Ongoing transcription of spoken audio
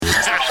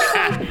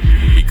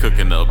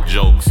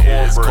jokes,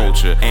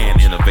 culture,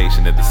 and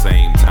innovation at the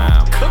same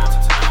time.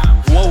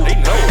 Whoa, they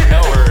know.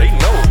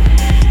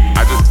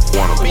 I just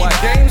wanna be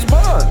James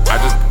Bond. I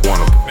just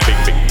wanna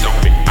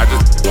I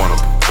just wanna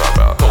talk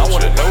about culture. I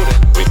wanna know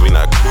that. We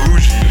not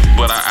bougie,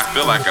 but I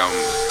feel like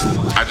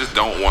I just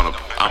don't wanna.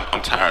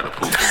 I'm tired of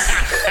pooping.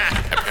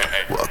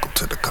 Welcome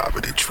to the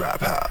Comedy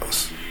Trap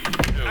House.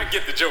 I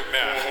get the joke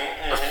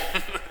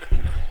now.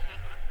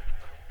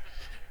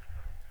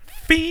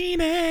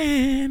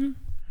 Fiendin'.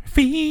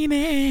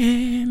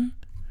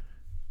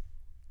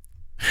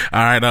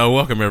 All right,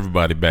 welcome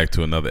everybody back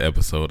to another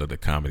episode of the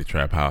Comedy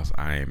Trap House.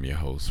 I am your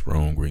host,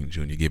 Ron Green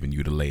Jr., giving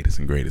you the latest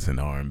and greatest in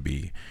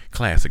R&B,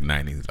 classic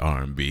 90s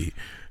R&B,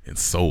 and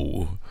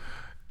soul.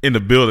 In the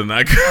building,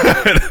 I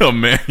got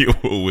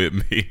Emmanuel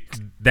with me.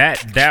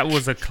 That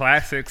was a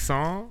classic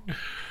song.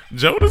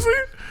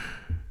 Jodeci?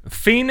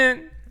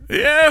 Fiendin'.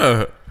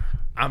 Yeah.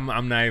 I'm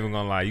not even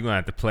gonna lie. You're gonna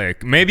have to play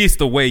it. Maybe it's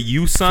the way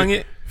you sung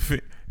it.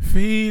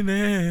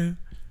 Fiendin'.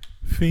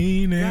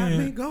 Got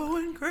me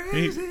going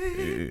crazy.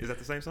 Is that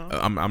the same song?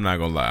 I'm not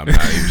gonna lie. I'm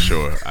not even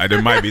sure.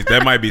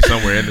 That might be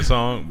somewhere in the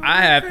song.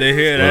 I have to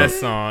hear that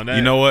song.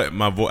 You know what?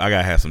 My voice. I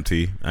gotta have some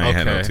tea. I ain't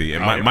had no Okay. tea.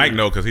 And Mike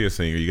know because he's a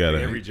singer. You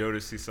gotta. Every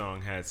Jodeci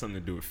song had something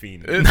to do with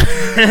fiending.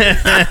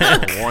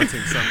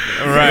 Wanting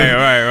something.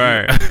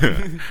 Right.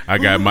 I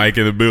got Mike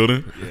in the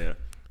building. Yeah.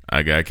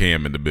 I got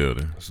Cam in the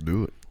building. Let's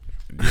do it.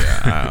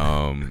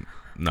 Yeah.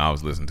 I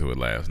was listening to it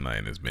last night,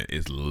 and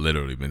it's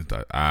literally been.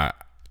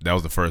 That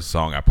was the first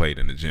song I played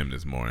in the gym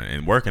this morning.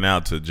 And working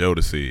out to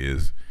Jodeci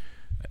is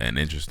an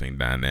interesting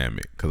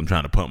dynamic because I'm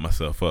trying to pump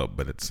myself up,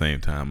 but at the same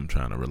time, I'm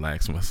trying to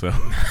relax myself.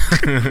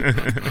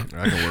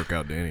 I can work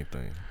out to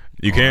anything.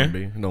 You can?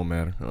 R&B, no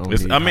matter.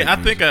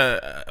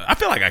 I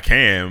feel like I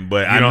can,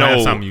 but You I don't know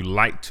have something you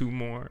like to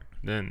more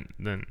than.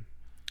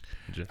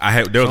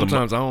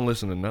 Sometimes I don't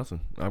listen to nothing.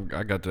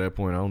 I got to that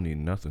point I don't need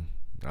nothing.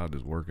 I'll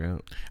just work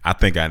out. I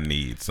think I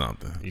need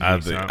something. You need I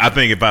something.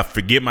 think if I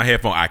forget my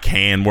headphone, I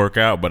can work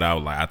out. But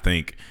I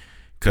think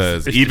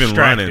because It's even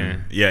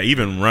distracting.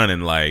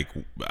 running, like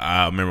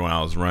I remember when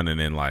I was running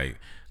and like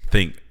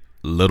think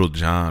Little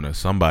John or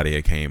somebody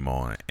had came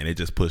on and it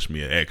just pushed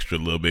me an extra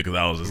little bit because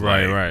I was just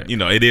Right. You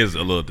know, it is a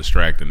little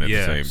distracting at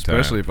the same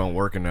Especially time. if I'm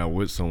working out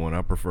with someone,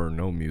 I prefer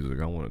no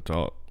music. I want to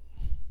talk.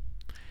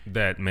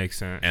 That makes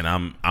sense. And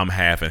I'm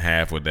half and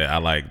half with that. I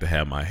like to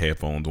have my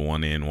headphones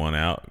one in, one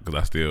out because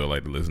I still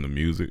like to listen to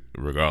music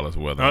regardless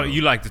of whether. Oh,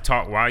 you like to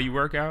talk while you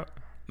work out?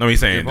 No, he's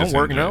saying If I'm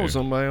working out with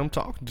somebody, I'm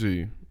talking to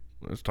you.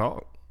 Let's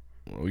talk.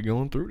 We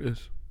going through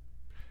this.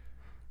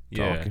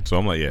 Yeah. Talking. So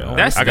I'm like, yeah,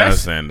 That's- I gotta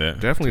that's- understand that.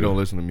 Definitely don't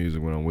listen to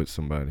music when I'm with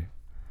somebody.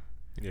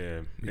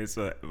 Yeah. It's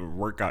a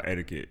workout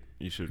etiquette.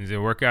 You should Is it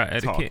workout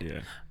talk. etiquette?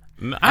 Yeah.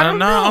 I don't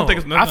know. I don't think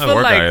it's not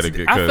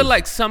I feel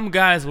like some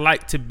guys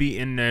like to be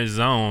in their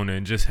zone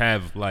and just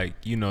have like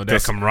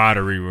that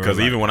camaraderie.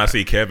 Because even when I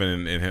see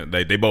Kevin and him,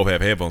 they both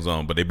have headphones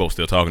on, but they both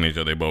still talking to each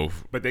other. They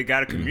both. But they got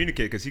to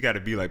communicate because he got to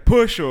be like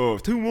push or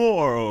 2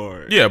 more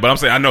or. Yeah, but I'm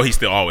saying I know he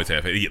still always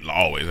have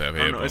headphones. I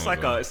don't know. It's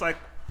like on. it's like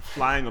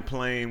flying a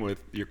plane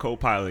with your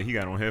co-pilot. He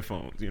got on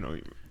headphones. You know.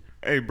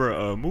 Hey,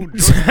 bro, move the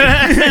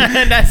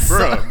joystick. That's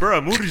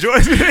bro, move the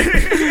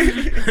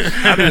joystick.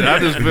 I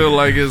just feel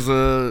like it's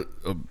a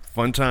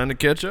fun time to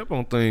catch up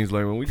on things.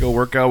 Like when we go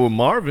work out with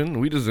Marvin,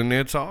 we just in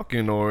there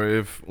talking.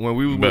 Or when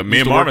we But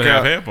me and Marvin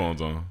have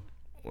headphones on.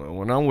 Well,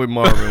 when I'm with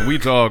Marvin, we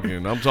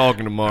talking. I'm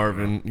talking to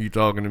Marvin. You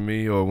talking to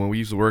me? Or when we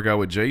used to work out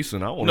with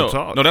Jason, I want to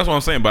talk. No, that's what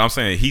I'm saying. But I'm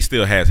saying he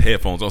still has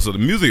headphones on, so the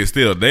music is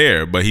still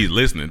there, but he's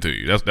listening to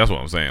you. That's what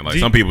I'm saying. Like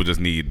some people just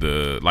need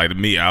to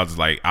me. I was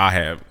like,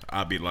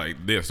 I'll be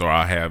like this, or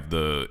I have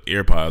the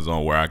AirPods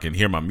on where I can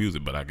hear my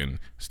music, but I can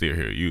still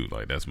hear you.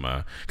 Like that's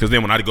my. Because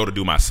then when I go to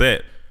do my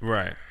set,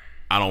 right.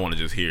 I don't want to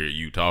just hear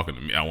you talking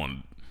to me. I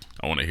want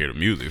to hear the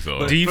music.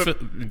 So Do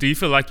you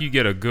feel like you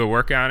get a good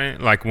workout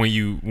in? Like when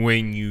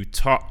you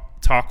talk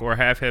or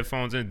have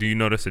headphones in, do you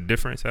notice a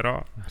difference at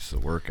all? It's a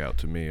workout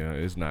to me.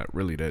 It's not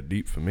really that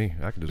deep for me.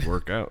 I can just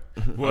work out.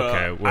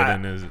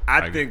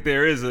 I think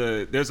there's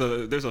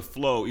a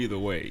flow either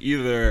way.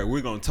 Either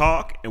we're gonna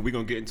talk and we're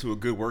gonna get into a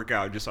good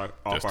workout just off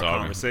our talking.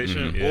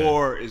 conversation, Mm-hmm. Yeah.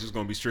 or it's just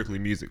gonna be strictly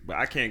music. But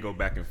I can't go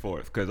back and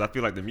forth because I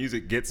feel like the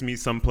music gets me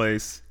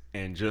someplace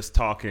and just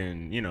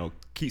talking,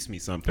 keeps me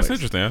someplace. that's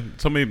interesting.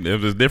 So maybe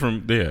if it's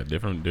different,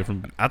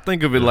 different. I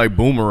think of it like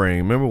Boomerang.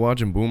 Remember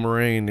watching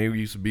Boomerang? They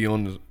used to be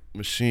on the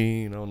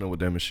machine. I don't know what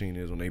that machine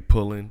is when they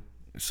pulling,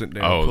 sitting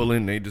down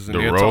pulling. They just in the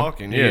there row?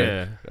 talking.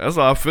 Yeah. That's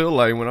how I feel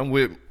like when I'm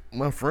with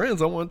my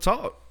friends. I want to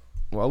talk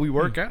while we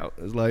work out.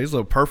 It's like it's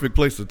a perfect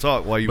place to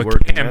talk while you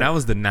work. Damn, that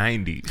was the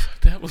 90s.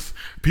 That was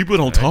people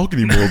don't talk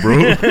anymore, bro.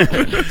 They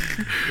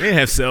didn't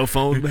have cell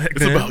phones back It's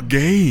then. about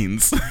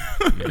gains. They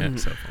didn't have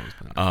cell phones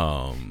back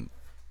then.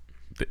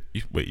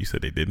 Wait, you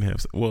said they didn't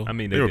have? Well, I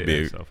mean, they they were did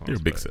big. have cell phones, They were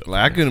big but- cell.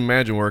 Like I couldn't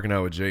imagine working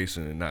out with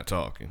Jason and not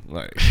talking.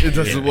 Like it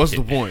just, what's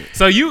the point?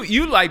 So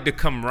you like the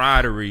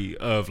camaraderie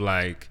of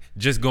like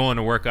just going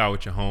to work out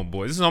with your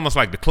homeboys. This is almost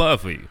like the club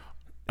for you.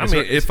 I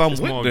mean, if I'm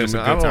it's more with just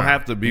them, a I good don't time.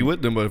 have to be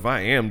with them. But if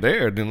I am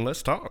there, then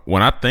let's talk.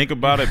 When I think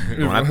about it,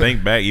 when I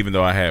think back, even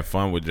though I had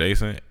fun with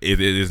Jason,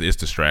 it's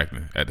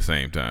distracting at the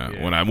same time.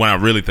 Yeah. When I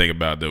really think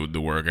about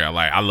the workout,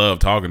 like I love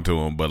talking to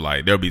him, but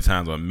like there'll be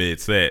times on mid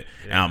set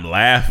and I'm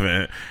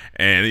laughing,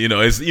 and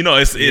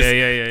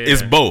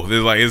it's both.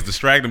 It's like it's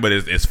distracting, but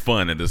it's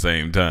fun at the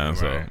same time.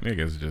 So Right. I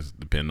guess it just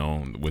depends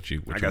on what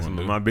you I got some want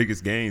of to my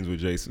biggest gains with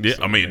Jason. Yeah,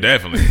 so I mean,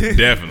 maybe-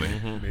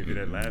 definitely. Maybe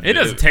that laugh. It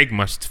doesn't take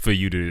much for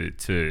you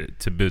to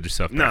build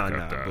yourself No, back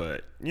up. though.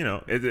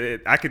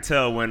 but I could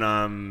tell when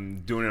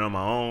I'm doing it on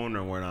my own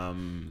or when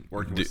I'm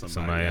working with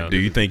somebody else. Do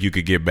you think you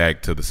could get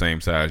back to the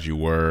same size you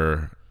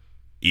were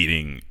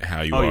eating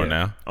how you are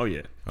now? Oh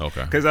yeah.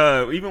 Okay. Because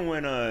even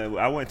when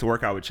I went to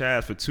work out with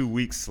Chaz for 2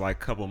 weeks, like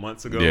a couple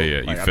months ago, Yeah, yeah.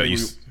 like, You I felt- think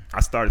you I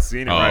started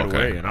seeing it Oh, right okay.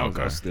 away, and I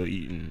Okay. was still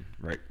eating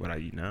right what I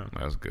eat now.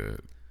 That's good.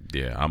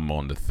 Yeah, I'm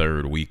on the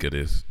 3rd week of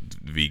this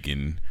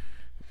vegan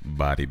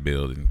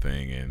bodybuilding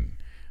thing, and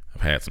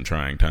I've had some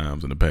trying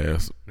times in the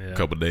past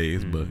couple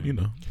days, but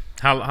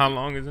How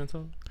long is it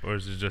until? Or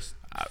is it just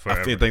I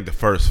forever? think the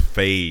first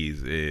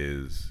phase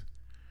is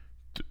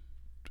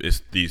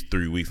it's these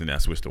 3 weeks, and then I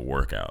switch to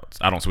workouts.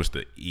 I don't switch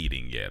to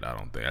eating yet. I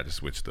don't think I just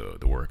switched to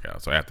the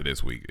workouts. So after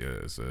this week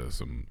is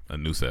a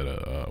new set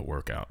of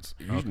workouts.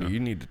 You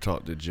need to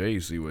talk to Jay,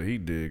 see what he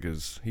did,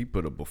 because he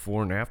put a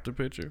before and after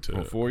picture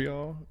before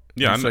y'all.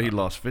 Yeah, I he know. said he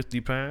lost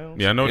 50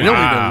 pounds. Yeah, I know It that. don't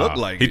Wow. even look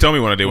like He it. told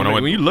me when I did when I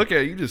went. When you look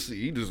at it,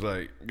 you just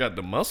like got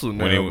the muscle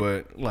now, When he-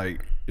 but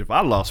like if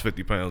I lost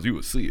 50 pounds, you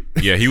would see it.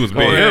 Yeah, he was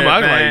big. Oh, him, I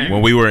was man. like,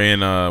 when we were in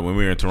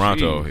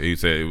Toronto, Jeez. he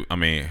said, I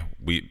mean,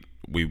 we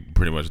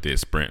pretty much did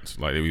sprints,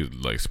 like it was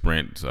like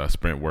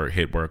sprint work,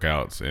 hit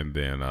workouts, and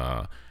then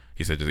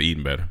he said just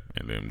eating better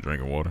and then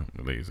drinking water.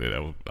 And he said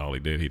that was all he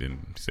did. He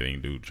said he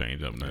didn't do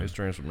change up nothing. his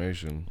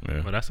transformation.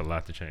 Yeah. Well, that's a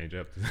lot to change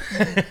up.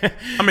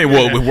 I mean,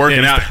 well, with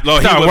working out, no,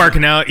 he started wasn't-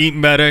 working out, eating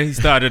better. He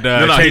started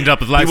changing up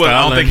his he wasn't- lifestyle.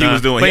 I don't think he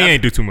was doing. But he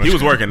ain't do too much. He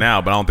was working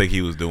out, but I don't think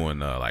he was doing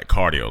like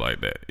cardio like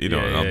that. I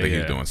don't think he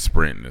was yeah. doing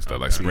sprinting and stuff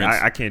like Yeah, sprints.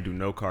 I can't do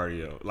no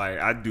cardio. Like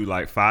I do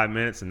like 5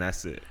 minutes and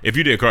that's it. If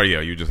you did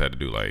cardio, you just had to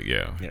do like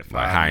 5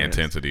 like high minutes.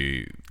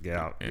 intensity. Get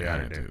out of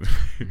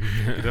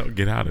there.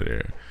 Get out of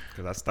there.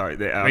 Because I started.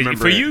 I Wait,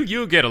 remember for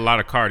you'll get a lot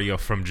of cardio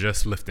from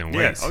just lifting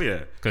Yeah. weights. Oh yeah.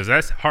 Because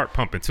that's heart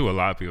pumping too. A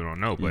lot of people don't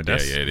know, but Yeah,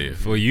 that's yeah, it is.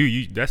 for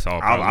you. That's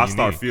all. I'll you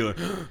start need. feeling.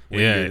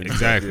 Yeah, winded.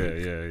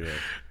 exactly. Yeah.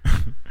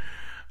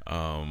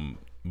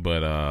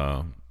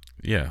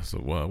 Yeah. So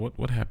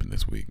what happened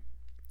this week?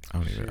 I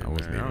don't even. Man,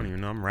 I don't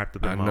even know. I'm wrapped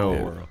up in I my know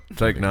own world.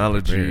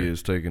 technology prepared.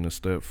 is taking a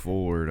step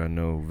forward. I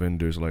know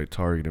vendors like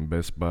Target and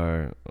Best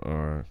Buy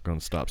are going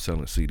to stop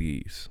selling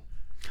CDs.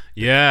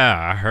 Yeah,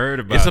 I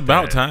heard about. It's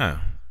about that. time.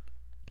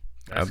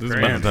 That's It's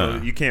crazy. about So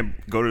time. you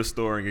can't go to the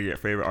store and get your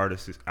favorite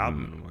artist's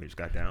album anymore. You just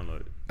got to download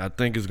it. I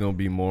think it's going to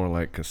be more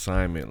like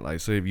consignment. Like,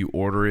 say if you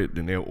order it,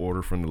 then they'll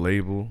order from the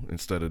label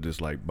instead of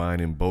just like buying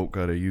in bulk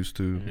how they used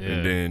to. Yeah.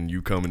 And then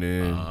you coming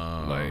in,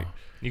 like,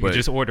 You but- can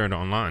just order it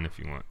online if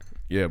you want.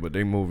 yeah, but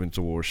they moving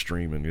towards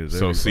streaming.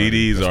 So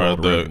CDs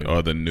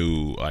are the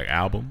new like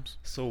albums.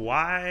 So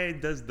why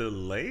does the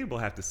label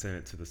have to send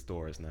it to the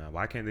stores now?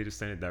 Why can't they just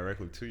send it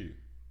directly to you?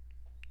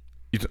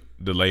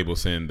 The label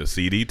send the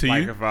CD to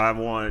Like you. if I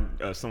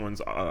want someone's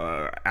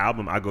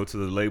album, I go to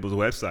the label's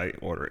website,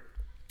 order it.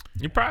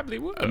 You probably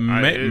would. It's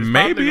maybe.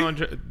 probably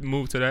gonna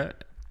move to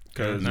that.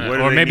 'Cause Or what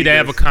do maybe need they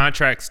have a this-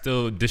 contract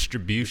still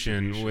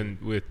distribution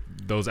with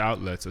those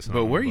outlets or something.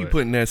 But where are you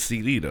putting that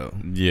CD though?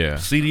 Yeah.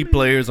 CD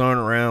players aren't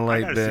around I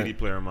like got a that. CD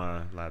player on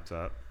my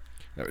laptop.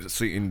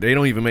 See, and they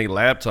don't even make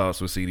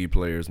laptops with CD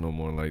players no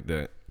more like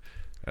that.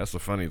 That's the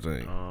funny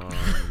thing.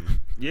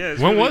 Yeah.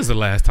 When was the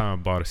last time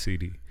I bought a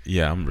CD?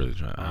 Yeah, I'm really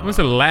trying. When's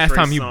the last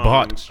time you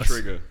bought?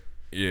 Trigger?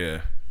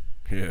 Yeah.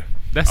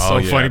 That's Oh, so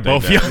yeah, I funny. think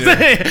Both that- y'all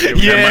saying,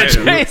 yeah, might-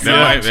 Trey that might-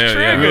 Songz, yeah,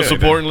 Trigger. We're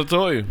supporting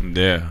Latoya.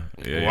 Yeah.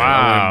 Yeah. Wow.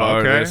 I went and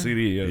borrowed okay. that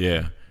CD.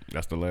 Yeah.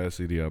 That's the last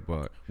CD I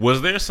bought.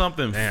 Was there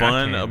something Man, I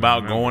fun can't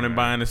about remember going and that.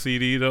 buying a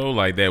CD though,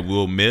 like that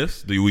we'll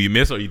miss? Will you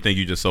miss, or you think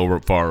you just so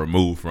far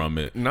removed from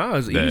it? No,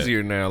 it's that-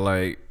 easier now.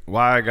 Like,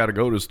 why I got to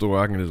go to the store?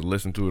 I can just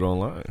listen to it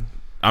online.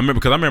 I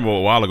remember a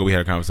while ago we had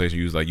a conversation.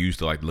 You used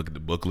to like look at the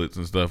booklets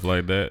and stuff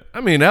like that.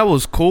 I mean, that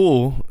was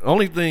cool.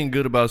 Only thing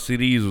good about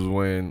CDs was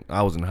when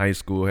I was in high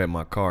school, had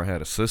my car,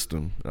 had a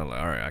system. I'm like,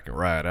 all right, I can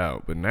ride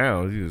out. But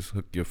now you just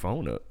hook your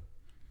phone up.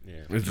 Yeah.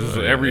 It's just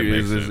Yeah, that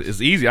makes sense. it's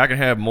easy. I can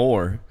have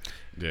more.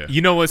 Yeah.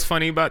 You know what's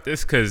funny about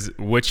this? Because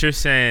what you're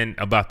saying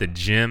about the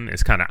gym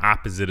is kind of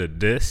opposite of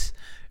this.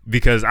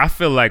 Because I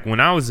feel like when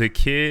I was a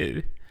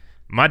kid,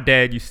 my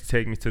dad used to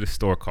take me to the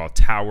store called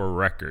Tower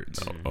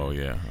Records. Oh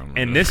yeah. I remember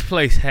And that. this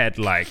place had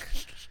like,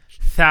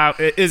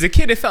 as a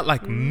kid, it felt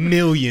like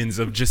millions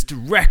of just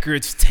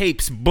records,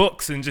 tapes,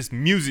 books, and just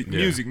music.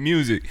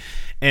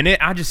 And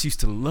I just used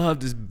to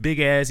love this big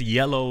ass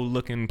yellow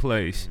looking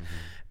place.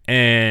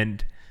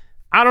 And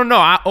I don't know.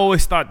 I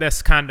always thought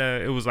that's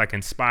it was like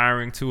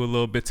inspiring to a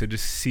little bit to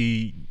just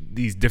see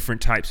these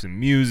different types of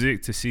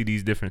music, to see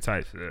these different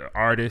types of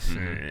artists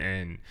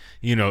and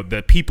you know,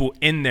 the people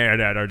in there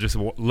that are just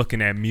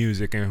looking at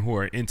music and who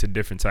are into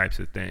different types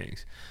of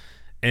things.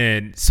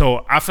 And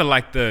so I feel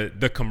like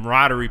the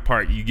camaraderie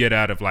part you get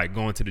out of like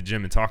going to the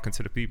gym and talking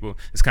to the people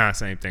is kind of the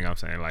same thing I'm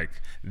saying. Like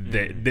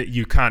that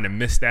you kind of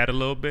miss that a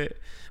little bit.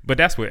 But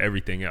that's with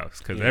everything else,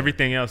 because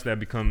everything else that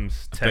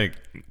becomes tech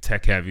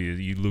heavy,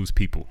 you lose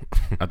people.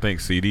 I think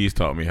CDs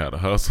taught me how to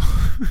hustle.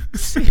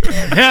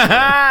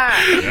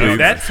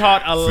 That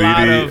taught a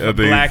lot of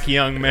black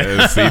young men.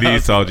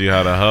 CDs taught you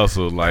how to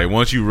hustle. Like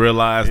once you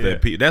realize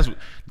that, that's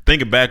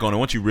thinking back on it.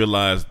 Once you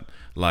realize,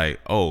 like,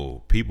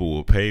 oh, people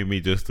will pay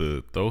me just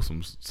to throw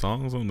some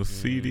songs on the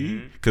CD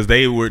because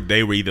they were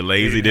either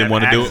lazy, didn't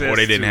want to do it, or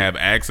they didn't have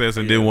access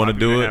and didn't want to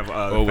do it,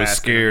 or was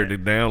scared to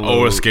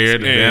download.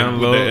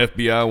 With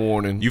the FBI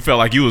warning. You felt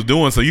like you was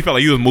doing so. You felt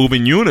like you was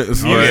moving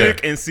units.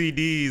 Music and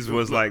CDs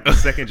was like the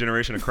second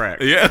generation of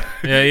crack. Yeah.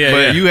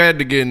 But you had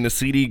to get in the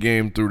CD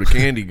game through the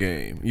candy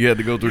game. You had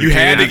to go through. You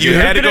had to go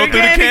through the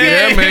candy.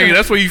 Yeah, man.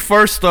 That's where you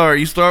first start.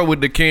 You start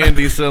with the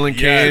candy, selling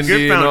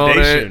candy and all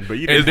that,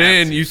 and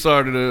then you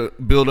started to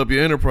build up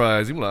your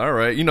enterprise. You're like, all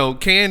right, you know,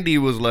 candy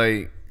was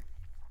like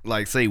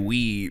say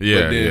weed, but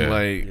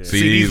then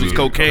CDs was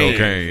cocaine.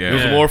 It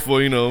was more for,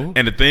 you know.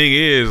 And the thing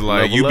is,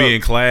 like, you be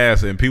in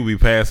class and people be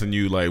passing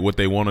you like what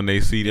they want on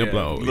their CD. I'm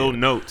like, little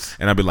notes,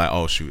 and I'd be like,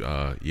 oh shoot,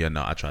 I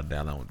tried to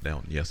download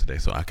down yesterday,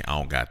 so I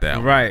don't got that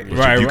one. Right.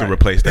 You can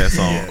replace that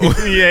song.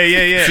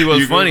 Yeah. See,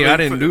 what's funny? I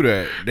didn't do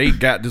that. They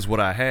got just what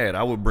I had.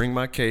 I would bring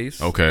my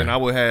case, and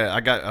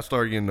I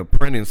started getting the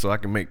printing so I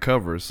can make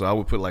covers. So I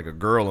would put like a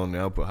girl on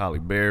there. I would put Halle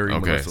Berry.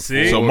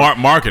 So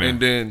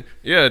marketing, and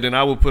then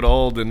I would put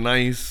all the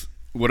nice,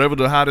 whatever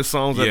the hottest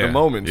songs at the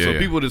moment. So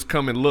people just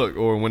come and look.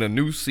 Or when a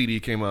new CD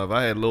came out, if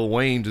I had Lil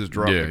Wayne just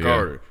drop the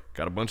card.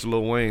 Got a bunch of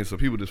Lil Wayne, so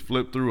people just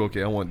flip through.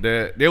 Okay, I want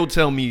that. They would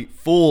tell me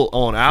full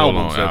on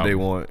albums that they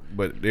want,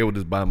 but they would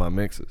just buy my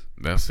mixes.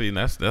 That's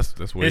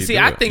where you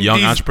I think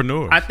young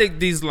entrepreneurs. I think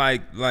these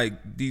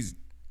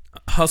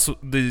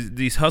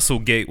these hustle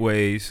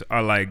gateways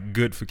are like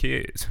good for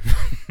kids.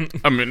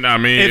 I mean,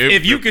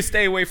 if you could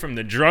stay away from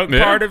the drug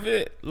part of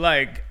it,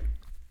 like.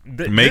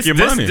 Make your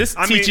money. This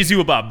teaches you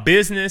about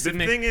business. The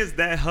thing is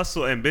that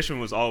hustle ambition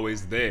was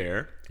always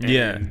there.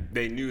 And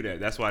they knew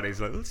that. That's why they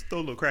said, let's throw a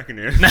little crack in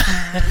there. See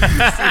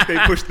if they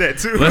push that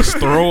too. Let's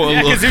throw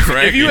a little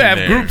crack if you in have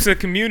there. groups of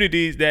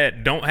communities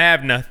that don't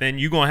have nothing,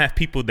 you're going to have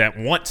people that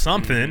want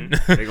something.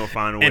 They're going to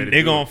find a way and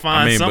they're going to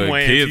find some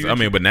way. Kids,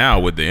 but now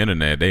with the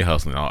internet, they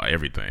hustling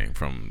everything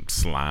from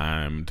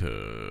slime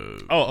to...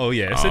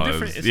 It's a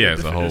different...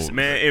 It's a whole...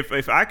 Man,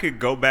 if I could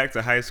go back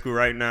to high school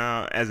right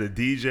now as a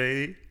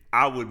DJ...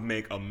 I would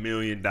make $1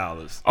 million.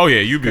 Oh yeah,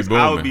 you'd be booming.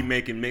 I would be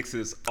making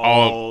mixes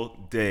all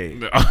day.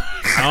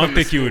 I don't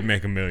think you would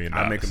make $1 million.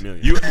 I'd make $1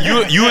 million.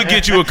 You would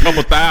get you a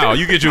couple thousand.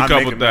 You get you a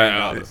couple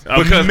thousand.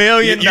 $1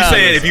 million. You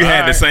said if you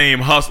had the same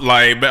hustle,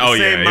 same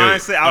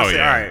mindset. I would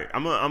say, all right,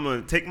 I'm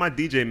gonna take my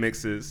DJ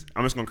mixes.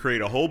 I'm just gonna create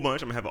a whole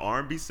bunch. I'm gonna have an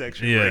R&B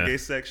section, reggae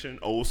section,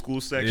 old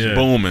school section,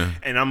 booming.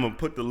 And I'm gonna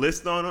put the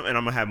list on them, and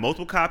I'm gonna have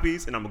multiple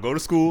copies, and I'm gonna go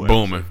to school,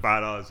 booming,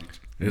 $5 each.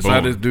 It's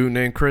how this dude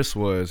named Chris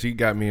was. He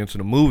got me into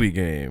the movie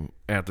game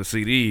after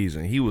CDs,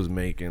 and he was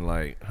making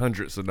like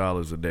hundreds of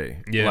dollars a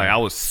day. Yeah. Like I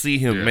would see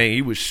him make.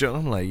 He was show.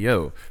 I'm like,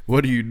 yo,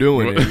 what are you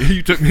doing?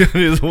 You took me out of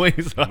his way.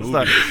 So I was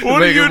like,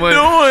 what are you doing?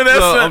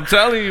 I'm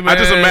telling you, man. I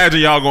just imagine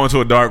y'all going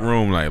to a dark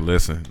room. Like,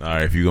 listen, all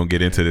right, if you're gonna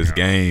get into this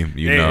game,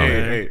 you know,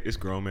 it's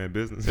grown man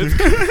business. You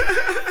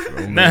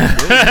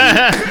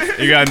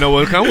gotta know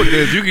what come with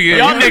this. You can get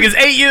y'all niggas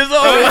 8 years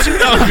old.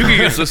 You can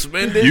get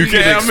suspended. You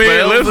can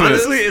expelled.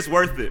 Honestly, it's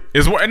worth it.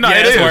 It's worth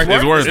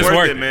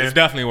it, man. It's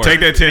definitely worth it. Take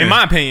that 10. In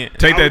my opinion,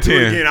 take that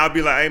 10. Again, I'll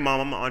be like, hey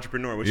mom, I'm an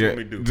entrepreneur. What you want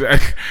me to do?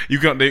 You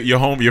come,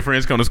 your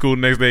friends come to school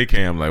the next day.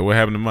 Cam, like, what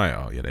happened to Mike?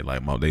 Oh yeah, they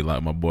like my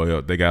boy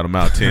up. They got him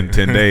out 10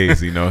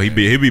 days. You know, he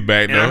be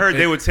back. And I heard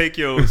they would take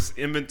your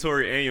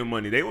inventory and your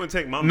money. They wouldn't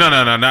take my money. No.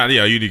 Yeah, I'm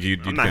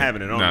not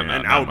having it on me.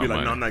 And I would be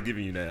like, no, I'm not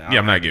giving you that. Yeah,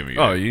 I'm not giving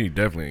you. Oh, you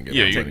definitely ain't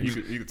getting.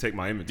 You could take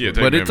my inventory. Yeah,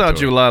 but it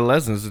taught you a lot of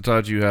lessons. It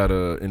taught you how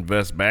to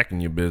invest back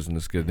in your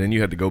business, because then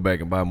you had to go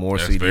back and buy more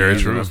CDs. Very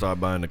true. And start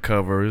buying the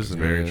covers.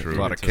 And very true. A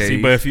lot of K's.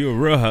 See, but if you're a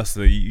real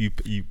hustler,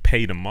 you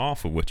pay them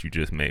off for what you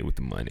just made with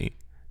the money.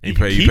 And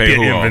you pay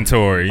your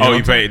inventory.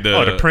 You paid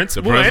the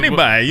principal.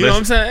 Anybody. You know what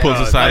I'm saying? Pull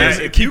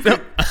aside. If you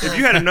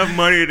had enough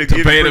money to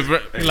give pay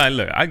like,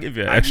 look, I'll give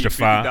you an extra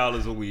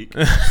 $50 a week.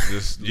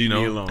 Just leave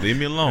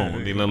me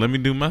alone. Let me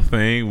do my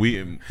thing. Me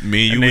and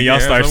you. And then y'all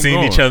start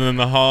seeing each other in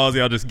the halls.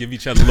 Y'all just give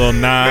each other little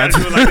nods.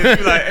 Be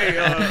like,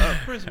 hey,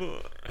 principal.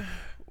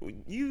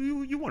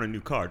 You want a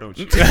new car, don't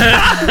you? What's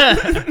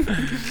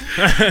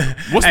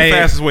the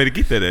fastest way to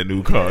get that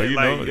new car? You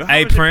know?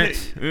 Hey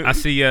Prince, I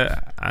see your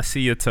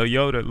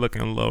Toyota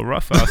looking a little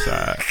rough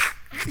outside.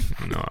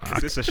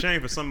 It's a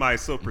shame for somebody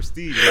so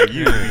prestige like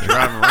you to be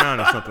driving around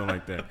or something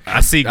like that.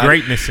 I see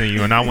greatness in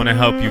you, and I want to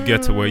help you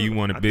get to where you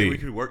want to be. I think we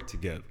could work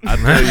together. I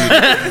tell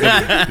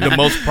you, the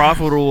most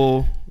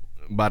profitable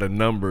by the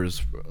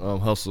numbers,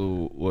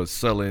 Hustle was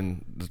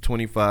selling the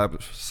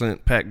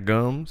 25-cent pack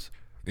gums.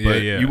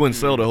 But you wouldn't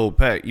sell the whole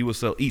pack. You would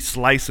sell each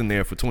slice in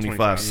there for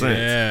 25 cents.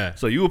 Yeah.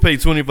 So you would pay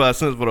 25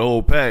 cents for the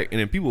whole pack, and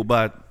then people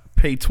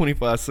pay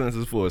 25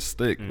 cents for a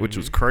stick, which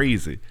was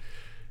crazy.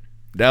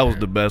 That was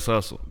the best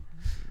hustle.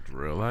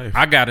 Real life.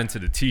 I got into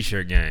the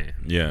T-shirt game.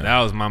 Yeah, that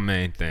was my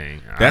main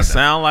thing. That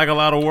sound like a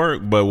lot of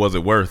work, but was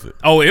it worth it?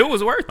 Oh, it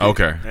was worth it.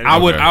 Okay, I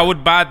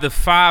would buy the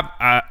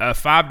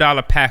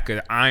 $5 pack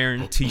of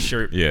iron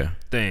T-shirt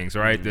things,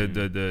 right?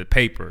 The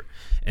paper,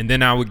 and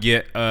then I would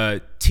get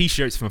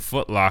T-shirts from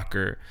Foot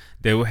Locker.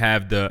 They would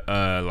have the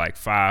like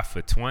 5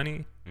 for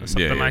 $20 or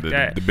something like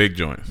that. The big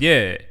joints.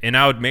 Yeah, and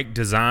I would make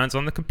designs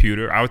on the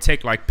computer. I would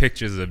take like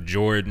pictures of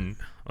Jordan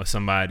or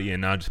somebody,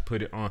 and I'll just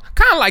put it on,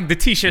 kind of like the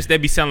T-shirts they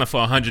be selling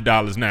for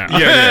 $100 now.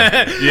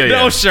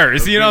 Those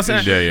shirts, you know what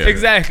I'm saying?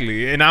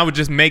 Exactly. And I would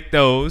just make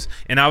those,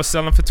 and I was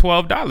selling for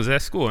 $12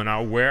 at school, and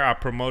I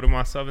promoted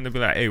myself, and they'd be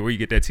like, "Hey, where you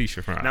get that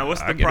T-shirt from?" Now,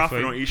 what's the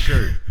profit on each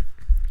shirt?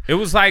 It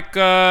was like,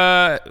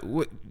 I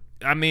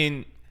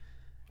mean,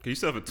 you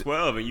sell for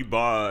 12, and you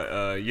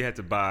bought. You had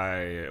to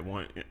buy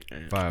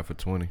 5 for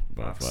 20.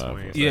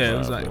 It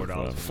was like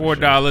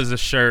 $4 a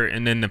shirt,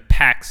 and then the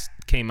packs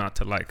came out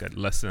to like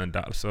less than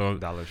 $1. So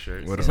dollar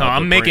shirts. So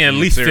I'm making at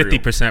least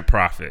 50%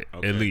 profit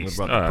at least.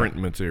 What about the print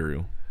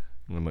material?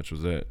 How much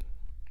was that?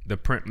 The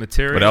print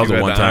material. But that was a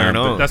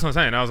one-time. That's what I'm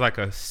saying. That was like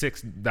a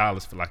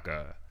 $6 for like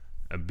a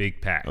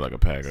big pack. Like a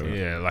pack.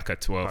 Yeah, like a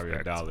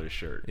 $12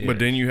 shirt. Yeah. But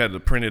then you had to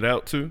print it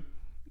out too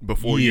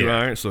before you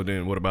iron. So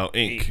then what about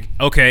ink?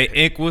 Okay,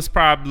 ink was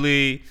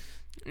probably.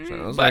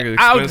 Like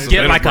I would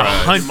get like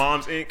 100.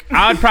 Mom's ink.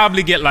 I would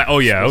probably get like,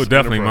 it was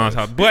definitely mom's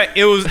house. But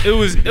it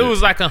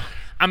was like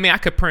I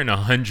could print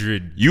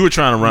 100. You were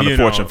trying to run the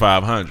Fortune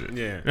 500.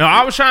 Yeah. No,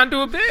 I was trying to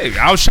do it big.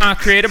 I was trying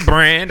to create a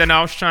brand, and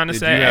I was trying to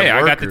say, "Hey,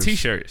 I got the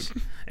T-shirts."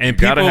 And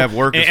people, gotta have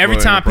workers. And every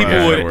time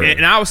people would,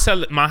 and I was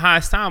selling. My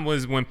highest time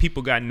was when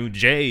people got new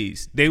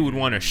J's. They would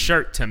want a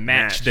shirt to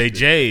match their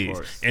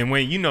J's, and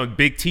when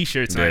big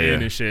T-shirts are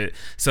in and shit,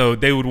 so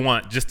they would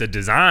want just a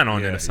design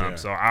on it or something.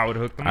 So I would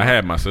hook them. I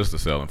had my sister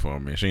selling for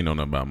me. She didn't know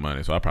nothing about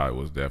money, so I probably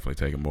was definitely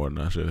taking more than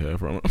I should have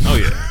from her. Oh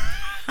yeah.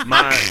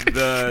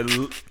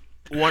 The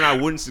one I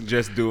wouldn't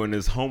suggest doing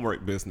is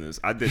homework business.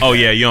 I did. Oh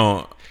yeah, you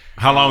don't.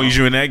 How long was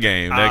you in that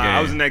game?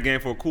 I was in that game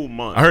for a cool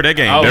month. I heard that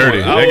game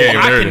dirty.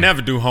 I can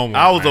never do homework.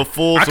 I was a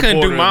full supporter I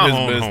couldn't do my of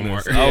own his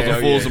homework. business. I was a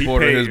full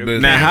supporter of his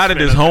business. Now, how did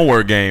this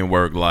homework game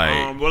work?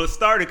 Like, well, it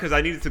started because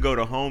I needed to go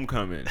to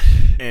homecoming,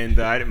 and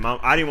I didn't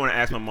want to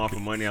ask my mom for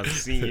money. I was a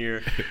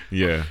senior.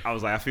 Yeah. I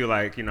was like, I feel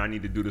like I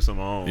need to do this on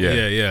my own.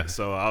 Yeah.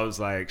 So I was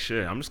like,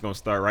 shit, I'm just gonna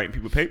start writing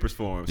people papers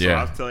for them. So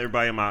I was telling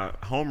everybody in my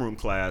homeroom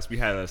class, we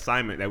had an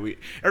assignment that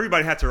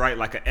everybody had to write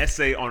like an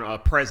essay on a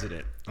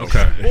president.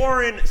 Okay.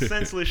 Boring,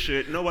 senseless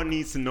shit. No one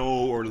needs to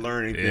know or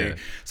learn anything. Yeah.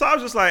 So I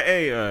was just like,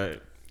 hey,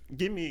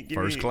 give me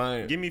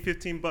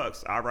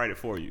 $15. I'll write it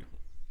for you.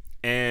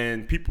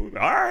 And people,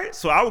 all right.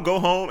 So I would go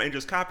home and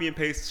just copy and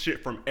paste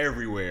shit from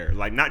everywhere,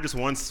 like not just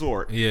one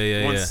source.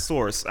 One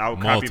source. I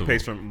would copy and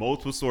paste from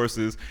multiple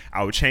sources.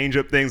 I would change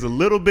up things a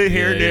little bit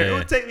here and there. It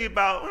would take me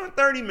about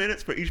 30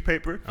 minutes for each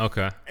paper.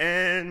 Okay.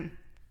 And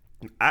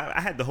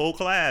I had the whole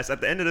class. At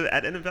the end of it,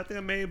 I think I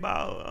made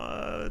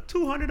about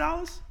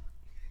 $200.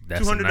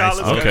 That's $200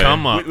 nice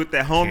come up with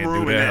that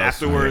homeroom, and then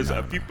afterwards,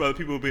 other people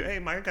will be, "Hey,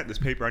 Mike, I got this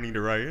paper I need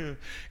to write." And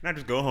I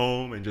just go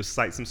home and just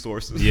cite some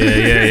sources. Yeah.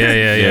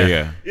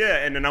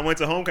 And then I went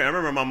to homecoming. I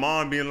remember my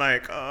mom being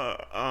like,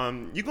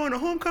 "You going to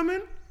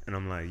homecoming?" And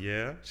I'm like,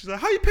 "Yeah." She's like,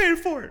 "How you paying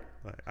for it?"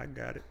 Like, I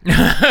got it.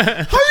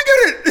 How you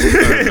get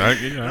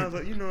it? I was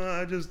like,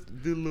 I just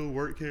did a little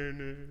work here and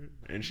there.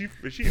 And she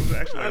was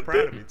actually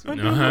proud of me too. I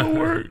did a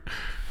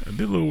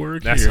little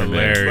work. That's here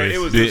hilarious. But it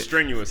was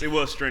strenuous. It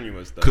was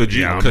strenuous though. Could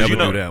you? I'll never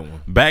do that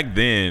one. Back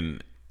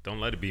then.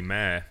 Don't let it be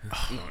math.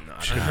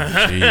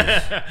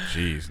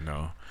 Jeez,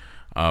 no.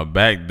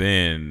 Back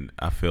then,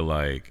 I feel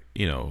like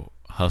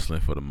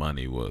hustling for the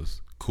money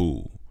was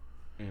cool.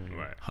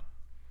 Right.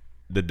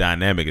 The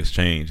dynamic has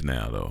changed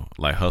now, though.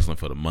 Like hustling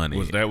for the money.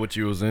 Was that what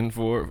you was in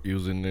for? You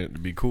was in there to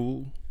be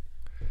cool?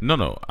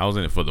 No. I was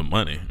in it for the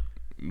money.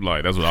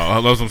 Like that's what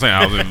I'm saying.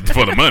 I was in it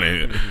for the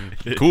money.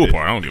 Cool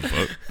part, I don't give a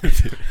fuck.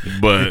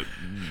 But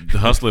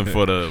hustling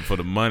for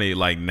the money,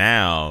 like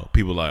now,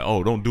 people are like,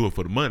 oh, don't do it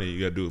for the money.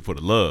 You gotta do it for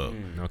the love.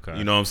 Okay.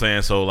 You know what I'm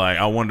saying? So like,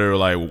 I wonder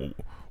like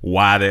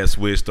why that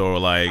switched, or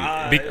like,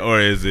 or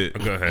is it?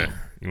 Go ahead.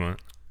 You want?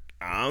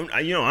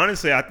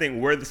 Honestly, I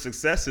think where the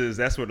success is,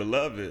 that's where the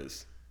love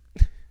is.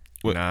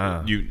 What,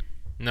 nah.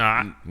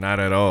 Not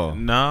at all.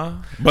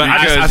 Nah. But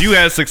because you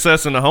had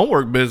success in the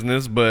homework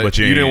business, but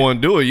you didn't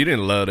want to do it. You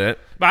didn't love that.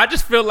 But I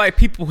just feel like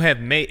people have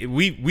made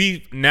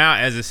we now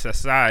as a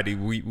society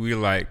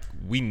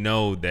we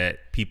know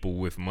that people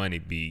with money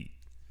be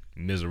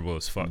miserable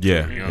as fuck.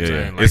 Yeah, you know what I'm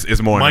saying? Like,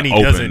 it's more money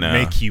open doesn't now.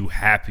 make you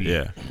happy.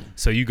 Yeah,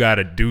 so you got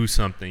to do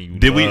something.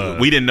 You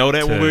we didn't know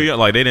that when we were young?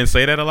 Like they didn't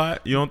say that a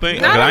lot. You don't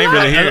think? I ain't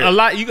really hear a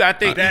lot. You got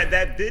to think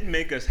that did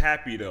make us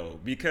happy though,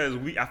 because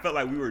I felt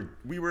like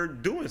we were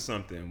doing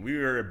something. We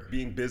were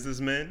being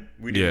businessmen.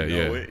 We didn't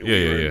know it.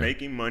 We were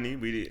making money.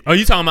 We did. Oh,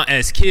 you talking about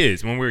as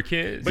kids when we were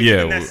kids? But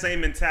in that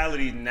same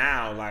mentality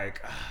now,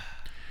 like.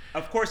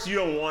 Of course, you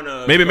don't want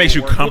to. Maybe it makes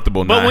you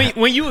comfortable. But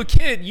when you a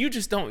kid, you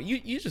just don't.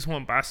 You just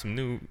want to buy some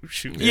new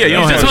shoes. Yeah, you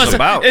don't have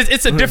about.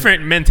 It's a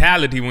different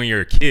mentality when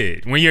you're a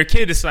kid. When you're a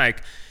kid, it's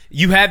like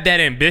you have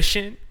that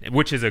ambition,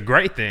 which is a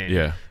great thing.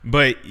 Yeah.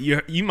 But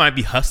you might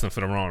be hustling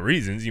for the wrong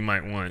reasons. You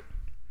might want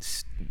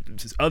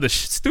other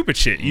stupid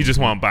shit. You just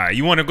want to buy.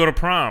 You want to go to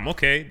prom.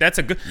 Okay, that's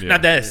a good.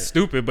 Not that it's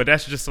stupid, but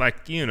that's just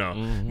like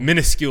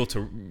minuscule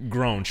to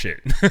grown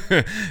shit. You know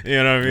what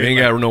I mean? You ain't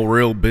got no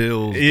real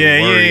bills.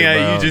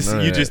 Yeah.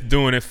 You just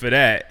doing it for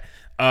that.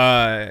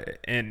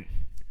 And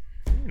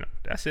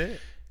that's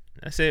it.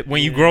 That's it.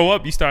 When you grow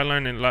up, you start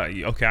learning like,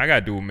 okay, I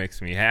gotta do what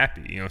makes me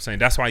happy. You know what I'm saying?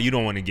 That's why you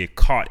don't want to get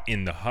caught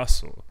in the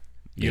hustle.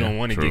 You don't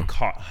want to get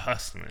caught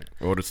hustling.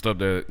 Or the stuff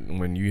that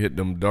when you hit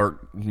them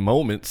dark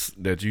moments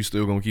that you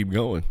still going to keep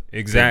going.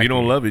 Exactly. If you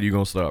don't love it, you're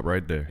going to stop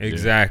right there.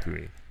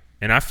 Exactly. Yeah.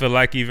 And I feel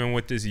like even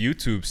with this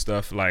YouTube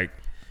stuff, like,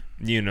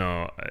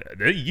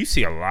 you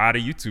see a lot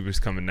of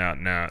YouTubers coming out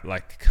now,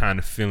 like kind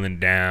of feeling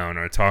down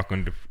or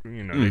talking to,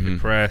 they're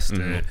depressed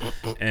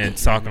and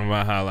talking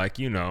about how, like,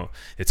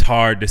 it's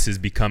hard. This is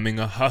becoming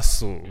a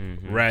hustle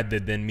rather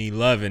than me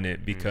loving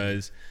it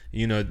because,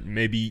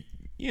 maybe,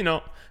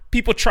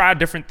 people try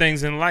different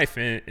things in life,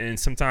 and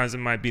sometimes it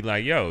might be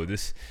like, yo,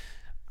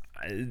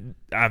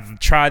 I've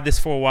tried this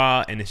for a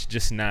while, and it's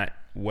just not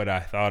what I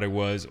thought it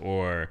was,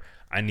 or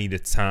I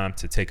needed time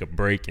to take a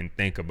break and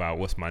think about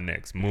what's my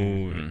next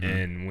move.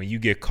 And when you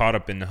get caught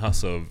up in the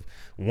hustle of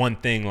one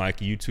thing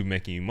like YouTube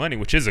making you money,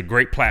 which is a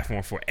great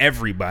platform for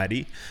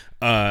everybody,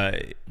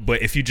 but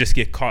if you just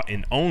get caught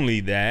in only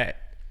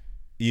that,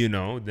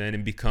 then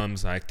it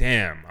becomes like,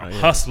 damn, I'm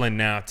hustling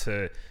now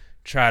to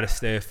try to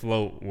stay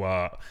afloat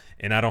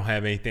and I don't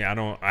have anything.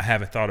 I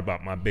haven't thought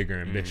about my bigger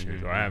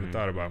ambitions, or I haven't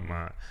thought about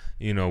my,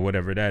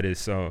 whatever that is.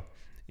 So,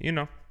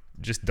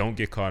 just don't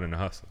get caught in the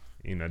hustle.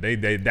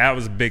 That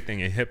was a big thing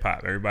in hip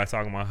hop. Everybody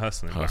talking about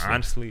hustling, but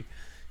honestly,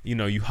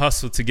 you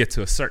hustle to get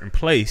to a certain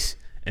place,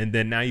 and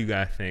then now you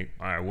gotta think,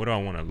 all right, what do I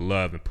want to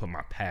love and put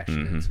my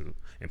passion into,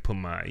 and put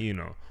my,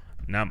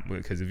 not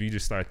because if you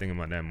just start thinking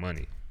about that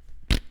money,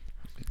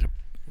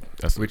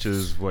 which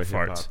is what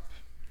farts.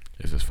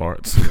 It's just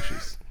farts.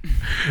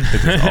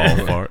 It's just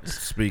all farts.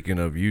 Speaking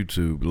of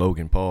YouTube,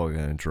 Logan Paul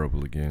got in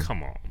trouble again.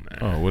 Come on, man.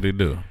 Oh, what'd he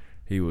do?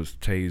 He was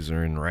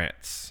tasering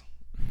rats,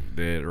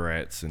 dead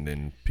rats, and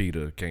then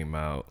PETA came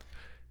out.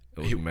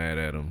 Was mad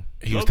at him.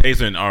 He was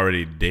tasering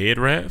already dead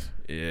rats?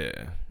 Yeah.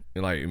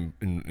 Like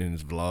in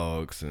his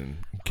vlogs and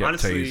kept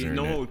honestly, tasering.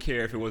 No one would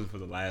care if it wasn't for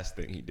the last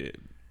thing he did.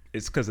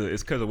 It's because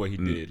of what he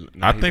did.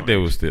 I think they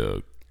was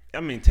still. I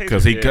mean,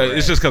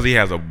 it's just because he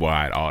has a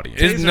wide audience.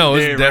 It's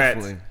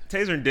definitely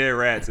tasering dead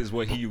rats is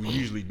what he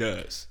usually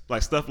does.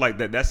 Like stuff like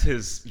that. That's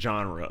his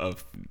genre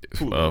of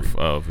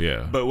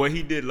foolery. But what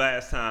he did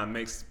last time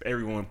makes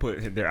everyone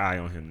put their eye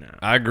on him now.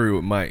 I agree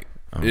with Mike.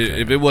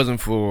 Okay. If it wasn't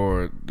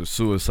for the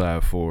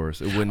Suicide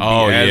Force, it wouldn't be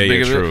as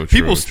big of a...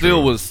 People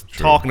still was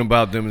talking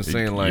about them and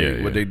saying like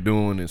what they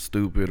doing is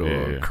stupid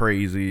or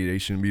crazy. They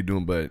shouldn't be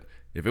doing. But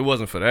if it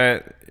wasn't for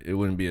that, it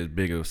wouldn't be as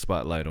big of a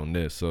spotlight on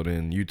this. So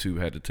then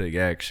YouTube had to take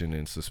action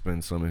and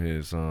suspend some of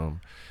his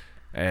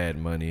ad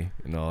money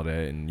and all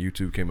that. And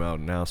YouTube came out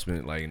with an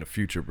announcement like in the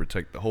future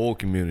protect the whole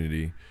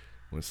community.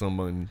 When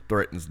someone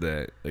threatens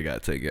that, they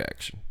got to take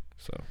action.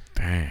 So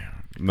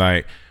damn,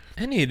 like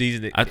any of these.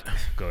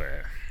 Go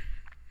ahead.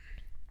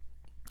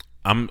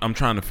 I'm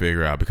trying to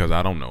figure out because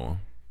I don't know him.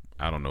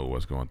 I don't know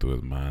what's going through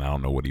his mind. I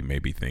don't know what he may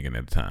be thinking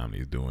at the time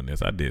he's doing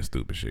this. I did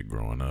stupid shit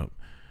growing up,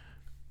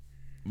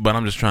 but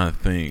I'm just trying to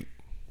think.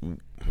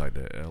 Like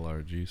that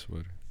LRG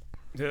sweater.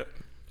 Yeah.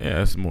 Yeah,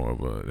 that's more of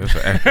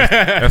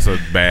that's a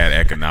bad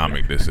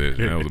economic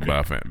decision. That was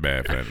a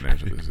bad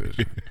financial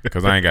decision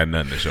because I ain't got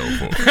nothing to show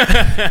for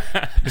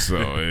it. So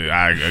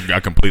I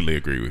completely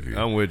agree with you.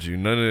 I'm with you.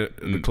 None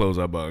of the clothes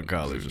I bought in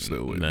college are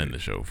still with nothing to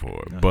show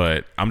for it.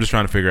 But I'm just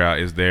trying to figure out: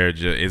 is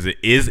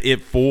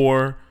it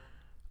for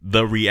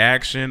the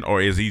reaction,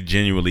 or is he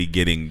genuinely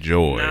getting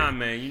joy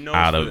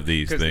out of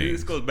these things?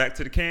 This goes back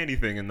to the candy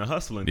thing and the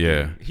hustling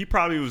thing. He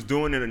probably was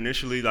doing it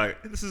initially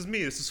like, this is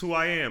me, this is who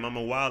I am. I'm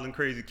a wild and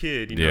crazy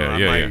kid. I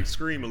might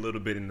scream a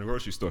little bit in the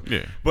grocery store.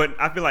 Yeah. But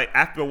I feel like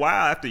after a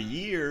while, after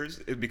years,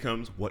 it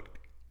becomes what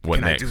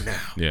can next? I do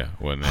now? Yeah,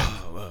 what next?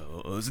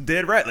 It's a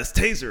dead rat. Let's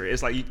taser it.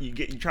 It's like you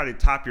try to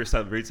top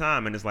yourself every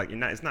time, and it's like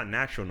it's not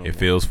natural no more. It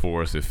feels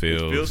forced. It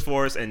feels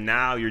forced, and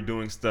now you're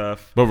doing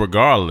stuff. But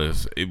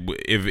regardless,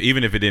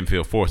 even if it didn't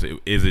feel forced,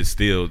 is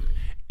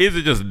is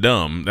it just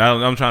dumb?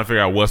 I'm trying to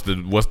figure out what's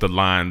the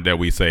line that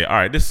we say. All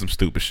right, this is some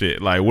stupid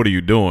shit. Like, what are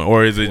you doing?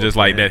 Or is it just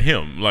like that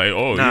him? Like,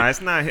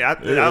 it's not.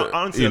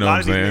 Honestly, a lot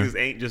of these niggas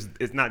ain't just.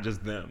 It's not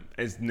just them.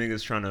 It's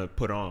niggas trying to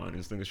put on.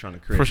 It's niggas trying to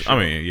create. I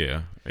mean,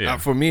 yeah.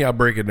 For me, I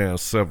break it down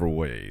several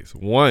ways.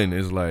 One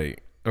is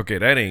like, okay,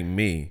 that ain't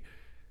me.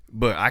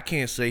 But I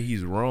can't say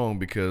he's wrong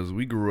because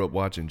we grew up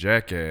watching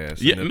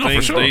Jackass. Yeah, and the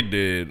things they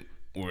did.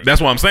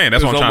 That's what I'm saying.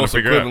 That's what I'm trying to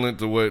figure out. Equivalent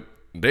to what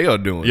they are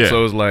doing. Yeah.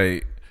 So it's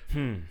like,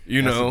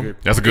 you know,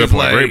 that's a good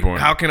point. Like, great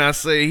point. How can I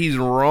say he's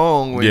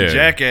wrong when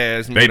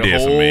Jackass made a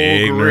whole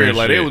career?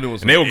 Like, they were doing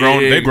some they were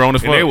grown. They grown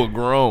as fuck. They were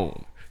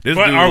grown. But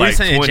are we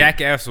saying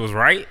Jackass was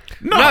right?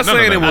 No, I'm not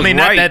saying it was right. I mean,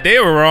 not that they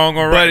were wrong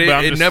or right,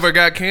 but it never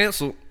got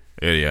canceled.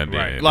 Yeah,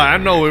 right. Like, I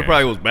know it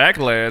probably was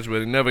backlash,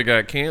 but it never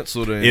got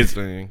canceled or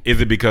anything.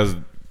 Is it because?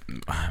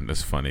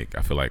 That's funny.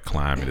 I feel like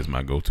climate is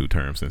my go-to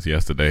term since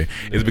yesterday.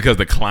 It's because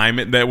the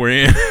climate that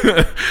we're in,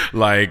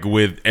 like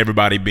with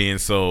everybody being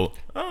so,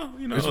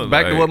 it's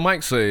back to what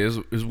Mike says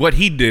is what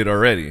he did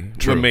already.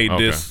 True. What made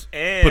this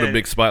put a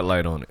big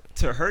spotlight on it.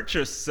 To hurt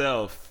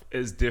yourself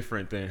is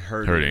different than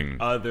hurting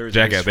others.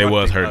 Jackass, they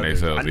was hurting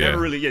themselves. I never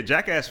really,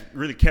 Jackass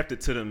really kept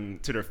it to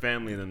their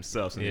family and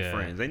themselves and their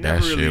friends. They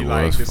never that really shit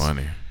like was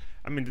funny.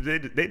 I mean,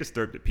 they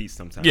disturb the peace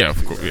sometimes. Yeah,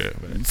 of course. Yeah,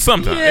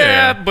 sometimes.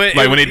 Yeah, but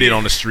like when they did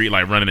on the street,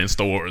 like running in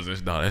stores.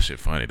 That shit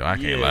funny though. I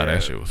can't lie,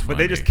 that shit was funny. But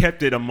they just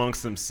kept it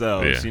amongst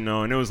themselves, you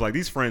know. And it was like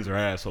these friends are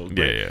assholes.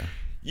 But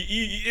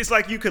it's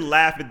like you could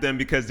laugh at them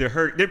because they're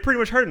hurt. They're pretty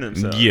much hurting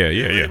themselves.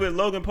 Yeah. With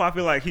Logan Paul, I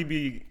feel like he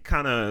be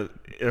kind of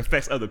it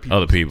affects other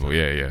people.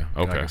 Yeah.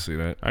 Okay, I can see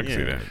that. I can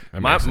see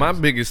that. My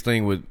biggest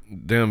thing with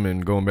them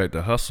and going back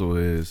to Hustle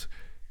is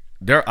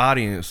their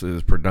audience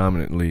is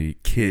predominantly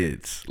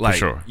kids,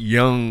 like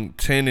young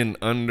 10 and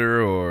under,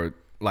 or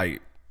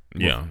like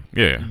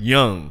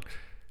young.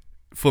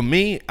 For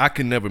me, I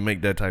can never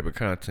make that type of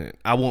content.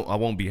 I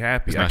won't be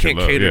happy. I can't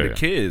cater to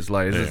kids.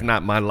 Like, it's just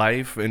not my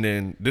life. And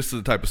then this is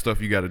the type of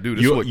stuff you got to do.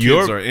 This is what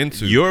kids are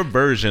into. Your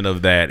version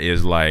of that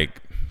is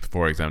like,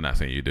 for example, I'm not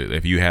saying you did.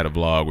 If you had a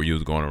vlog where you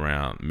was going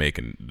around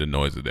making the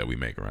noises that we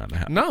make around the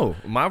house. No,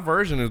 my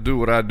version is do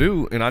what I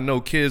do, and I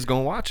know kids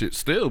gonna watch it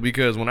still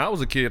because when I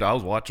was a kid, I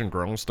was watching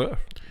grown stuff.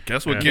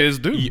 Guess what kids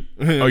do?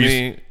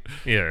 The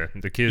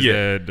kids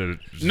that.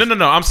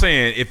 No. I'm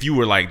saying if you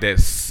were like that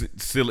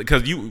silly,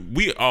 because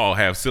we all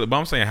have silly. But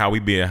I'm saying how we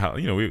be, like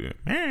you know what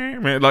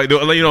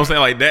I'm saying,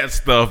 like that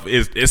stuff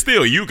is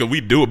still you because we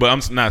do it. But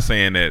I'm not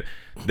saying that.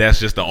 That's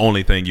just the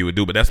only thing you would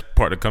do, but that's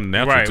part of coming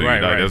natural to you.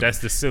 Right. That's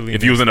the silly.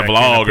 If you was in a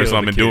vlog or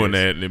something doing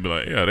that, they'd be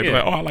like, they'd be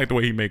like, I like the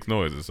way he makes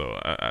noises. So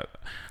I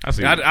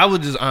see. I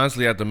would just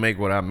honestly have to make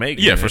what I make.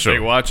 Yeah, for sure. They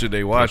watch it.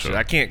 They watch it.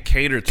 I can't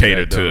cater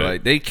to that.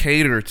 Like, they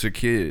cater to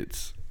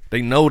kids.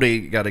 They know they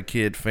got a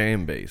kid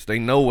fan base. They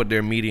know what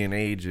their median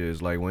age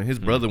is. Like when his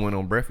brother went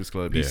on Breakfast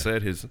Club, he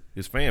said his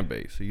fan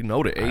base. You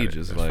know the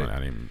ages. Like I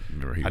didn't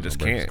remember he was I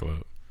just on can't.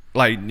 Club.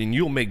 Like, and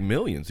you'll make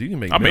millions. You can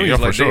make millions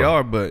like they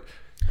are, but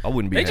I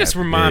wouldn't be. They just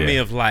remind me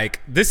of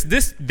like this.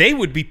 They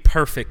would be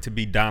perfect to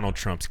be Donald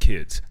Trump's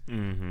kids.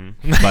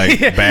 Mm-hmm. Like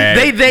bad.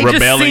 they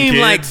just seem kids.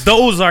 Like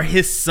those are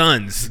his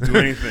sons.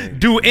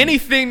 Do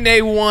anything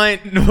they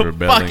want.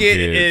 Fuck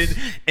it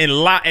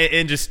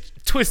and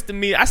just twist the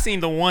meat. I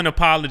seen the one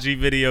apology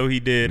video he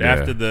did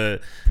after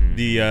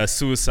the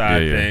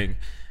suicide thing.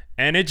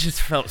 And it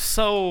just felt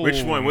so.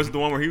 Which one? Was it the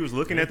one where he was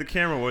looking at the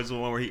camera, or was it the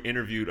one where he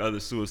interviewed other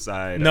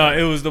suicide? No,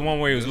 it was the one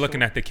where he was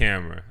looking at the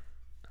camera.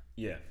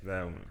 Yeah,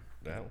 that one.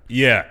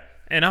 Yeah.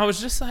 And I was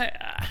just like,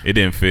 it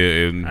didn't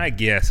feel. I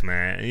guess,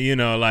 man. You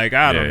know, like,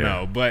 I don't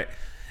know. But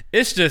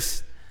it's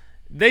just,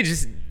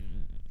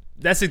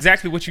 that's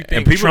exactly what you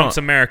think Trump's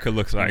America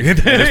looks like. And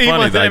it's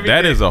funny,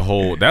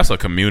 like, that's a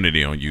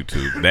community on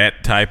YouTube.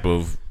 That type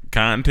of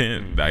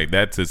content, like,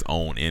 that's its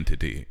own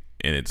entity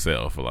in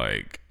itself.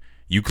 Like,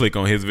 you click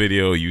on his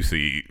video, you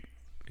see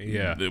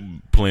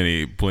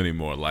plenty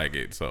more like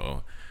it.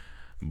 So,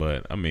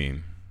 but I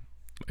mean,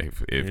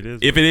 if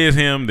it is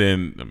him,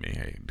 then I mean,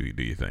 hey, do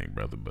your thing,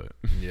 brother. But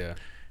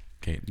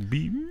can't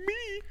be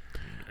me.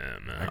 Yeah,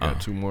 man. I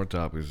got two more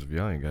topics. If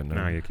y'all ain't got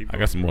nothing, I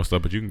got some more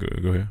stuff, but you can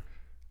go ahead.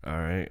 All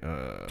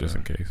right, just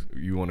in case.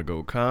 You want to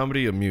go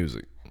comedy or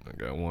music? I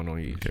got one on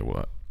each. Okay,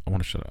 well, I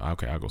want to shut up.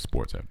 Okay, I'll go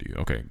sports after you.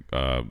 Okay,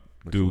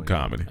 do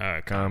comedy.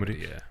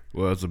 Comedy. Yeah.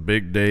 Well, it's a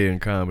big day in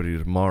comedy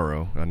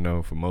tomorrow. I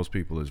know for most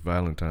people it's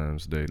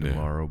Valentine's Day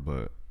tomorrow,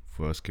 but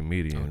for us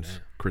comedians,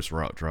 Chris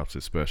Rock drops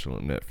his special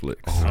on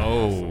Netflix.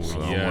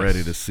 I'm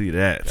ready to see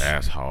that.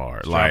 That's hard.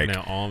 It's like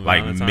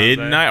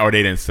midnight, or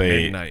they didn't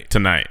say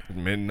tonight.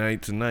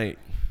 Midnight tonight.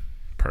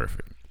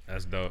 Perfect.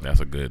 That's dope. That's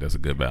a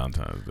good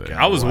Valentine's Day.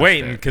 I was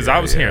waiting because I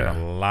was hearing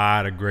a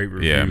lot of great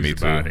reviews me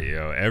too. about it.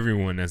 Yo,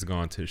 everyone that's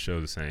gone to the show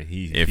is saying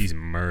he's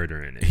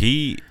murdering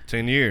it.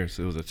 10 years.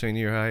 It was a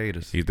 10-year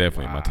hiatus. He's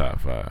definitely in my top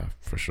 5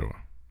 for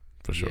sure.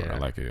 For sure, I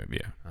like it.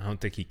 Yeah, I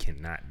don't think he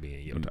cannot be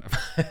in your top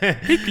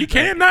 5. he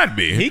cannot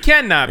be. He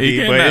cannot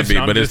be.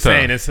 But it's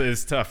saying tough.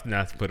 It's tough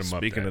not to put him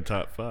Speaking up there.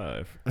 of top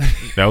 5,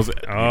 that was.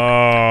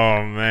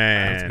 Oh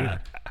man,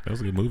 that was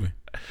a good movie.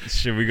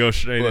 Should we go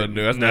straight? Well,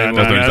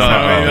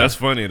 that's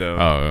funny though.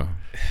 Oh.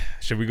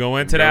 Should we go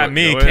into that?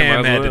 Me and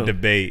Cam had the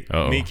debate.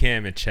 Me,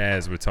 Cam, and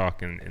Chaz were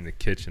talking in the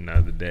kitchen the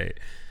other day.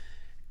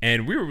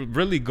 And we were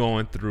really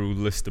going through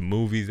list of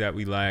movies that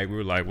we like. We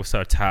were like, what's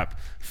our top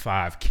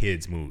 5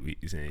 kids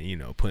movies?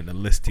 And, putting a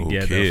list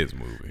together. Kids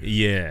movies.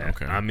 Yeah.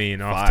 Okay. I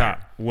mean, off top,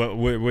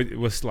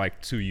 what's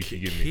like 2 you can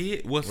give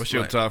me? What's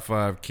your top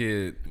 5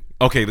 kid?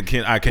 Okay,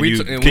 can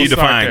you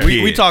define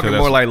kid? We talking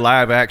more like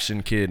live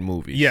action kid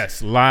movies.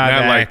 Yes,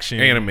 live action.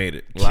 Like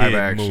animated. Live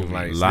action.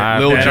 Movies. Like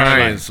Little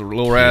Giants,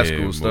 Little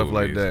Rascals, stuff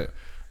like that.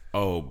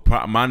 Oh,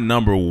 my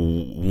number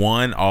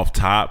 1 off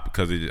top,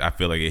 because I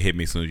feel like it hit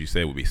me as soon as you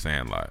said it, would be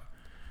Sandlot.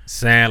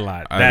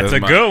 That's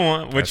a good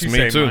one. What you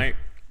say, too. Mike?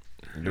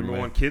 Number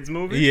 1 kids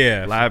movie?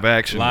 Yeah. Live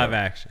action.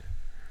 Action.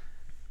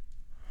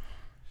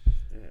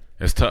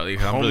 It's tough.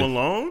 Home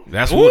Alone?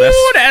 That's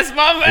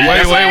my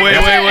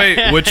man.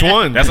 Wait. Which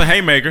one? That's a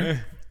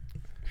haymaker.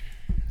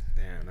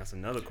 Damn, that's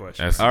another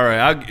question. All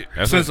right.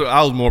 Since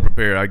I was more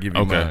prepared, I'll give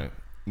you mine.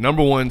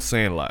 Number 1,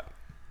 Sandlot.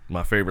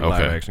 My favorite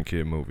live action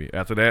kid movie.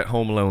 After that,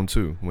 Home Alone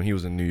 2, when he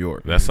was in New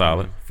York. That's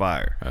solid.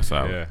 Fire. That's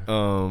solid.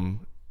 Yeah.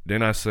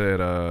 Then I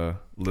said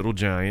Little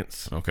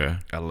Giants. Okay.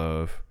 I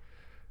love.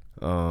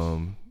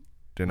 Then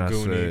Goonies.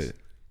 I said,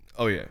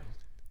 oh yeah,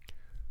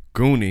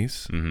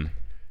 Goonies. Mm-hmm.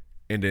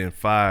 And then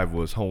 5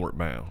 was Homeward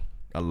Bound.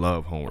 I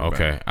love Homeward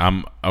Bound.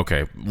 I'm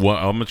okay. Well,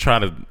 I'm gonna try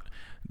to.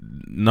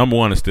 Number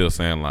 1 is still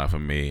Sandlot for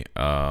me.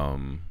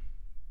 The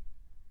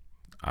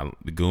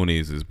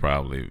Goonies is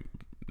probably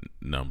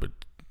number.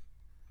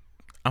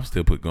 I'm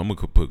gonna put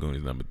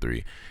Goonies number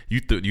 3.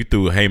 You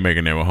threw a haymaker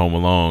in there with Home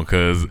Alone,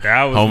 because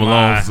Home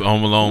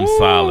Alone's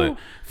solid.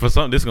 For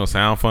something, this is gonna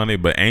sound funny,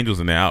 but Angels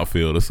in the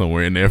Outfield is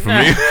somewhere in there for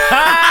me.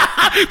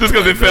 Just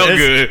because it felt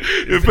good.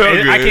 It felt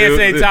good. I can't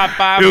say top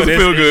 5. It was a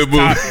feel good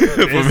movie.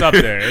 It's up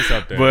there. It's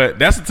up there. But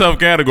that's a tough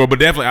category. But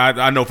definitely,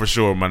 I know for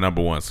sure my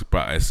number 1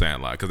 is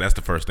Sandlot, because that's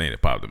the first thing that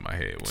popped in my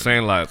head.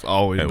 Sandlot's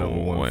always number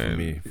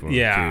 1 for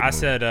me. I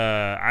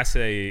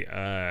say.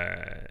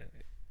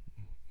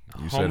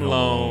 Home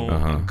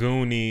Alone,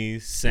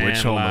 Goonies, Sandlot.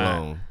 Which Home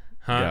Alone?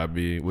 Huh?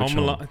 Home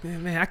Alone.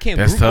 Man, I can't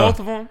group both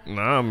of them.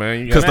 Nah,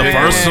 man. Because the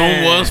first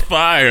one was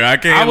fire.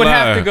 I would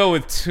have to go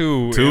with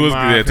 2. 2 was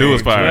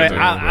fire. But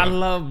I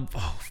love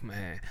both,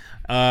 man.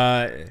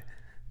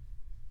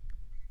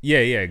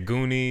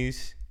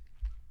 Goonies,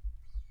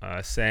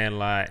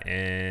 Sandlot,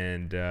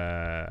 and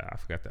I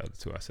forgot the other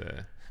 2 I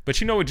said.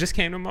 But you know what just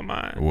came to my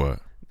mind? What?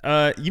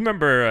 You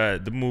remember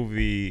the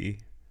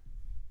movie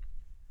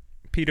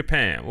Peter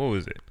Pan? What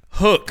was it?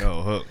 Hook.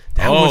 Oh, Hook.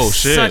 That was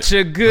such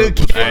a good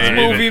kids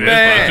movie,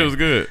 man. It was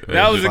good.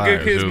 That was a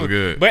good kids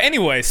movie. But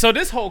anyway, so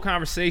this whole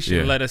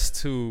conversation led us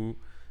to,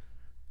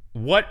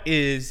 what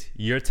is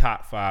your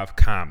top 5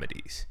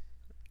 comedies?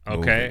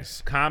 Okay?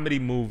 Movies. Comedy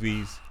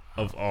movies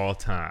of all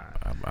time.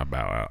 I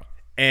bow out.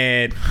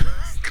 And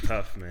it's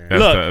tough, man.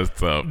 That's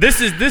tough.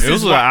 This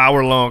is an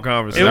hour-long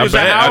conversation. It was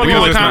an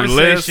hour-long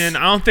conversation.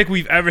 I don't think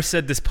we've ever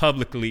said this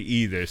publicly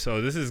either.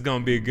 So this is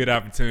going to be a good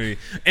opportunity.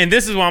 And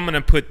this is why I'm going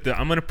to put the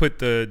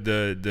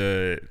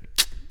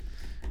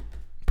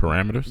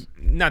parameters.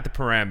 Not the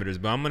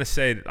parameters, but I'm going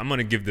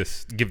to give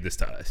this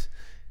to us.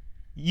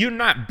 You're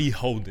not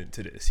beholden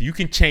to this. You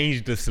can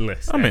change this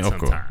list. Of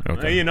course.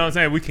 Okay. You know what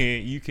I'm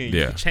saying? You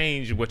can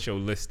change what your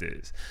list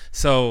is.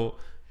 So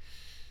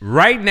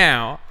right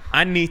now,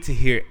 I need to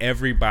hear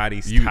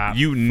everybody's top 5.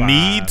 You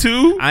need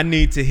to? I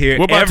need to hear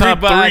what about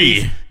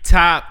everybody's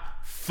top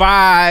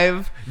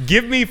 5.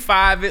 Give me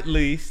 5 at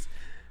least.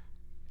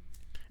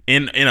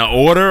 In an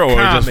order, or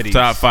comedies. Just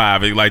top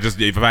 5? Like,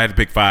 just if I had to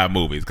pick 5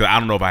 movies, because I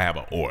don't know if I have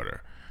an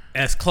order.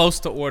 As close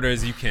to order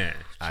as you can.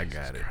 I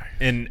got it.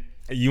 And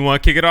you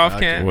want to kick it off,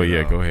 Ken? Well,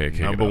 yeah, go ahead.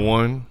 Number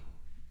 1,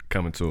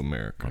 Coming to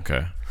America.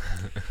 Okay.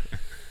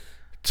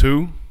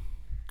 2,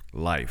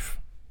 Life.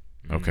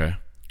 Okay.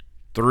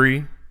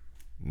 3,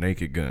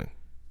 Naked Gun.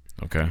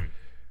 Okay.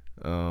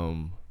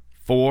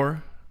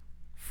 4,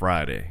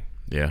 Friday.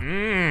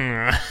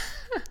 Yeah.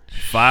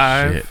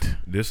 5. Shit.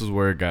 This is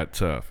where it got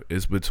tough.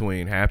 It's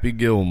between Happy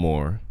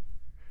Gilmore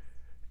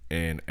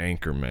and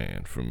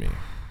Anchorman for me.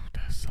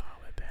 That's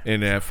solid.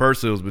 And at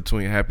first it was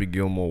between Happy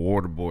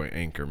Gilmore, Waterboy,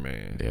 and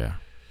Anchorman. Yeah.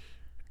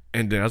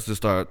 And then I just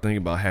started thinking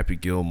about Happy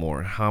Gilmore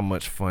and how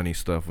much funny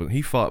stuff was.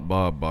 He fought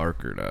Bob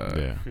Barker, dog.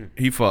 Yeah.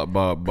 He fought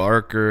Bob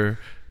Barker.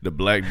 The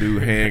black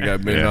dude hand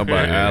got bitten up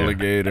by an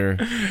alligator.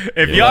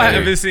 If y'all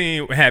haven't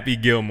seen Happy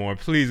Gilmore,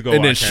 please go.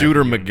 And then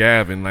Shooter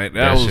McGavin, like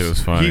that shit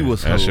was funny. He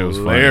was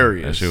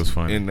hilarious. That shit was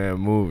funny in that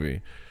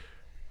movie.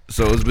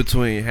 So it was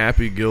between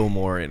Happy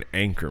Gilmore and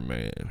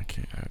Anchorman.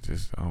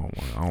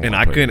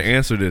 I couldn't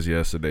answer this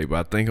yesterday,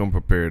 but I think I'm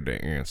prepared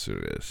to answer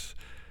this.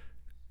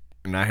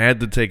 And I had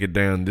to take it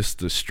down. This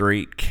the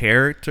straight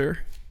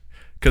character,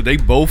 because they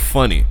both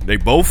funny.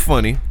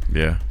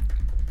 Yeah.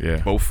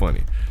 Both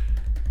funny.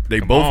 They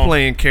both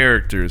playing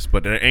characters,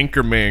 but the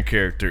Anchorman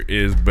character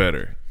is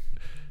better.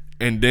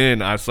 And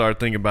then I started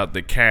thinking about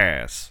the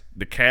cast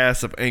the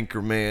cast of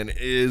Anchorman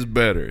is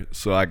better,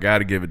 so I got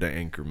to give it to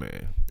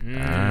Anchorman.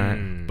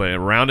 Right. But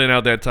rounding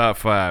out that top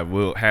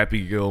 5,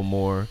 Happy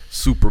Gilmore,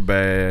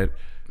 Superbad,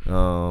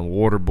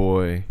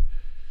 Waterboy.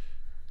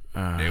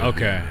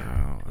 Okay,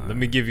 let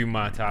me give you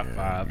my top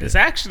 5. It's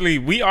actually,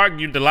 we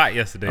argued a lot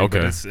yesterday,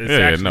 but it's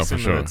actually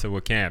similar to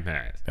what Cam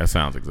has. That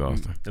sounds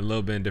exhausting. A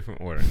little bit in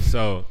different order.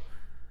 So,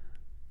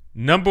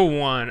 number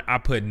 1, I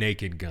put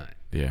Naked Gun.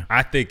 Yeah,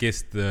 I think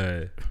it's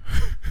the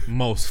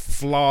most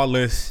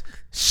flawless,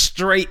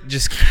 straight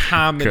just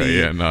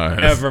comedy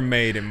ever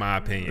made, in my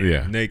opinion.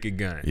 Yeah, Naked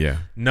Gun. Yeah.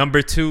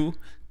 Number 2,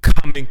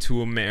 Coming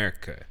to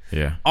America.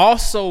 Yeah.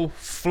 Also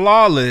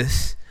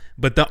flawless,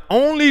 but the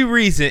only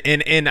reason,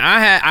 and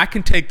I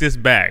can take this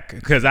back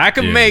because I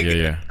can make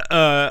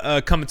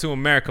Coming to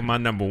America my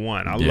number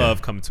 1. I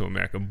love Coming to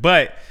America,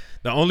 but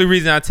the only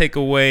reason I take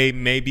away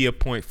maybe a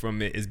point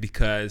from it is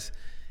because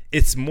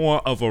it's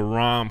more of a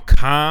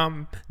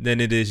rom-com than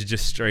it is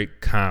just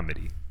straight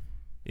comedy.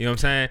 You know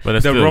what I'm saying?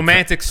 But the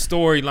romantic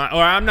storyline,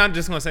 or I'm not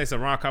just going to say it's a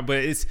rom-com,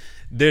 but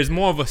there's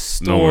more of a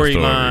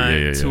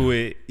storyline to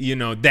it, you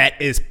know, that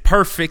is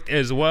perfect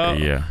as well.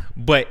 Yeah.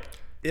 But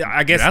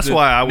I guess that's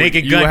why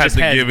Naked Gun just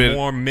has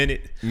more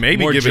minute,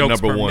 maybe more give it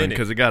number 1 minute.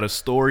 because it got a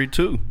story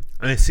too.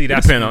 And see,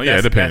 that's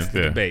it depends.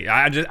 The debate.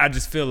 I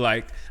just feel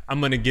like I'm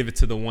gonna give it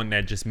to the one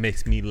that just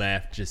makes me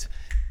laugh just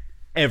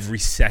every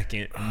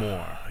second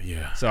more.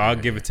 So I'll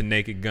give it to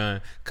Naked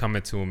Gun,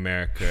 Coming to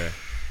America,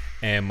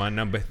 and my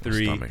number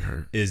 3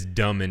 is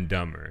Dumb and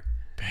Dumber.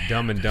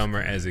 Dumb and Dumber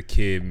as a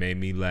kid made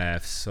me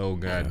laugh so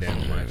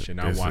goddamn much,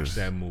 and I watched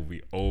that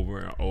movie over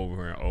and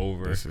over and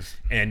over.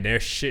 And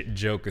their shit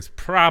joke is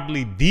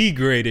probably the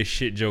greatest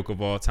shit joke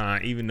of all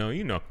time, even though,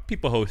 you know,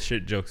 people hold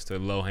shit jokes to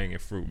low hanging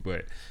fruit,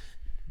 but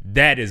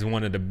that is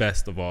one of the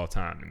best of all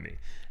time to me.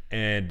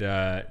 And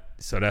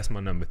so that's my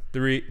number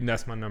 3.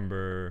 That's my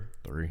number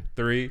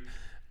 3.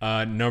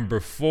 Number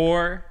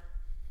 4,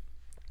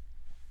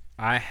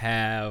 I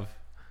have.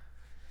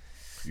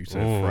 You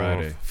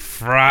said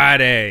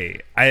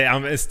Friday.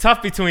 It's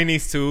tough between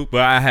these two,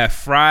 but I have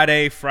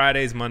Friday.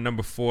 Friday's my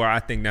number 4. I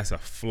think that's a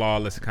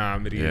flawless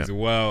comedy as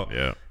well.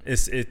 Yeah.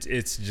 It's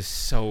just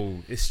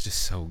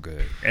so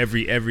good.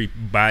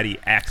 Everybody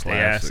acts their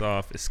ass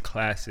off. It's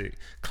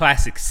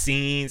classic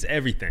scenes,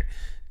 everything.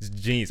 It's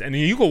genius. And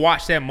you can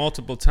watch that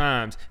multiple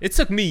times. It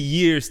took me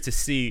years to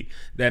see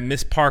that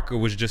Miss Parker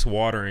was just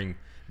watering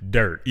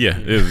dirt. Yeah,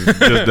 it was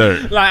just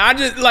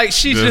dirt.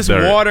 She's just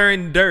dirt.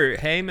 Watering dirt.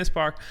 Hey, Miss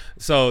Parker.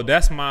 So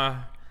that's my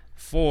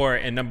 4,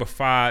 and number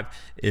 5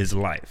 is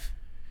Life.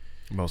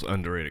 Most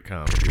underrated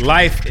comedy.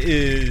 Life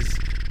is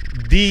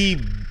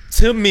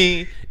to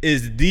me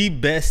the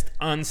best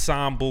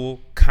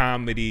ensemble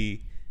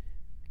comedy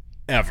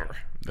ever.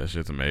 That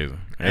shit's amazing.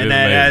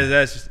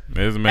 That's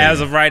amazing.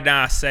 As of right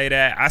now, I say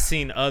that. I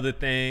seen other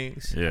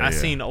things. I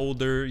seen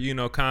older,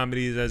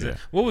 comedies.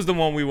 What was the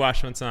one we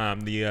watched one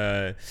time?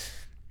 The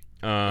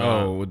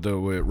with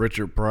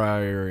Richard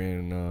Pryor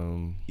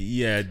and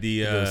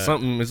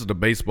something. This is the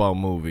baseball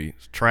movie.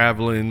 It's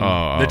Traveling.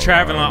 The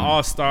Traveling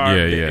All-Star.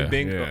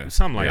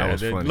 Something like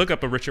that. Look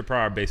up a Richard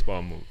Pryor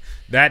baseball movie.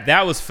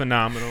 That was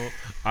phenomenal.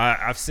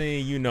 I've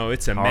seen,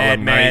 it's a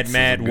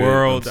mad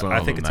world. I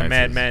think it's a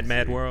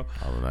mad world,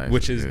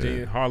 which is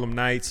the Harlem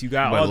Nights. You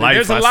got all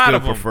there's a lot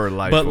of them.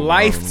 But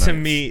Life to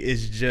me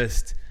is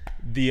just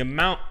the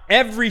amount.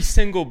 Every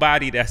single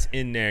body that's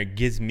in there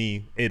gives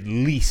me at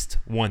least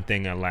one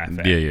thing I laugh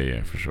at.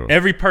 Yeah, for sure.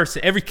 Every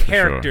person, every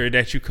character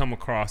that you come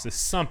across is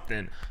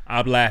something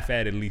I'll laugh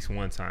at least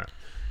one time.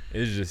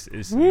 It's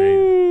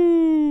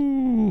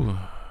amazing.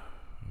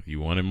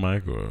 You want it,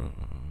 Mike, or?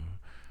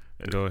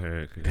 Go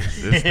ahead.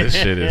 This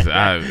shit is.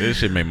 This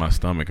shit made my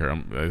stomach hurt.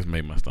 It's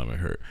made my stomach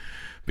hurt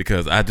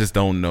because I just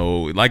don't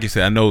know. Like you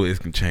said, I know it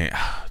can change.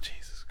 Oh,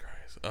 Jesus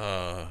Christ.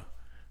 All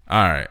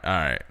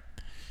right.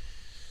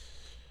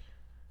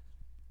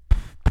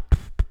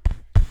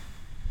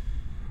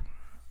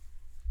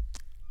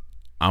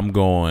 I'm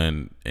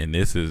going, and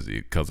this is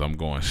because I'm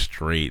going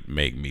straight.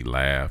 Make me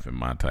laugh in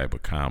my type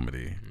of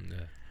comedy.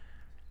 Yeah.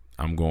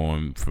 I'm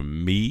going for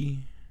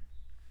me.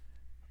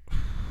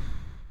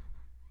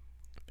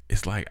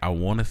 It's like I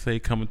want to say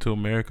Coming to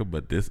America,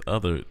 but this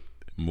other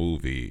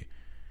movie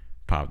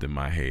popped in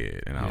my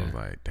head, and I was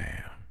like,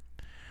 "Damn,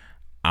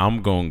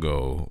 I'm gonna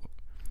go."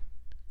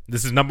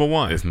 This is number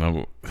 1. It's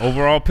number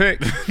overall pick.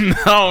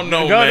 No,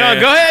 man. Go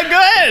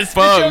ahead.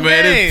 Fuck,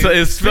 man,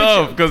 it's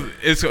tough because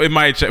it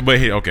might change. But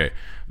here, okay,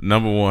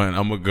 number 1,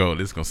 I'm gonna go.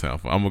 This is gonna sound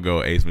fun. I'm gonna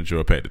go Ace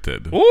Ventura: Pet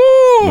Detective.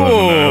 Ooh,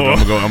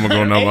 I'm gonna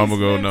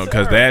go no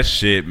because that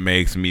shit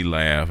makes me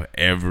laugh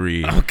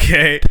every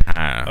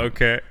time.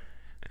 Okay.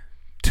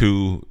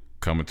 2,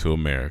 Coming to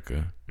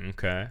America.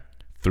 Okay.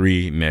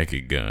 3,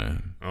 Naked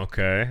Gun.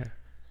 Okay.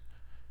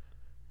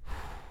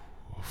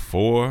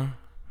 4,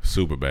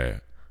 Superbad.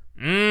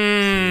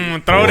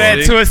 Throw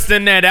that twist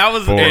in there. That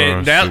was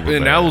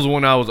that was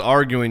when I was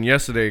arguing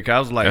yesterday. Cause I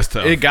was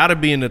like, it got to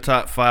be in the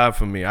top 5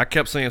 for me. I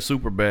kept saying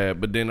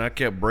Superbad, but then I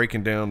kept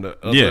breaking down the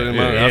other.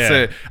 I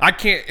said I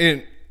can't.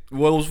 And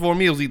what was for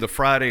me, it was either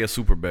Friday or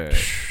Superbad.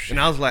 And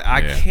I was like,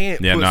 I can't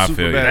put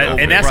Superbad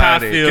over and that's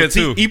Friday. how I feel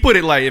too. He put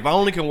it like, if I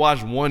only can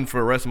watch one for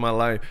the rest of my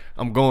life,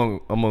 I'm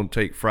gonna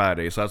take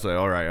Friday. So I said,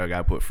 all right, I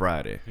gotta put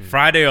Friday.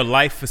 Friday or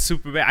Life for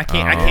Superbad. I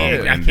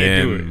can't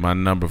do it. My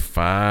number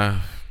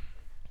 5,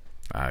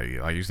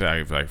 like you said,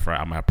 I'm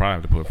gonna probably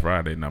have to put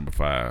Friday number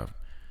 5,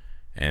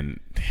 and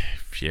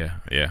yeah.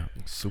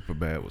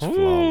 Superbad was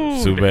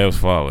flawless. Superbad was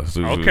flawless.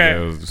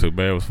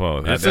 Superbad was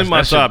flawless. It's in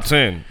my top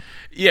 10.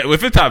 Yeah,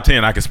 if it's top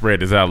 10, I can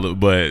spread this out a little,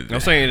 but I'm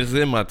saying it's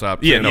in my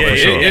top 10. Yeah, no, for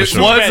sure. It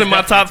was in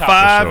my top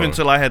 5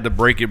 until I had to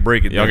break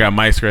it. Y'all got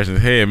Mike scratching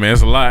his head, man.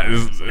 It's a lot.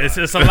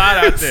 It's a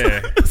lot out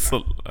there.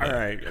 All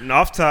right, and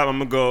off top, I'm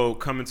gonna go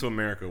Coming to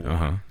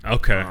America.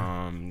 Okay.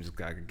 Just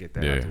gotta get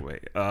that out of the way.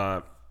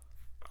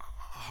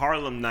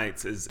 Harlem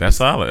Nights is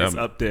solid. It's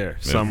up there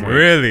somewhere.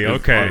 Really?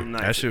 Okay.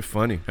 That shit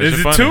funny.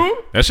 Is it 2?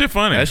 That shit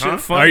funny. That shit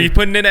funny. Are you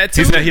putting it at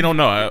 2? He said he don't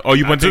know. Oh,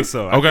 you went 2?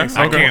 So. Okay.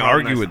 I can't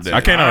argue with that.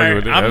 I can't argue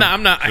with that.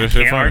 I'm not. I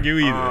can't argue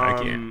either.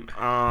 I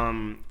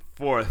can't.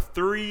 For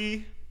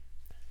 3.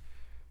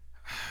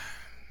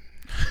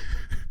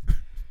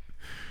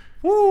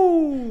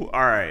 Woo! All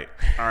right.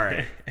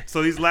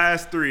 So these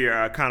last 3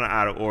 are kind of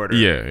out of order.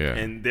 Yeah.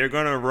 And they're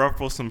gonna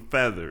ruffle some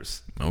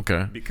feathers.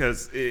 Okay.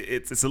 Because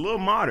it's a little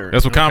modern.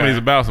 That's what comedy's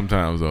about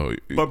sometimes, though.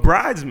 But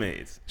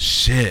Bridesmaids.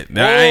 Shit.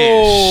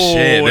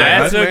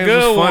 That's a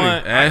good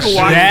one. That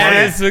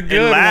is a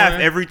good one. And laugh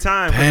every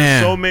time.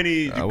 There's so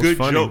many good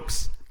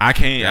jokes. I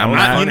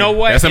can't. You know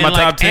what? That's in my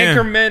top 10.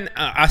 Anchorman,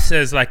 I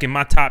says like in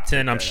my top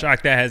 10. I'm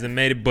shocked that hasn't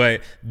made it, but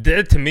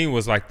that to me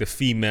was like the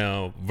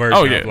female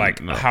version of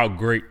like how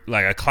great,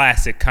 like a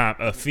classic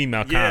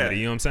female comedy.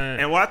 You know what I'm saying?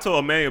 And what I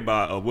told May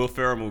about Will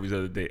Ferrell movies the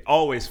other day,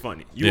 always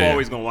funny. You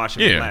always gonna watch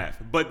him and laugh.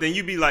 But then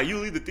you be like, you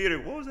leave the theater.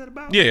 What was that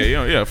about?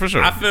 Yeah, for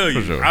sure. I feel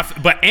you. Sure.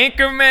 But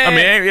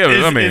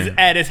Anchorman, is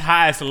at its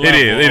highest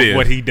level of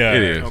what he does.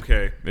 It is.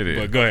 Okay. It is.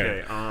 But go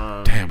ahead.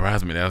 Damn,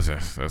 Bridesmaids.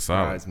 That's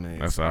solid.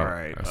 Bridesmaids. That's solid. All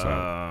right. That's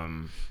solid.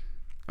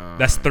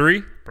 That's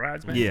 3.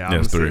 Bridesmaids. Yeah,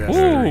 that's 3.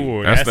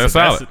 Ooh, that's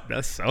solid.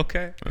 That's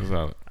okay. That's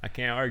solid. I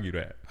can't argue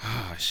that.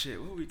 Oh shit!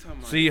 What were we talking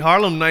about? See,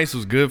 Harlem Nights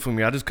was good for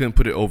me. I just couldn't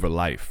put it over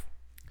Life.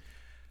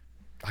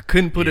 I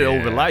couldn't put it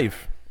over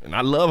Life, and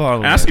I love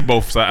Harlem Nights. I see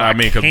both sides. I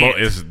mean,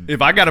 because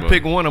if I got to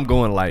pick one, I'm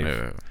going Life.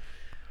 Yeah.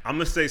 I'm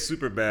gonna say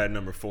Superbad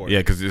number 4. Yeah,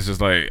 because it's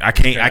just like I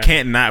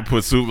can't not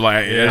put Super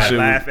like. I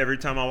laugh every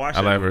time I watch it.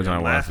 I laugh every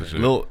time I watch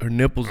it. Her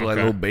nipples like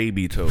little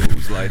baby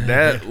toes. Like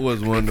that was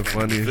one of the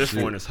funniest. The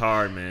 5th one is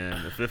hard,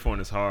 man. The 5th one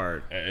is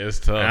hard. It's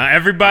tough.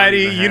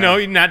 Everybody,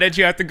 not that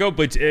you have to go,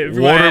 but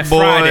Waterboy.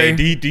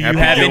 Friday. Do you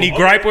have any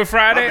gripe with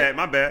Friday?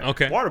 My bad.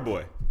 Okay.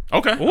 Waterboy.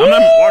 Okay.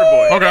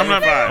 Waterboy. Okay,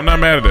 I'm not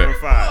mad at that.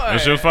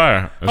 That's your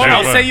fire.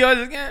 Say yours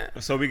again.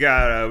 So we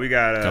got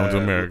Coming to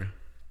America.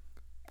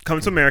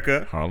 Coming to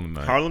America,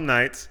 Harlem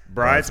Nights,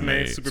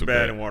 Bridesmaids,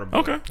 Superbad, and Waterboy.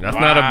 Okay, that's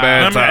not a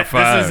bad top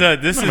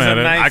 5. This is a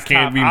nice. I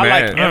can't be mad. I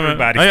like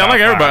everybody. I like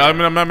everybody. I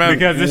mean, I'm not mad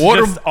because it's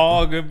just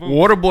all good movies.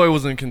 Waterboy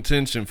was in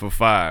contention for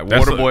 5.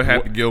 Waterboy,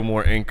 Happy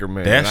Gilmore,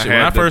 Anchorman. That shit.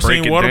 When I first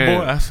seen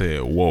Waterboy, I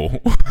said,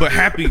 "Whoa!" But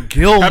Happy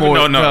Gilmore,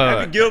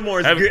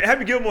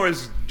 Happy Gilmore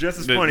is just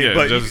as funny.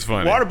 But just as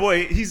funny.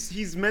 Waterboy,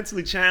 he's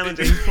mentally challenged.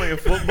 And he's playing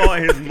football,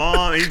 and his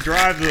mom. He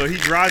drives a moped.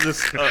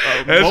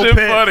 That shit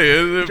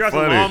funny. He drives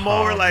a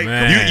lawnmower. Like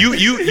you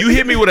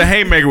hit me with a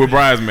haymaker with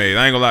Bridesmaids.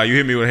 I ain't gonna lie. You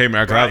hit me with a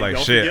haymaker because I was like,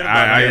 shit.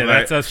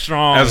 That's a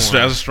strong. That's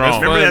a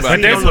strong. Remember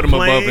that scene put him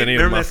above any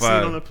of my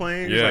 5. on the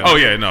plane? Yeah. Oh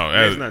yeah, no.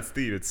 It's not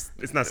Steve.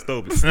 It's not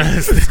Stove. It's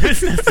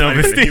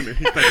Steve.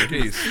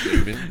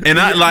 And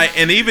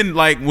and even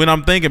like when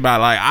I'm thinking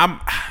about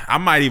I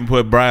might even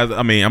put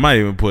I might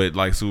even put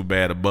like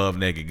Superbad above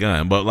Naked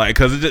Gun, but like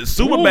because it's just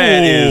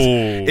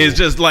Superbad is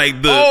just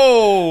like the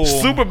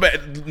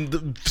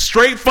Superbad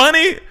straight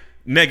funny.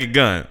 Naked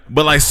Gun,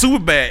 but like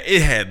Superbad,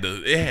 it had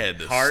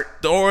the heart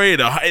story,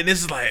 and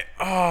this is like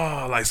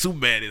like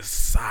Superbad is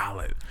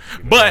solid,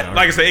 but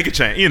like I said, it could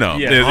change.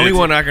 The only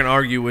one I can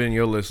argue with in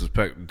your list is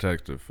Pet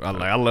Detective. I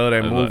love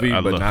that movie,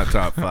 but not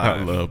top 5.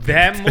 I love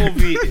that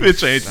movie.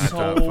 It's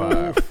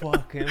so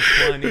fucking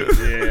funny.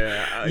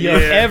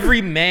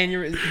 Every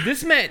man,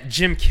 this man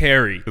Jim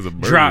Carrey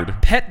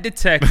dropped Pet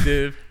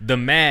Detective, The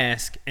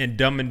Mask, and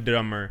Dumb and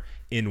Dumber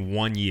in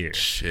 1 year.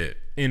 Shit.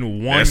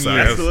 In 1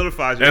 year. That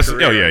solidifies your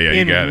career. Oh, yeah.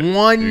 You got it. In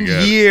 1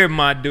 year,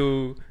 my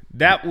dude.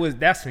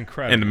 That's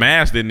incredible. And The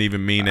Mask didn't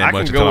even mean that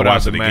much until I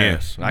watched it again.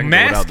 I can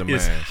go without The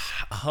Mask.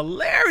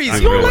 Hilarious.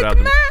 You don't like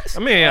The Mask? I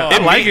mean, I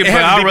like it,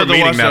 but I'd rather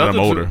watch the other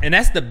older. And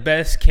that's the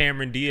best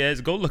Cameron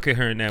Diaz. Go look at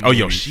her in that movie. Oh,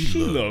 yo, she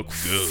look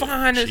good.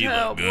 Fine as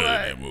hell, good in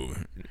that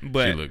movie.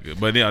 But she look good.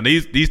 But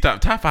these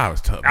top 5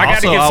 is tough. I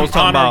gotta give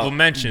some honorable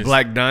mentions.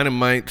 Black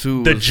Dynamite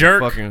too. The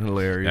Jerk, fucking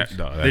hilarious.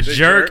 The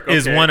Jerk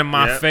is one of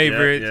my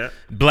favorites. Yeah.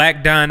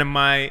 Black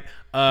Dynamite.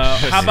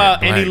 How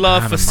about any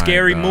love for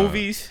scary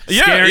movies?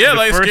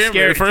 Like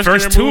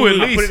first two at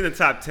I least. put it in the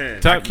top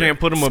 10. I can't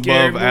put them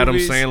above Adam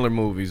Sandler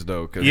movies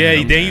though.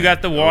 Yeah, then you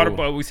got the water.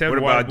 We said what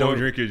about Don't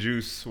drink your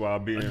juice while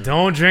being?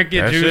 Don't drink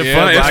your juice.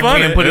 I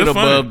can't put it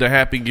above the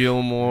Happy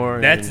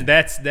Gilmore. That's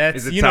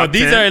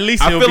these are at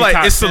least. I feel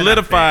like it's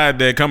solidified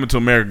that Coming to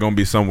America gonna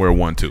be somewhere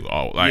 1, 2.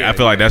 I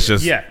feel like that's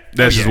just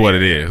what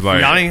it is.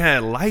 Like y'all ain't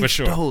had Life for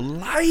sure. though.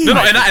 Life. No,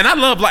 and I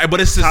love Life, but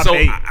it's just top so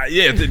 8.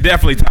 It's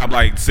definitely top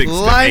like 6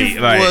 Life to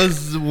 8. Like,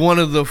 was one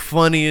of the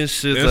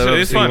funniest shits I've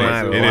ever seen in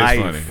my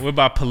life. Funny. What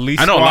about Police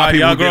I know a lot of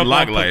Squad? people didn't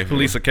like Life.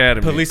 Police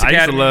Academy. I used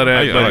to love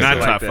that, but not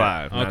top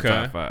 5. Not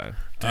top 5.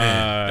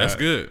 That's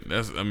good.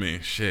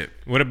 Shit.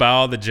 What about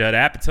all the Judd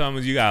Apatow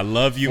movies? You got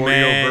Love You, 40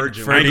 Man. Old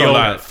Virgin.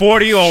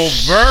 40-Year-Old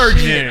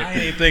Virgin. I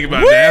didn't think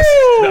about that.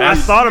 I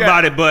thought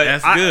about it, but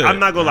that's good. I'm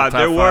not gonna lie.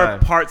 There were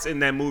parts in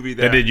that movie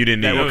that you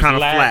didn't need. That were kind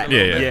of flat.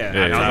 Yeah.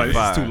 I was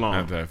like, this is too long.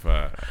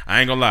 I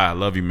ain't gonna lie.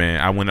 Love You, Man.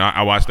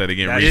 I watched that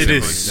again recently.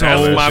 It is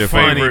so my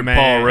favorite man.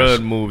 Paul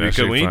Rudd movie.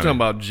 Because when you talking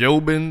about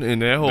Jobin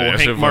and that whole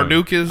Hank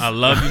Mardukas. I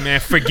Love You, Man.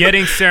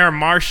 Forgetting Sarah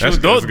Marshall.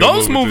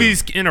 Those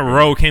movies in a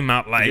row came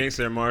out like.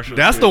 Sarah Marshall.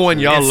 That's the one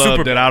y'all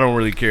love that I don't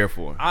really care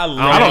for. I don't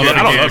love it.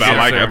 I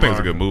like it. I think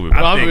it's a good movie.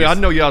 I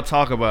know y'all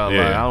talk about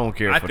it. I don't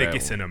care for that. I think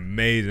it's an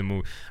amazing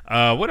movie.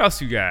 What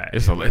else you got?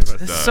 It's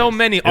so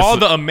many. All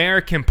the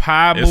American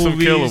Pie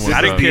movies.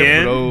 I think The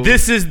End.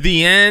 This Is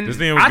the End.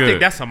 I think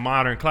that's a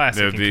modern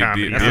classic in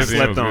comedy. That's a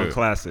slept-on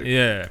classic.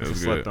 Yeah.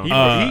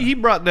 He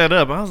brought that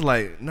up. I was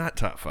like, not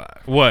top 5.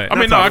 What? I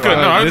mean, no, I couldn't.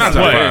 No, it's not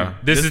top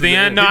 5. This Is the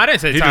End? No, I didn't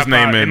say top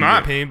 5 in my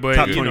opinion, but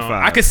top 25.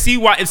 I could see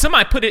why. If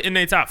somebody put it in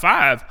their top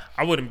 5,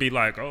 I wouldn't be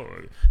like, oh,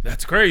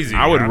 that's crazy.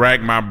 I would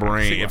rack my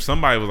brain. If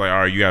somebody was like, all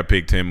right, you got to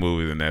pick 10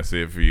 movies and that's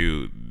it for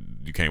you.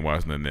 You can't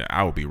watch nothing there.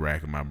 I would be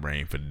racking my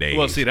brain for days.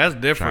 Well, see, that's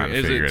different.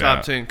 Is it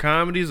top 10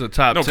 comedies or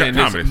top 10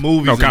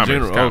 movies in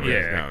general?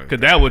 Okay,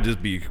 because that would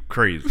just be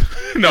crazy.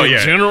 In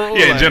general,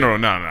 in general,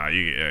 no.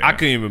 I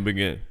couldn't even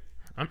begin.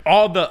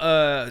 All the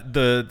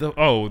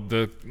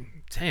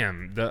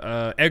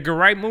Edgar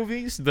Wright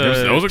movies, those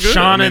are good.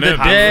 Shaun of the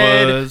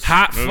Dead,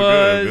 Hot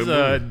Fuzz,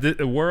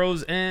 The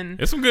World's End.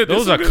 It's some good.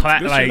 Those are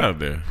like out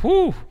there.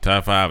 Whew.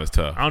 Top 5 is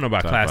tough. I don't know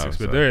about classics,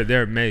 but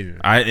they're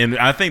amazing.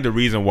 I think the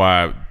reason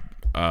why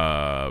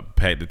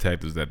Pet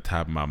Detective's at the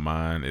top of my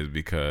mind is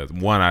because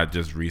one, I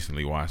just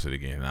recently watched it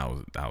again and I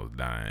was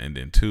dying, and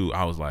then two,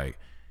 I was like,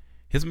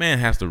 his man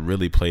has to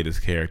really play this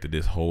character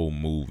this whole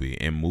movie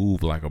and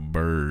move like a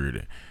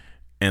bird.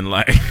 And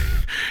like,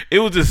 it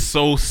was just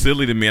so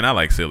silly to me, and I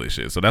like silly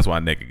shit. So that's why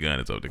Naked Gun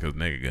is up there, because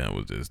Naked Gun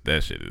was just,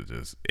 that shit is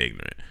just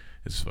ignorant.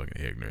 It's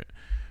fucking ignorant.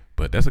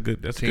 But that's a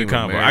good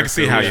combo. I can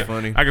see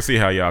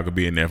how y'all could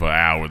be in there for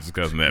hours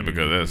discussing that,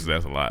 because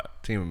that's a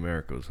lot. Team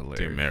America was hilarious.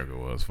 Team America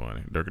was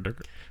funny.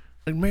 Durka.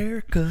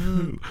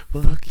 America,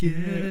 fuck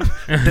yeah.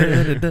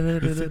 Then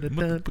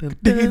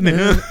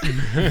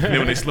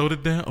when they slowed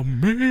it down,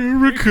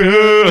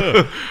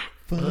 America.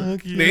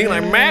 Fuck yeah. They ain't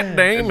like Matt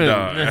Damon.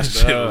 That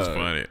shit was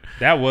funny.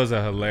 That was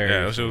a hilarious.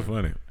 Yeah, that shit was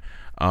funny.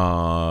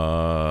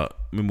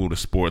 Let me move to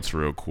sports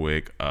real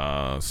quick.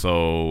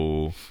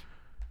 So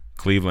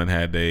Cleveland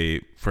had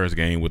their first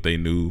game with their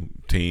new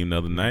team the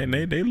other night, and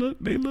they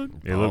look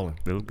good.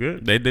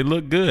 They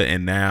look good.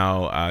 And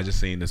now I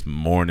just seen this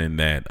morning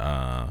that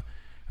I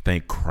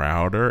think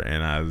Crowder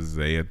and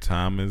Isaiah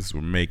Thomas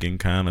were making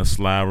kind of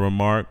sly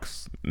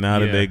remarks now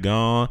that they're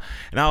gone.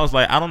 And I was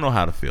like, I don't know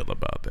how to feel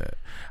about that.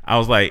 I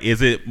was like,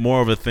 is it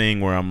more of a thing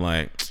where I'm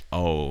like,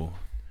 oh,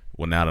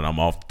 well, now that I'm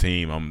off the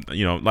team, I'm,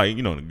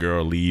 the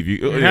girl leave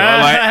you,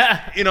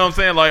 like, you know what I'm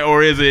saying? Like,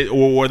 or is it,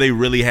 or were they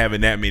really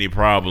having that many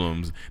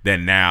problems that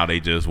now they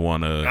just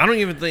want to? I don't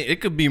even think it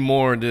could be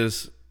more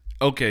just,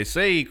 okay,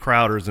 say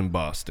Crowder's in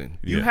Boston.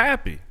 You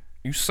happy.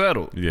 You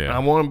settled. Yeah. I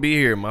want to be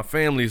here. My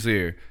family's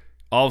here.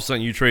 All of a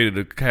sudden you traded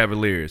the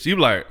Cavaliers. You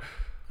like,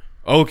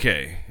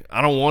 okay,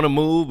 I don't want to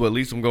move, but at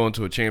least I'm going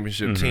to a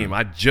championship team.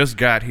 I just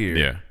got here.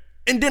 Yeah.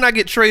 And then I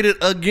get traded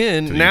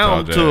again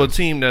to a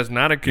team that's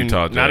not in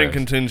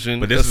contention.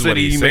 But this is what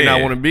he may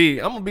not want to be.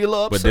 I'm gonna be a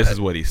little upset. But this is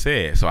what he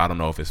said. So I don't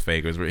know if it's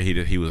fake or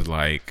he was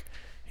like,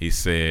 he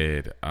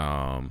said,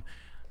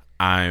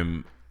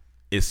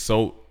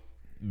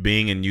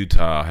 being in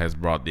Utah has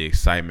brought the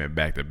excitement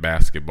back to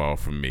basketball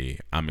for me.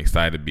 I'm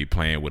excited to be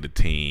playing with a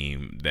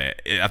team that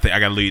I think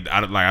I got to lead.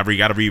 I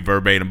got to read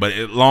verbatim, but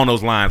along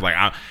those lines,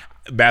 like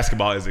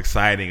basketball is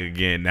exciting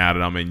again now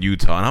that I'm in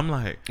Utah, and I'm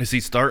like, is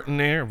he starting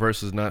there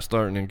versus not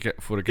starting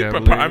for the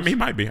Cavaliers? He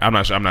might be. I'm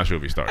not sure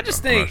if he's starting. I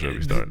just think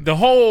the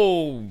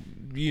whole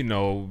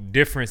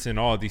difference in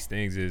all these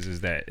things is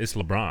that it's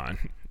LeBron.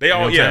 They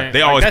always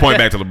point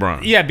back to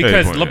LeBron. Yeah,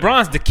 because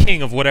LeBron's the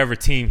king of whatever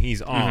team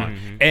he's on,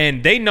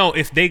 and they know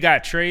if they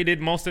got traded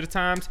most of the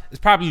times, it's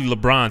probably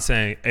LeBron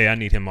saying, "Hey, I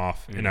need him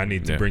off, and I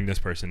need to bring this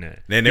person in,"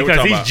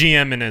 because he's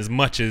GMing as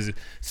much as,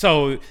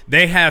 so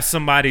they have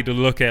somebody to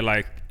look at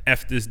like,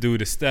 F this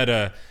dude instead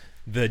of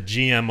the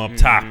GM up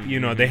top.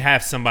 They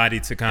have somebody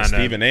to kind of.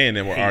 Stephen A and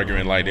them were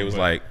arguing like it was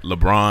like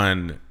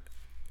LeBron.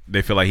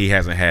 They feel like he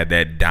hasn't had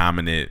that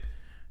dominant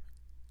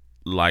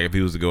like if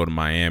he was to go to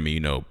Miami,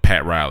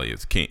 Pat Riley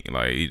is king.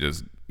 Like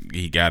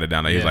he got it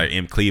down there. He's like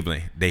in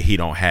Cleveland, he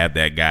don't have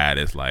that guy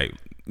that's like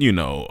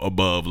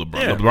above LeBron.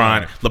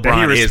 Yeah,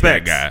 LeBron is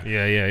that guy.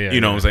 Yeah. You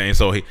know what I'm saying?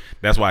 So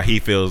that's why he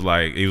feels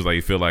like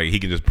he feel like he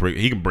can just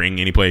he can bring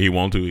any player he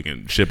wants to. He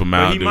can ship him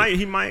out.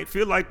 He might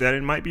feel like that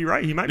and might be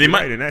right. He might be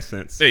right in that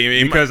sense.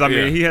 Yeah, because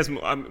he has.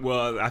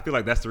 I feel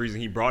like that's the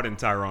reason he brought in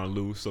Tyronn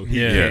Lue, so he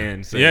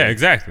can say,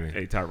 exactly.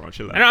 Hey, Tyronn,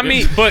 chill out. And I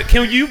mean, but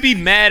can you be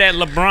mad at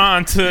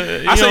LeBron to?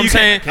 You know what I'm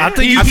saying? I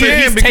think you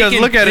can because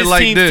look at it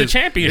like this: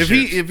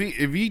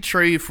 if he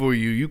trade for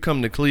you, you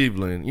come to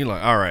Cleveland. You're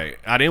like, all right,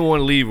 I didn't want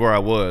to leave where I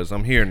was.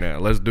 I'm here now.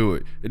 Let's do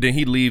it. And then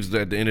he leaves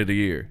at the end of the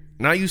year.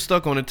 Now you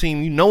stuck on a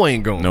team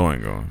ain't going.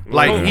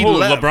 Like he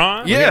left.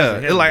 LeBron?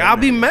 Yeah. Like I'll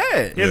be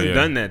mad. He hasn't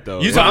done that though.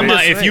 You talking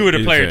about if you were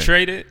the player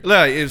traded?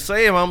 Like if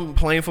I'm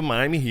playing for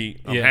Miami Heat,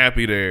 I'm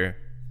happy there.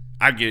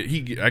 I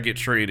get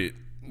traded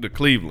to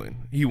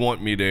Cleveland. He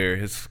want me there.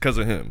 It's because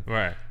of him.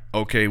 Right.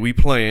 Okay, we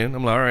playing.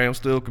 I'm like, all right, I'm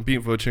still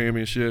competing for a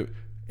championship.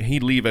 And he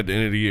leave at the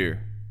end of the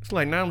year. It's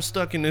like now I'm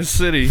stuck in this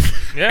city,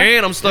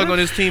 and I'm stuck on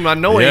this team. I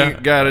know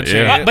ain't got a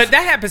chance. But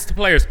that happens to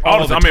players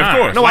all the time. I mean, of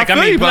course. No, I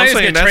mean, players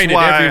get traded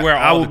everywhere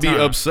all the time. I would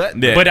be upset.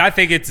 Yeah. But I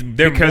think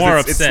they're because more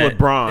it's upset.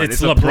 LeBron.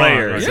 It's a LeBron.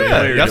 player.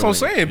 Yeah, that's what I'm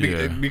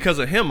saying. Because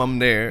of him, I'm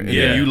there, and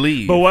then you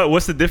leave. But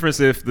what's the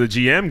difference if the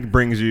GM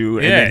brings you?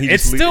 And then he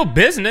it's still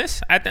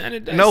business at the end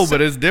of the day. No,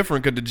 but it's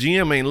different because the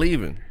GM ain't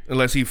leaving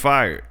unless he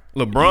fired.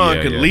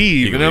 LeBron could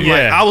leave, and I'm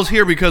like, I was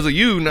here because of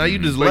you. Now you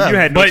just left. But you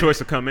had no choice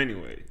to come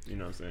anyway. You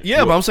know what I'm saying?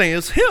 Yeah, but I'm saying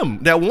it's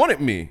him that wanted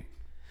me.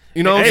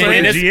 You know what I'm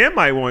saying? The GM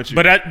might want you.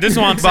 But this is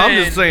what I'm saying. But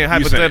I'm just saying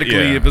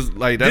hypothetically, if it's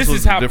like that's this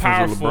is how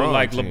powerful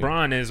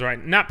LeBron is,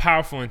 right? Not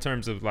powerful in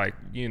terms of like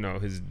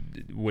his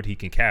what he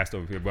can cast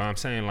over here, but I'm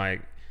saying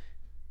like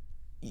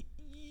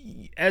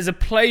as a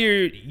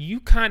player, you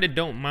kind of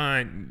don't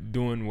mind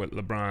doing what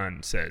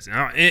LeBron says.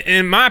 Now,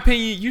 in my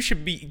opinion, you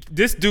should be.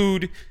 This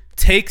dude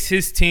takes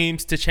his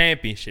teams to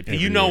championship.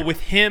 And with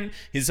him,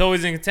 he's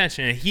always in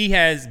contention. And he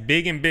has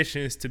big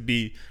ambitions to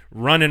be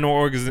running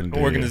an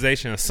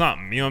organization or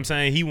something. You know what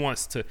I'm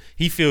saying?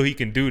 He feel he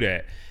can do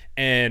that.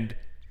 And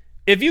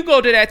if you go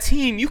to that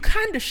team, you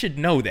kind of should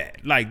know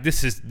that. Like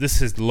this is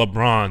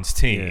LeBron's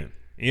team. Yeah.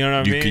 You know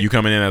what I mean? You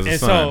coming in as a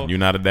son. So, you're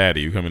not a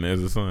daddy. You coming in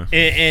as a son.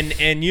 And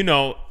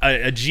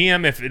a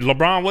GM, if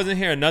LeBron wasn't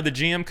here, another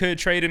GM could have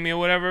traded me or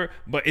whatever,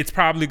 but it's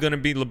probably going to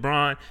be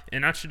LeBron,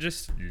 and I should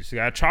just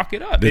got to chalk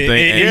it up.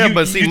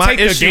 My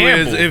issue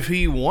is if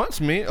he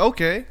wants me,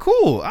 okay,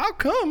 cool, I'll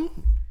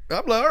come.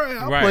 I'm like, all right,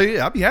 I'll play.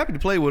 I'll be happy to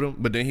play with him.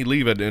 But then he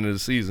leave at the end of the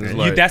season. It's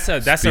like, that's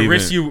a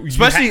risk you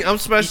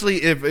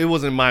especially if it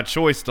wasn't my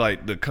choice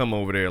to come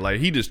over there. Like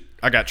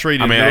I got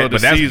traded. But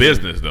that's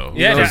business though.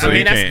 Yeah,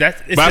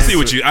 that's. But I see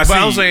what you. But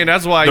I'm saying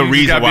that's why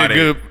you got to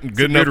be a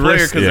good enough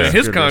player because in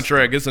his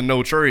contract it's a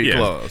no trade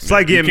clause. It's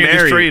like getting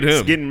married.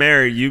 It's getting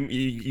married.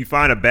 You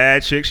find a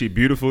bad chick. She's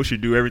beautiful. She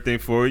do everything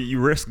for you.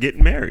 You risk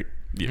getting married.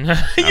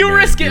 Yeah. you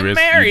risk getting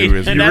married.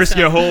 You risk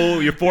your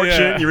fortune.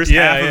 Yeah. You risk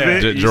half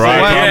of it.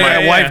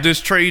 My wife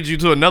just trades you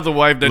to another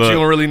wife that you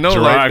don't really know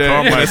like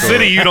that. In a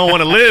city you don't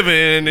want to live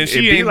in, and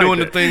she ain't doing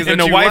the things that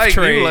you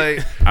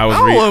like. I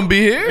don't want to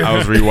be here. I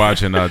was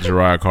rewatching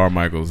Gerard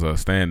Carmichael's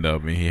stand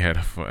up, and he had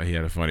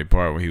a funny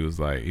part where he was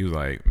like,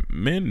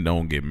 men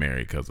don't get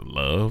married because of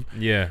love.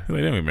 Yeah,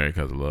 they don't get married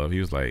because of love. He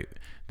was like,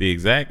 the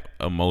exact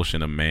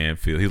emotion a man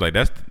feels. He's like,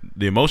 that's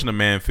the emotion a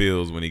man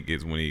feels when he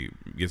gets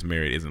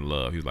married isn't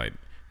love. He's like,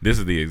 this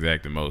is the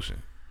exact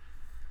emotion.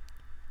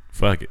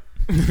 Fuck it.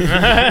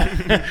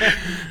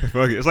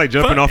 Fuck it. It's like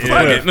jumping off a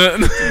cliff.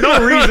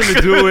 No reason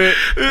to do it.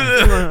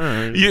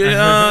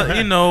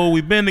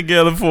 We've been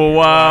together for a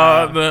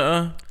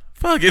while.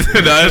 Fuck it.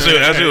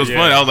 That shit was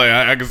funny. I was like,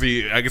 I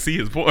can see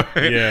his point.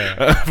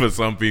 Yeah. For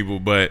some people,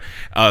 but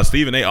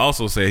Stephen A.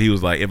 also said he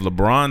was like, if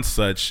LeBron's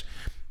such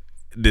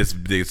this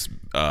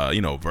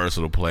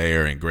versatile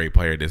player and great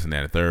player, this and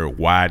that and third,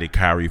 why did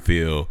Kyrie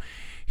feel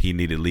he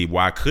needed to leave?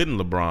 Why couldn't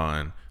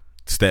LeBron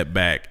step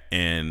back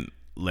and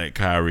let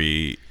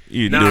Kyrie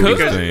do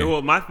his thing?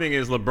 Well, my thing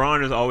is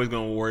LeBron is always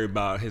going to worry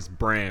about his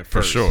brand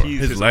first. For sure.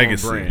 He's his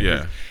legacy. Own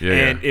brand. Yeah.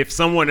 And if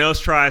someone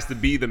else tries to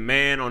be the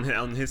man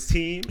on his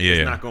team,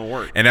 it's not going to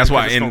work. And that's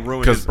why it's going to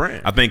ruin his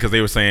brand. I think because they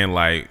were saying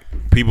like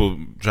people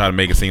try to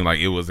make it seem like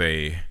it was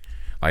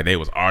like they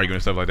was arguing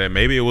and stuff like that.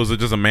 Maybe it was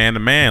just a man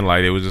to man.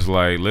 Like it was just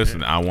like,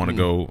 listen, I want to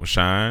go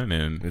shine,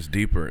 and it's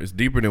deeper. It's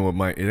deeper than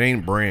what it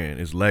ain't brand.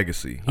 It's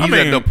legacy. He's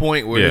at the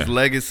point where his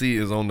legacy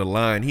is on the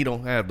line. He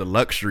don't have the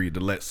luxury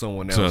to let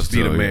someone else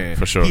be the man.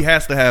 For sure, he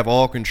has to have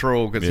all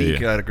control because he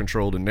got to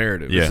control the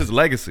narrative. It's his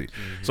legacy.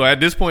 So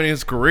at this point in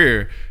his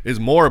career, it's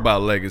more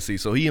about legacy.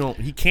 So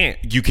he can't.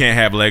 You can't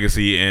have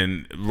legacy,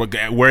 and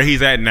where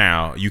he's at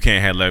now, you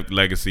can't have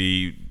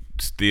legacy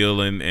still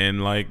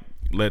and like.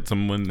 Let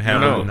someone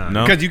have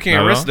no, because you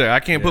can't risk that. I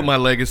can't put my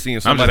legacy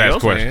in somebody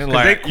else's hand.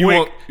 Like you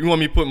want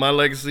me to put my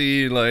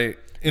legacy like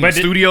in the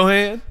studio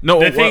hand? No.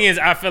 The thing is,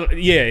 I feel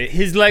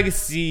his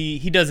legacy.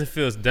 He doesn't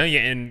feel it's done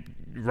yet, and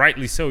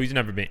rightly so. He's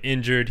never been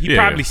injured. He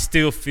probably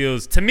still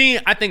feels. To me,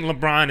 I think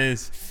LeBron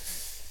is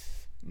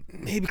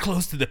maybe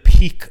close to the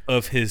peak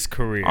of his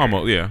career.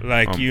 Almost, yeah.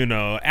 Like,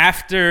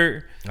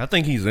 after... I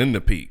think he's in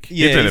the peak.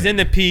 Yeah, he's in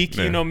the peak.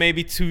 Yeah.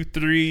 Maybe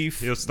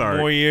 2-3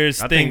 more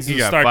years. Things will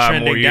start trending down.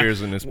 5 more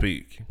years in his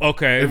peak.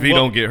 Okay. If he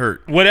don't get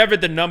hurt. Whatever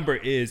the number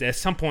is, at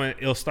some point,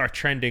 it'll start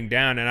trending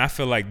down. And I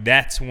feel like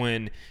that's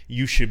when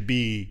you should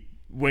be...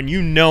 When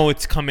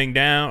it's coming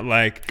down,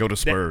 like go to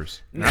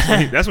Spurs.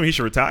 That's when he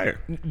should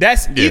retire.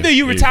 That's either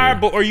you retire,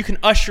 or you can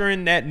usher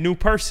in that new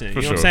person.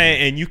 You know what I'm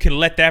saying? And you can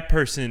let that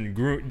person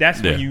grow.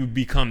 That's when you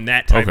become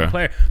that type of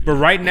player. But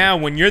right now,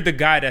 when you're the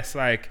guy that's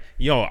like,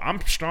 yo, I'm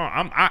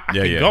strong. I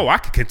can go. I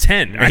can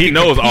contend. He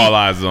knows compete. All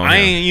eyes on him. I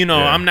ain't.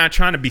 I'm not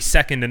trying to be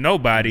second to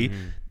nobody.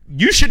 Mm-hmm.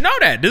 You should know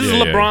that. This is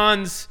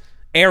LeBron's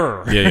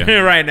era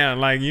right now.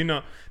 Like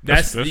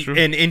that's true.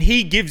 And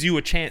he gives you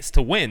a chance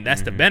to win.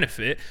 That's the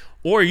benefit.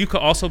 Or you could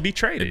also be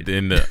traded.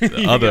 And then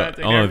the other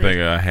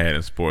thing I had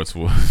in sports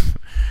was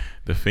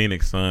the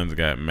Phoenix Suns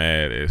got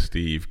mad at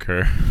Steve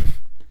Kerr.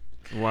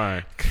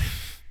 Why?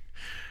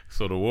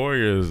 So the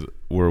Warriors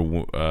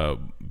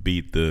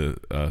beat the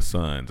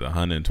Suns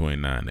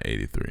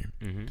 129-83.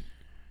 Mm-hmm.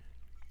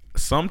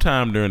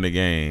 Sometime during the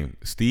game,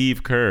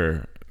 Steve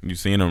Kerr, you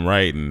seen him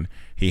writing,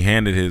 he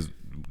handed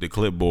the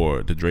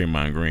clipboard to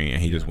Draymond Green,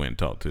 and he just went and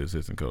talked to the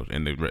assistant coach,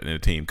 and the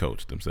team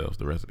coached themselves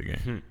the rest of the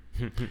game.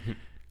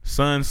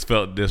 Suns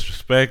felt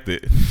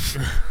disrespected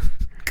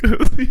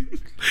because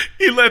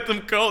he let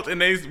them coach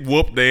and they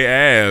whooped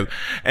their ass.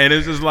 And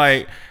it's just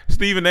like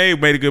Stephen A.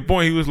 made a good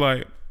point. He was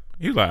like,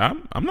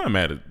 I'm not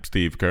mad at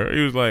Steve Kerr.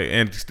 He was like,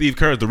 and Steve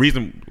Kerr, the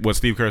reason what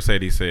Steve Kerr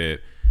said, he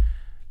said,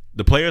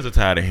 the players are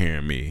tired of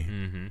hearing me.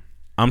 Mm-hmm.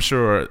 I'm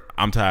sure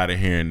I'm tired of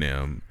hearing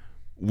them.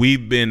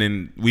 We've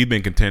been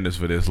contenders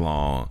for this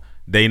long.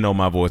 They know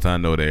my voice. I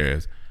know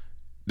theirs.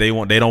 They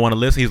don't want to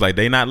listen. He's like,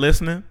 they not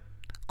listening.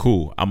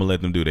 Cool, I'm gonna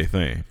let them do their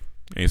thing.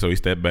 And so he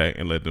stepped back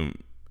and let them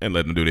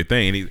do their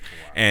thing.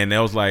 And that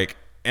was like,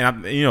 and I,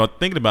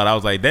 thinking about it, I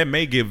was like, that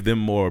may give them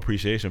more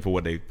appreciation for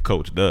what their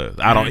coach does.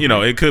 I don't,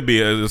 it could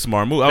be a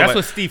smart move. That's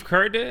what Steve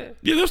Kerr did.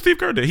 Yeah, that's what Steve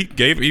Kerr did.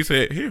 He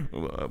said here,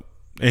 and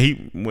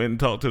he went and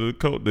talked to the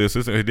coach, the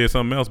assistant. He did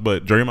something else,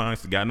 but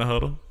Draymond got in the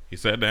huddle. He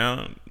sat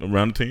down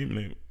around the team and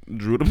they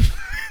drew them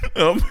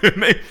up,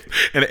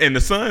 and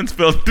the Suns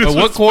felt disrespected.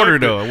 What quarter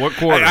though? What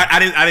quarter? I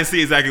didn't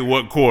see exactly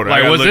what quarter.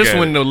 Like, was this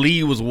when the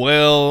lead was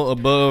well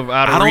above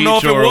out of reach? I don't know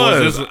if it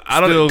was. I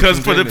don't know, because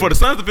for the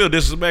Suns to feel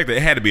disrespected,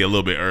 it had to be a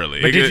little bit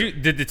early. But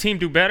did the team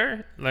do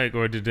better? Like,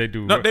 or did they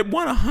do? No, they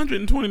won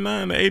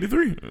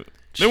 129-83.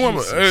 They won.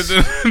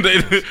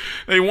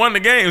 They won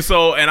the game.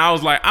 So, and I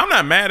was like, I'm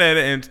not mad at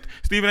it. And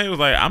Stephen A. was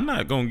like, I'm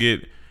not gonna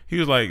get. He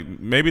was like,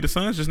 maybe the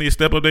Suns just need to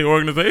step up their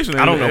organization.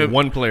 I don't know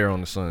one player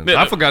on the Suns.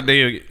 I forgot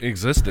they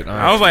existed.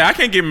 Honestly. I was like, I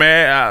can't get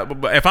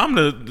mad. If I'm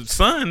the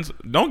Suns,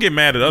 don't get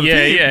mad at other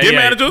teams. Get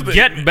mad at your team.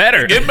 Get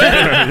better. Get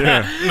better.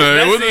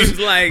 That seems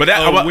like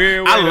a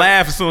weird way. I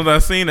laughed as soon as I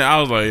seen it.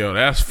 I was like, yo,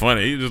 that's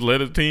funny. He just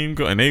let his team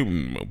go. And they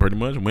pretty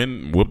much went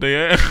and whooped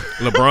their ass.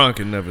 LeBron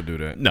could never do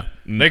that. No.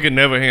 They could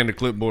never hand the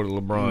clipbord to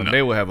LeBron. No.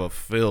 They would have a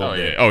field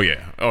day. Oh,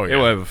 yeah. They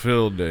would have a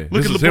field day.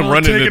 Look this at is LeBron him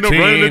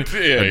running the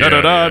team.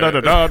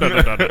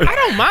 I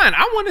don't mind.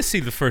 I want to see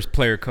the first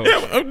player coach.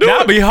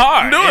 That'll be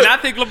hard. And I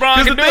think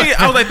LeBron can do it.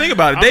 I was like, think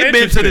about it. They've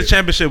been to the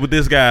championship with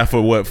this guy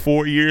for what,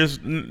 4 years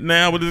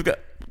now with this guy?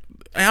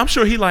 And I'm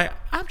sure he like,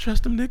 I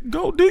trust him, Nick.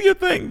 Go do your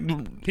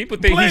thing. People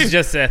think he's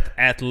just an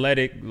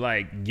athletic,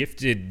 like,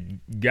 gifted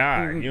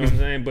guy. You know what I'm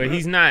saying? But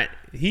he's not.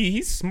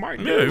 He's smart.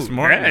 Dude. Yeah, he's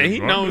smart. Yeah, he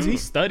knows. He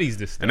studies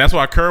this stuff. And that's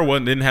why Kerr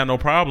didn't have no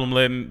problem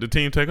letting the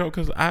team take over,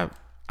 because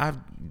I've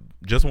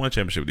just won a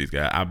championship with these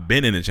guys. I've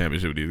been in the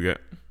championship with these guys.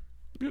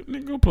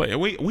 Go play.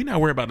 We not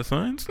worried about the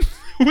Suns.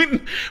 we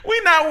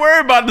not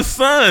worried about the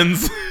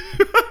Suns.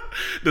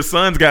 The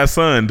Suns got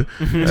sunned.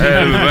 That's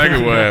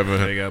exactly what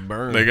happened. They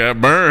got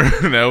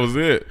burned. That was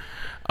it.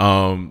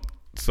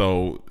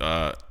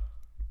 So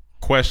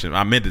question.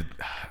 I meant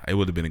it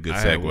would have been a good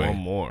segue. I had one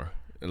more,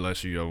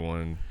 unless you have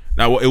one.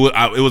 Now it would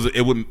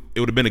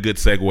have been a good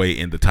segue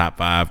in the top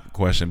 5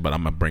 question, but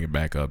I'm gonna bring it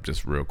back up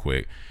just real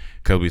quick.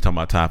 Because we talking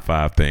about top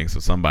 5 things.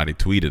 So somebody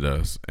tweeted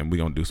us, and we're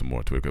going to do some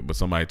more Twitter, but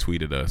somebody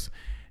tweeted us,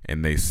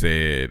 and they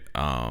said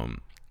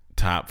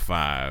top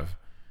 5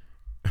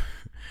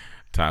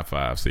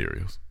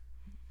 cereals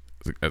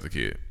as a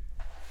kid.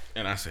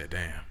 And I said,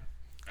 damn.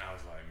 I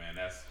was like, man,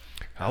 that's...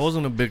 I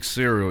wasn't a big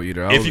cereal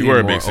eater. I if was you were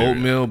a big cereal.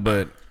 Oatmeal,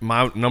 but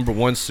my number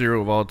 1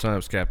 cereal of all time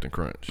is Captain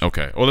Crunch.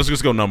 Okay. Well, let's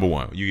just go number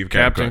 1. You give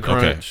Captain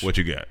Crunch. Okay. What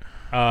you got?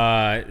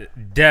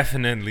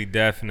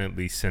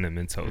 Definitely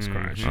Cinnamon Toast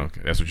Crunch.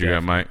 Okay. That's what you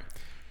got, Mike?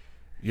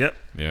 Yep.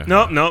 Yeah.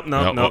 No.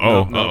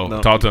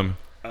 Talk to him.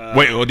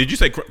 Wait, did you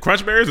say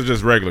Crunch Berries or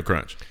just regular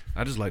Crunch?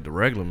 I just like the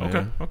regular,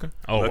 man. Okay.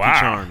 Oh, Lucky wow.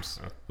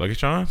 Charms. Lucky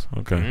Charms?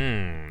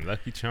 Okay.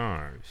 Lucky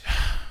Charms.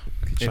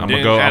 And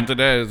then after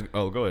that is...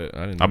 Oh, go ahead.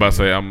 I'm about to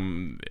say,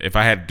 if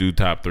I had to do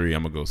top 3,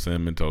 I'm going to go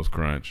Cinnamon Toast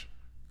Crunch,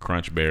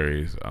 Crunch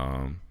Berries.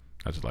 I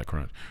just like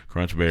Crunch.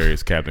 Crunch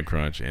Berries, Captain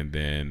Crunch, and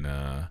then...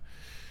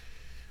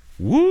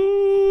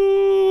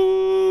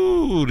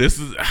 this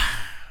is...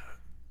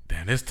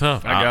 Damn, it's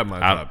tough. I got my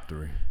top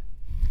 3.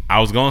 I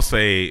was gonna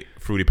say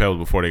Fruity Pebbles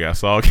before they got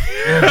soggy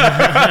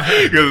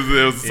because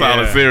it was a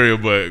solid cereal.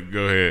 But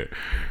go ahead.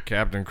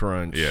 Captain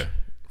Crunch. Yeah.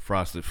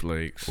 Frosted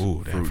Flakes.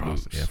 Ooh, Fruit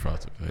Frosted. Loops. Yeah,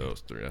 Frosted Flakes. Those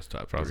three. That's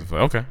top Frosted three.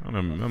 Flakes. Okay,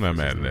 I'm not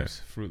mad at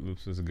that. Fruit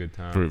Loops was a good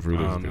time. Fruit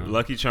Loops was good.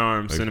 Lucky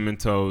Charms, Cinnamon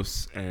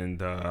Toast,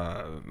 and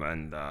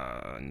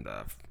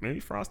maybe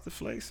Frosted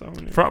Flakes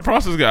on it.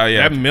 Frosted's got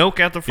That milk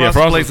after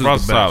Frosted Flakes is the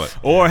best. solid.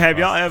 Or have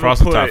y'all ever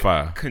Frosted put top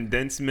 5.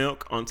 condensed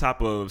milk on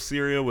top of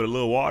cereal with a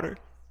little water?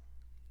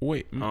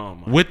 Wait, Oh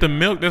my with the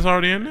milk that's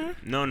already in there?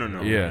 No.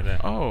 Yeah.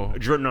 Oh,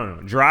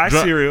 Dry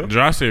cereal,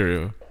 dry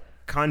cereal,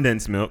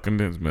 condensed milk,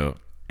 condensed milk,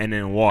 and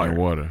then water. and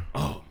water.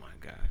 Oh my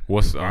god.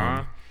 What's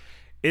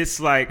It's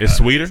like It's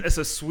sweeter? It's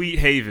a sweet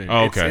haven.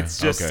 Oh, okay, It's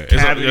just okay. It's a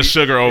cavity-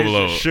 sugar it's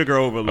overload. just sugar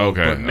overload.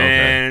 Okay, But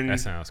man, That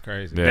sounds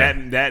crazy. Yeah.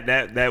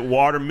 that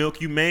water milk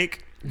you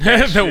make.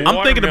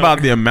 I'm thinking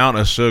about the amount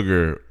of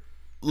sugar.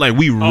 Like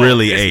we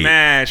really it's ate.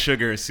 mad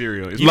sugar and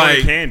cereal. It's Like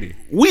like candy.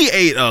 we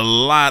ate a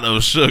lot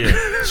of sugar.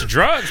 It's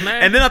drugs,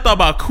 man. And then I thought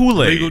about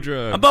Kool-Aid. Legal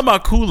drugs. I thought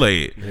about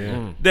Kool-Aid.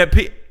 That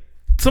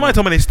somebody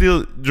told me they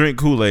still drink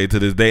Kool-Aid to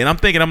this day, and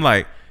I'm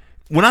like,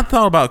 when I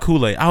thought about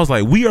Kool-Aid, I was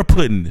like, we are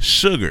putting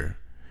sugar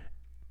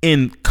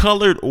in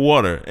colored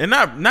water, and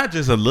not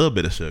just a little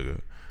bit of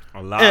sugar.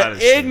 A lot of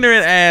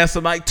Ignorant ass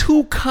of like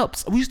 2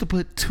 cups. We used to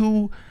put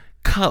 2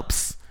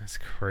 cups That's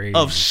crazy.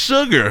 of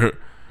sugar.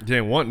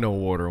 Didn't want no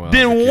water. When I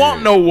Didn't was a want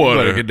kid. no You water.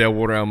 better get that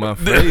water out of my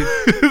face.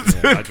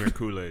 I drink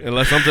Kool-Aid.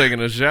 Unless I'm taking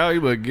a shower,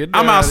 you better get that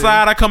I'm out of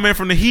outside. I come in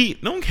from the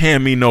heat. Don't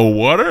hand me no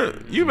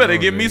water. You better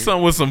give me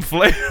something with some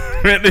flavor.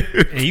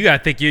 and you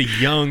gotta think you're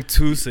young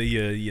too, so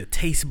your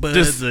taste buds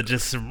Just are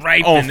just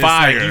ripe on and it's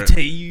fire. Like you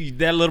take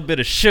that little bit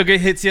of sugar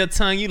hits your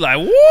tongue. You like,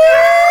 woo!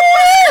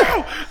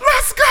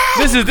 Let's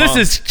go. This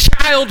is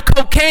child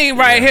cocaine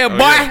right here, boy.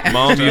 Yeah.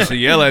 Mom used to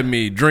yell at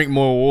me, drink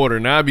more water.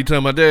 Now I be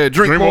telling my dad,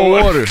 drink more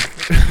water.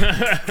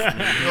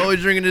 Always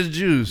drinking this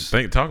juice.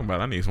 Talking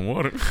about I need some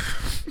water.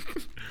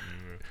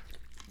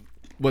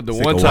 But the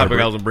Sick one of topic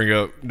water I was gonna bring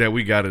up that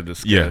we got to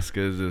discuss Yeah.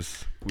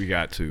 because we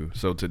got to.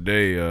 So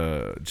today,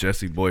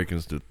 Jesse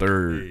Boykins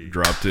III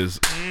dropped his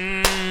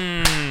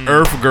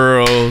Earth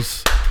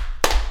Girls.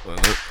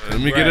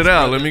 Let me get it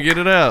out. Let me get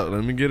it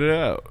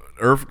out.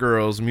 Earth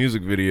Girls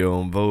music video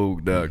on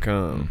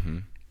Vogue.com. Mm-hmm.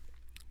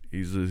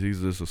 He's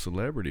just a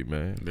celebrity,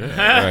 man.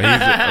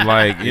 Yeah. He's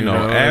like, you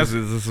know, as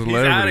he's a He's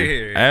celebrity. out of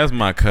here. as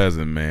my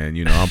cousin, man,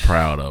 you know, I'm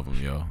proud of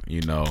him, yo. You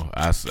know,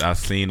 I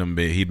seen him.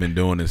 He been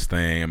doing this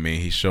thing. I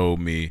mean, he showed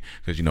me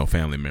because you know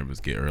family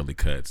members get early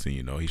cuts, and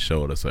you know he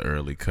showed us an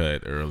early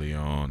cut early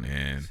on,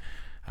 and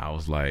I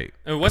was like,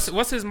 What's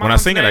his mom's when I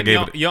seen name? it, I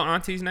gave your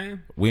auntie's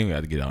name? we ain't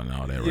got to get out and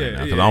all that right Yeah, now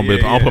because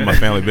yeah, I don't put my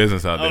family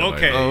business out there. Oh,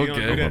 okay. Like that.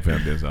 Okay. I don't put my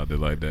family business out there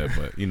like that,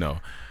 but you know,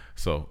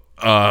 so.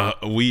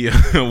 We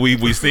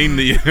seen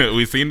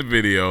the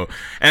video,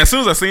 and as soon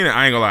as I seen it,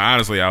 I ain't gonna lie.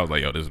 Honestly, I was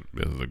like, "Yo, this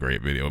is a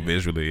great video.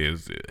 Visually,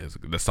 is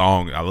the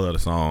song. I love the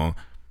song.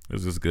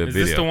 It's just a good Is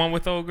video." this the one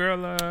with old girl?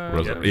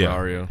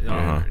 Rosario.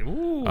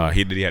 Ooh.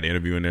 Did he have an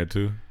interview in there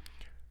too?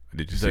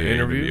 Did you see The the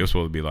interview? It was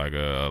supposed to be like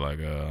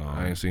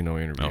I ain't seen no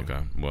interview. Okay,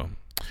 well,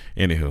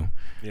 anywho,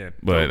 Yeah,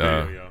 but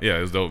dope video, yeah,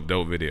 it's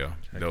dope video,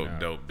 it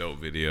out. dope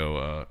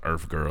video.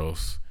 Earth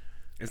Girls.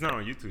 It's not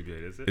on YouTube yet,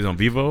 is it? It's on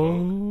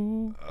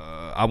Vivo.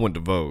 I went to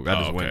Vogue. I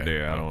just okay. went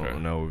there. I Okay.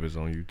 don't know if it's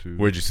on YouTube.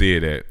 Where'd you see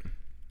it at?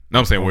 No,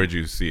 I'm saying where'd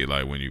you see it?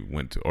 Like when you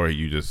went to, or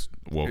you just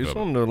woke It's up?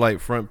 on the like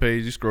front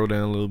page. You scroll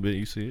down a little bit,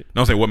 you see it.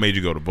 No, I'm saying what made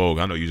you go to Vogue?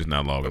 I know you just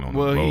not logging on.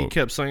 Well, Vogue. he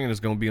kept saying it's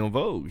gonna be on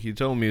Vogue. He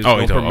told me it's Oh,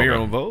 gonna he told- premiere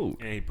okay. on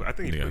Vogue. And I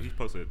think Yeah. he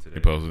posted it today. He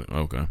posted it.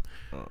 Okay.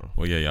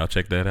 Well, yeah, y'all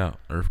check that out,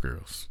 Earth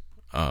Girls.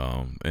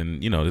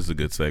 And you know this is a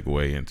good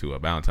segue into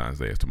Valentine's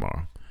Day is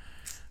tomorrow.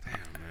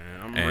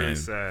 I'm really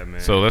sad, man.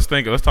 So let's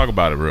talk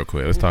about it real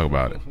quick. Let's talk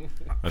about it.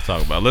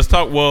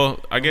 Well,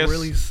 I guess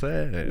Really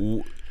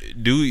sad.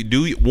 do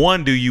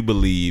you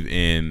believe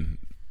in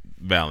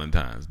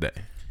Valentine's Day?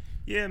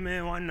 yeah,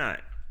 man, why not?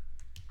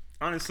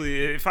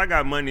 Honestly, if I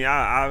got money,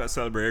 I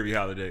celebrate every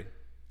holiday.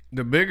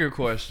 The bigger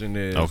question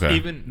is, Okay.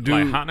 Even Do-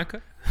 like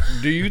Hanukkah?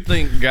 do you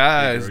think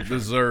guys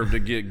deserve to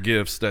get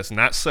gifts that's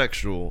not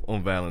sexual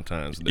on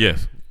Valentine's Day?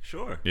 Yes.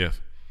 Sure. Yes.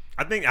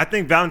 I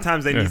think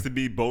Valentine's Day needs to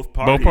be both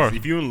parties. Both parties.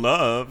 If you're in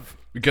love,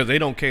 Because they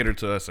don't cater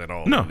to us at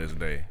all No. on this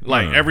day.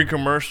 Like no. every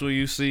commercial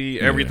you see,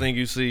 everything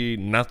you see,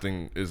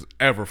 nothing is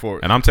ever for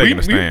it. And I'm taking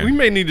a stand. We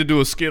may need to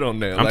do a skit on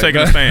that. I'm Like, taking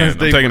a stand.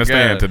 Day I'm taking for a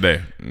stand guys.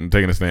 today. I'm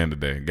taking a stand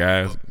today,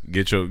 guys.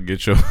 Get your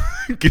get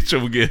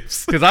your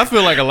gifts. Because I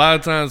feel like a lot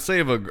of times,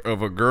 say if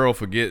a girl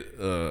forget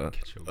a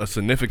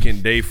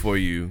significant day for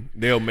you,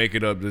 they'll make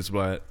it up just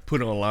by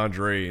put on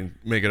lingerie and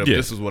make it up. Yeah.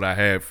 This is what I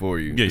had for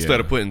you, Yeah, instead yeah.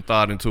 of putting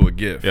thought into a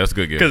gift. Yeah, that's a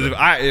good gift.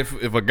 Because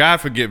if a guy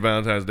forget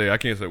Valentine's Day, I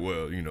can't say,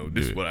 well, you know,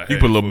 this is what I had. You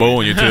put a little for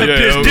bow you. on your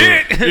chest.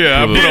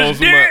 Yeah, I This put on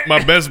some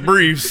my best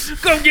briefs.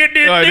 Come get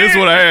this. Like, this is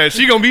what I had.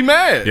 She gonna be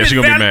mad. Yeah, she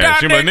gonna be mad.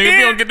 She like, Valentine's nigga, if you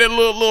Day. don't get that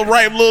little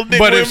ripe little dick.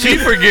 But with if she me."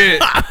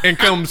 forget and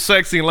come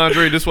sexy in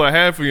lingerie, this is what I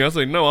had for you. I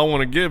say, no, I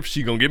want a gift.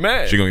 She gonna get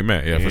mad. she gonna be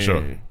mad. Yeah, for Yeah.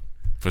 sure,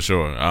 for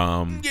sure.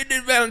 Get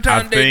this I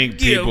Valentine's Day think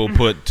gift. people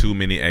put too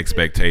many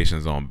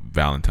expectations on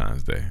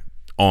Valentine's Day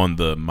on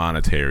the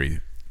monetary.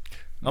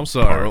 I'm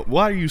sorry.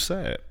 Why are you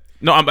sad?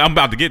 No, I'm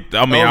about to get.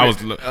 I mean, I was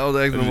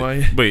asking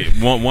why. But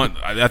one.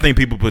 I think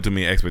people put too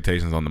many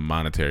expectations on the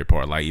monetary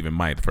part. Like even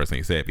Mike, the first thing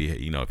he said,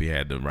 if he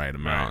had the right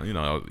amount,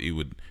 he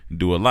would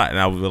do a lot. And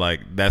I was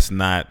like, that's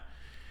not.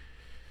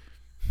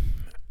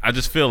 I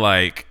just feel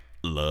like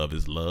love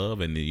is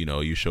love, and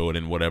you show it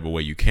in whatever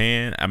way you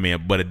can. I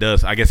mean, but it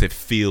does. I guess it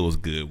feels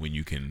good when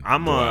you can.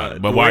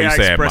 But why are you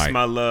sad, express Mike?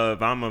 My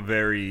love. I'm a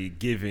very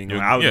giving.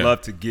 I would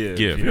love to give.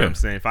 You know what I'm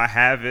saying? If I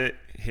have it.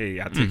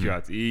 Hey, I'll take you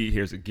out to eat.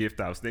 Here's a gift.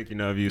 I was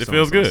thinking of you. It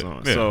feels good.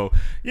 So,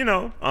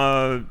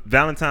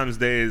 Valentine's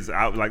Day is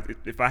out. Like,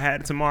 if I had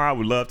it tomorrow, I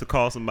would love to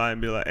call somebody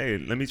and be like, hey,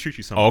 let me treat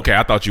you something. Oh, okay.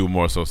 I thought you were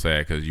more so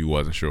sad because you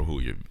wasn't sure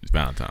who your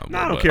Valentine was. No,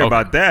 I don't care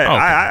about that. Okay.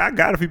 I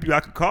got a few people I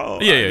could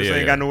call. Yeah, I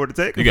ain't got nowhere to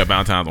take them. You got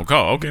Valentine's on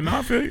call. Okay, no,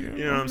 I feel you.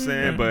 You know what I'm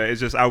saying? But it's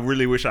just, I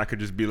really wish I could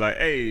just be like,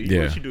 hey,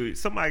 what you do?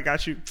 Somebody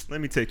got you. Let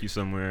me take you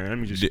somewhere. Let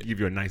me just give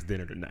you a nice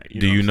dinner tonight.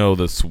 Do you know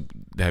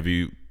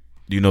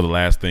the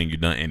last thing you've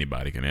done?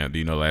 Anybody can answer. Do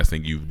you know the last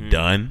thing you've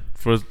done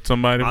for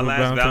somebody? My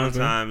last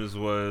Valentine's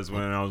was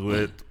when I was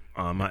with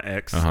my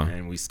ex,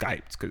 and we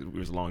Skyped because we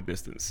was long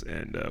distance,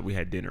 and we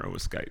had dinner over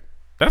Skype.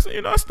 That's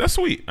sweet. That's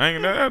sweet.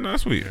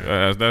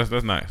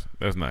 That's nice.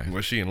 That's nice.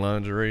 Was she in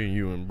lingerie and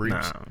you in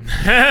briefs?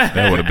 Nah.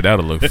 That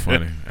would look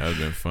funny. That would have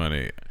been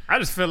funny. I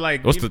just feel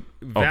like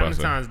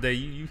Valentine's Day,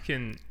 you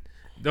can.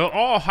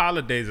 All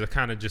holidays are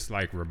kind of just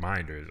like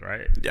reminders,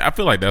 right? Yeah, I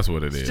feel like that's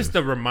what it is. It's just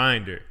a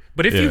reminder.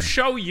 But if you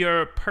show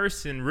your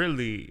person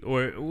really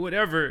or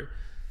whatever,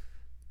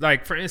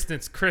 like for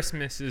instance,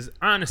 Christmas is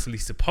honestly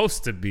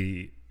supposed to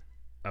be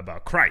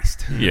about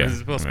Christ. Yeah. It's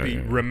supposed to be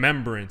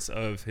remembrance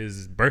of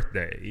his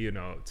birthday,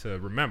 to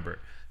remember.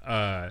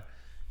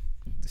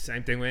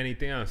 Same thing with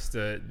anything else.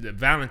 The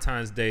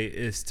Valentine's Day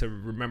is to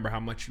remember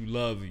how much you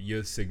love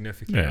your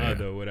significant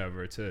other or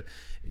whatever.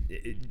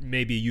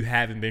 Maybe you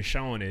haven't been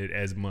showing it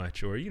as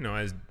much, or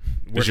as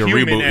it's your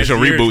reboot. It's your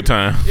reboot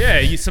time.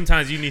 Yeah,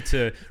 sometimes you need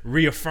to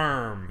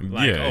reaffirm.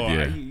 Like,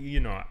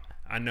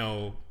 I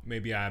know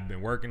maybe I've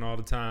been working all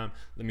the time.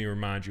 Let me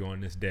remind you on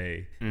this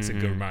day. It's a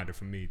good reminder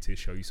for me to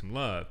show you some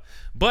love.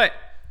 But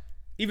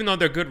even though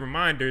they're good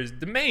reminders,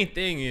 the main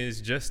thing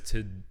is just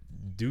to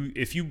do.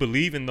 If you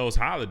believe in those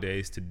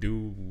holidays, to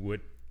do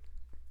it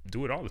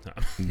all the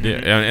time.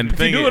 Yeah, and the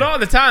thing you do it all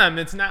the time.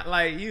 It's not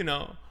like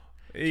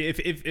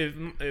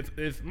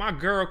If my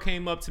girl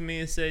came up to me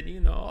and said,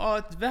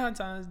 it's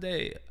Valentine's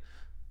Day,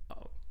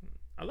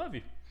 I love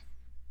you.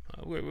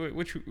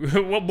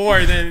 What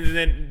more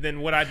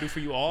than what I do for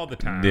you all the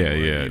time?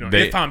 Yeah,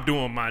 if I'm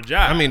doing my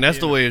job. I mean, that's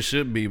the way it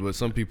should be, but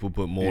some people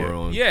put more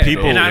on. Yeah,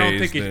 people. And I don't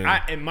think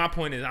and my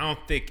point is, I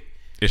don't think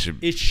it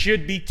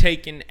should be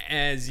taken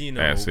as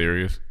as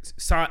serious.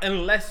 So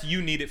unless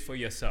you need it for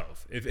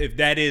yourself, if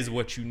that is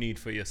what you need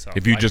for yourself,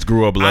 if you just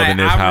grew up loving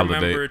this holiday, I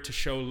remember to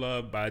show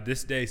love by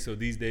this day, so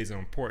these days are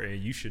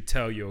important. You should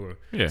tell your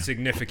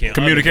significant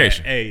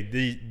communication. Other that,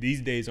 hey,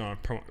 these days are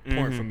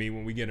important for me.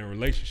 When we get in a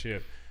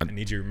relationship, I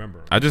need you to remember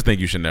them. I just think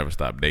you should never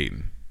stop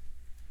dating.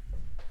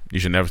 You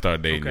should never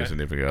start dating your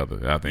significant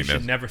other. I think you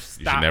should never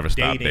stop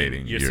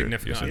dating your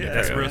significant other. Yeah,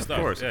 that's real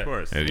stuff. Of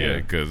course.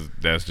 Because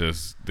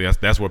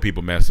that's where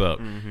people mess up.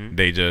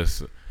 They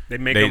just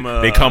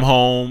they come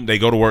home, they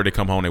go to work, they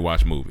come home, they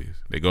watch movies.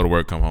 They go to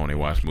work, come home, they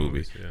watch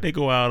movies. Yeah. They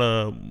go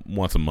out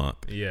once a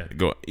month. Yeah,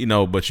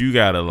 but you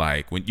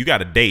gotta when you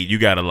gotta date, you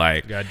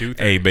gotta do things.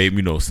 Hey babe,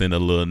 send a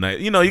little night.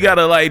 You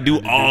gotta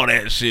do all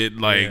that shit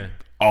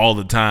all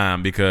the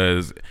time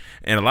because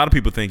a lot of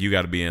people think you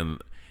gotta be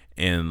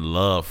in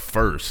love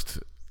first.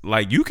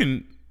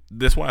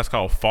 That's why it's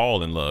called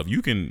fall in love.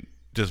 You can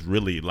just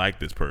really like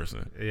this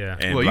person. Yeah.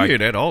 And you hear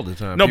that all the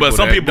time. No, but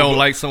some people don't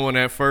like someone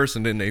at first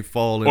and then they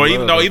fall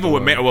in love. Even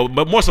with marriage,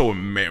 but more so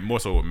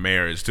with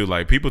marriage too.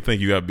 Like people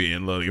think you gotta be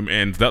in love,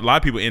 and a lot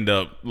of people end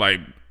up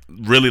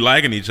really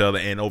liking each other,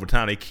 and over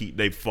time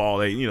they fall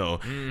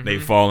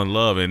in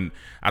love. And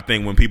I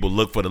think when people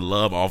look for the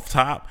love off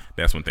top,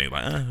 that's when things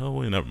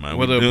never mind.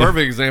 Well, the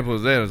perfect example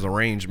of that is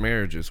arranged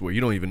marriages, where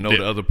you don't even know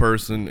the other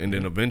person, and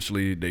then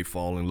eventually they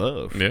fall in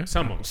love. Yeah,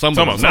 some of them,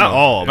 not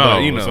all, but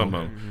some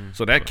of them.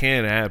 So that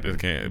can happen. It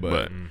can,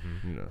 but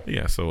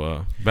yeah.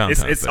 So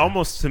Valentine's it's Day.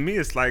 almost, to me,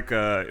 it's like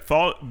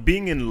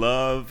being in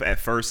love at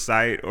first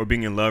sight or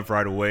being in love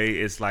right away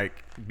is like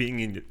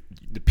being in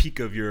the peak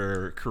of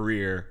your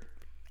career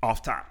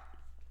off top.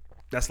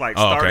 That's like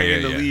starting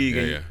in the league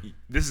and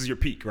this is your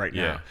peak right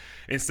now.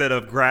 Instead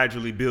of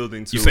gradually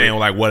building to you're saying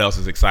what else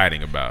is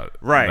exciting about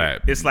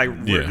that? It's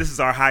like this is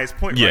our highest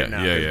point right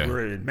now.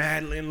 We're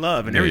madly in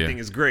love and everything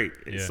is great.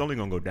 It's only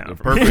gonna go down.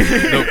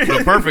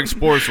 The perfect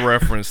sports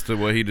reference to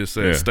what he just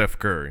said, Steph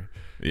Curry.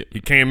 Yeah.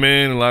 He came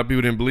in, a lot of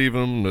people didn't believe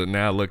him, but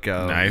now look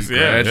how he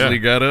gradually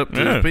got up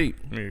to his peak.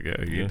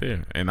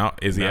 There. And now,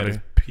 is he at his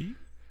peak?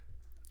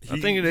 I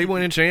think they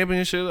won in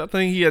championship. I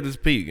think he had his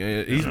peak.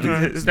 He's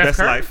his best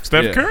life.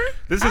 Steph Curry?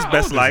 This is his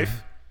best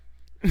life.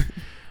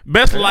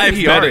 Best Life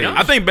better.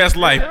 I think Best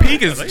Life.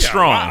 Peak is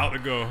strong.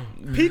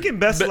 Peak and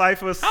Best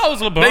Life was. How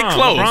was LeBron? They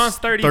close. LeBron's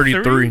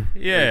 33.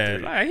 Yeah,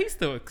 like he's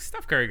still.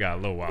 Steph Curry got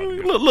a little while. A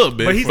little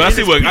bit. But I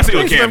see what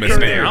Cam is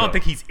saying. I don't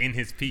think he's in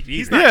his peak.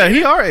 He's not. Yeah,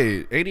 he our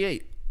age,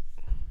 88.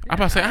 I'm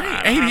about to say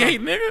I ain't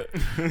 88,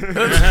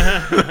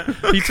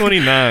 nigga. He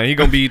 29. He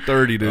gonna be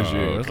 30 this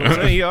year. That's what I'm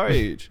saying. He our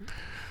age.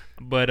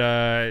 But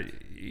yeah.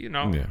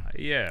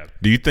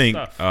 Do you think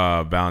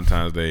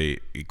Valentine's Day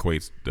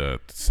equates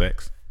the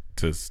sex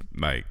to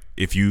like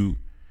if you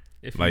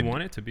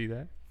want it to be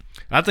that?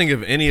 I think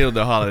if any of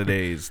the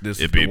holidays, this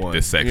is the one.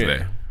 The sex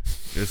day.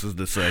 This is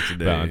the sex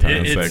day.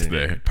 Valentine's sex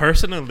day.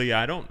 Personally,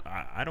 I don't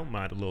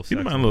mind a little sex. You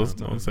don't mind a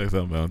little sex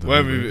on Valentine's Day.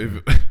 Well,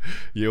 if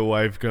your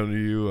wife come to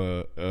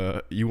you,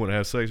 you want to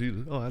have sex,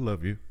 you I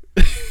love you.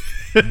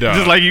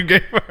 Just like you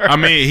gave her. I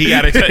mean, he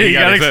got to accept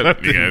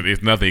it.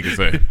 There's nothing he can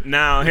say.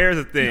 Now, here's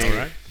the thing. All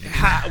right.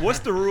 What's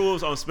the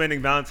rules on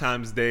spending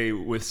Valentine's Day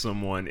with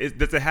someone?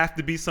 Does it have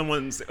to be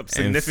someone of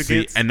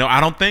significance? And no, I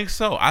don't think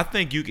so. I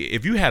think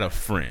if you had a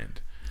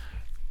friend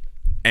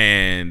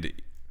and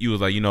you was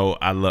like,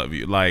 I love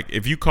you. Like,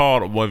 if you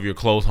called one of your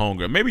close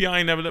homegirls, maybe y'all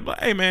ain't never like,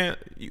 hey, man,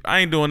 I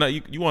ain't doing that.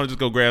 You want to just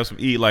go grab some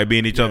eat, like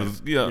being each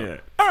other's. Yeah.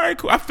 All right,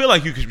 cool. I feel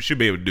like you should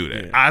be able to do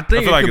that. Yeah. I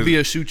think it could be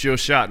a shoot your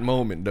shot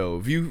moment, though.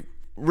 If you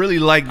really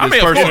like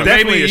this person,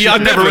 maybe y'all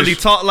never really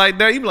talk like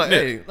that. You be like,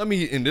 hey,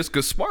 and this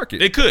could spark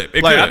it. It could.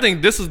 I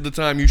think this is the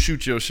time you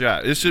shoot your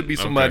shot. It should be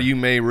somebody you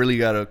may really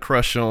got a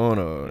crush on,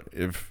 or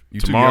if you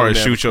tomorrow is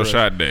shoot your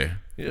shot day.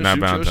 Yeah, not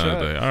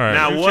Valentine's Day. All right.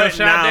 Now what?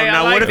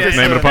 Now what if it's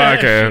name of the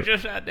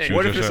podcast?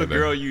 What if it's a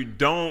girl you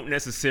don't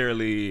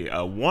necessarily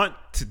want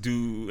to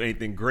do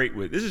anything great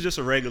with? This is just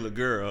a regular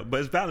girl,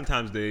 but it's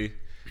Valentine's Day.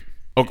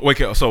 Okay,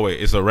 wait.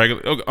 It's a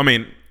regular. Okay, I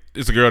mean,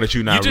 it's a girl that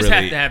you not really. You just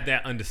have to have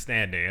that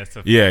understanding. That's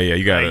the yeah.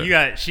 You got it. You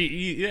got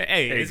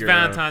hey, it's girl,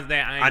 Valentine's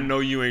Day. I know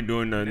you ain't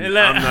doing nothing.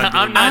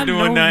 I'm not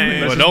doing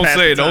nothing. But don't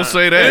say that. Don't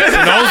say that.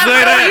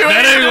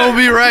 That ain't gonna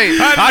be right.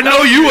 I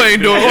know you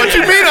ain't doing. What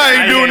you mean I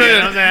ain't doing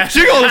that?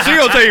 She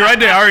gonna tell you right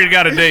there. I already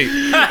got a date.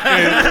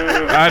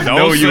 I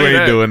know you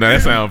ain't doing that.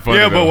 That sounds funny.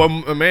 Yeah, but what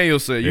Emmanuel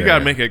said, you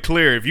gotta make it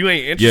clear if you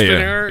ain't interested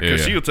in her,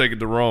 because she'll take it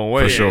the wrong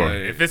way. For sure.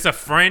 If it's a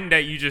friend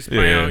that you just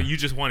plan on, you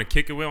just want to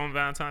kick it with on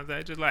Valentine's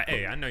Day, just like,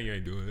 hey, I know you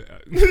ain't doing it.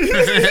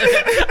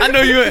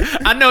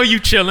 I know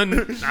you chilling.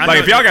 Like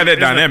if y'all got that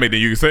dynamic,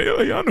 then you can say,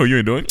 "Oh, yeah, I know you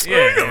ain't doing it.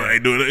 I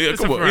ain't doing it. Yeah,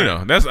 come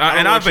on, that's."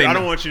 I think I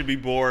don't want you to be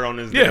bored on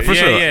this. Yeah, for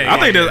sure. I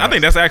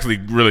think that's actually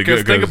really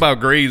good. Think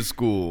about grade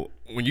school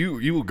when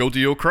you would go to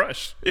your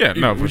crush. Yeah,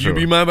 no, for sure. You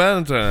be my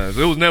Valentine's.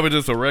 It was never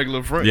just a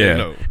regular friend.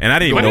 Yeah, and I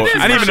didn't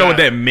even know what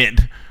that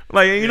meant.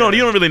 Like you don't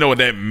really know what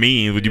that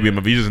means. Would you be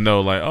my? You just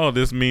know like, oh,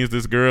 this means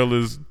this girl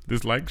is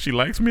this like she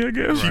likes me. I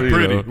guess she's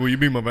pretty. Will you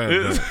be my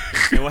Valentine's?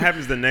 And what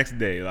happens the next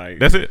day? Like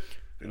that's it.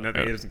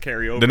 Nothing doesn't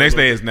carry over. The next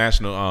day is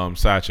National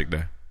Side Chick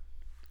Day.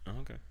 Oh,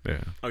 okay. Yeah.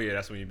 Oh yeah,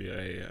 that's when you be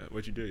hey,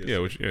 what you do?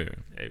 Yesterday?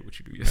 Hey, what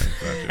you do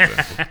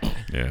yesterday?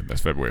 Yeah,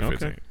 that's February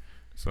 15th.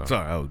 So.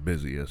 Sorry, I was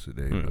busy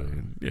yesterday.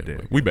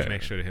 We better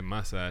make sure to hit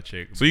my side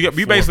chick. So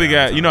you basically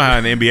got how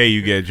in the NBA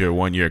you get your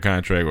 1 year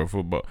contract or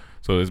football.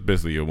 So it's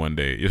basically your 1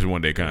 day. It's a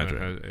 1 day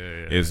contract.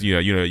 It's you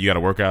got to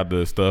work out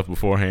the stuff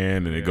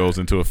beforehand, and it goes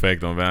into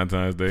effect on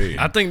Valentine's Day.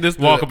 I think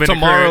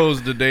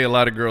tomorrow's the day a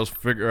lot of girls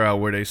figure out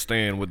where they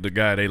stand with the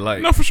guy they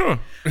like. No, for sure.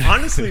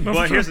 Honestly,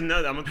 but here's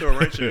another. I'm gonna throw a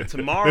wrench in.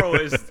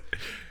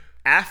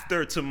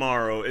 After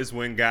tomorrow is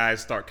when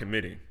guys start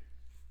committing.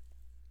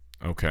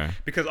 Okay.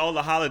 Because all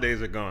the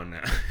holidays are gone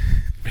now.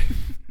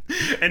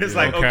 And it's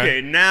like, okay,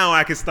 now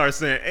I can start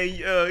saying,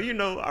 hey,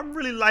 I'm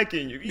really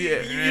liking you.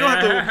 You don't have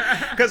to,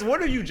 because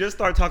what if you just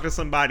start talking to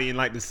somebody in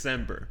like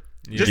December?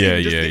 Just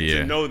get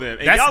to know them.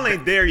 And y'all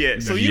ain't there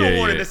yet, so you don't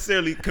want to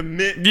necessarily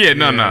commit. Yeah,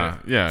 no.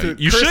 Yeah,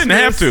 you shouldn't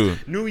have to.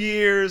 New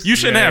Year's. You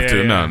shouldn't have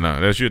to. No,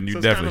 that shouldn't. You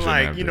definitely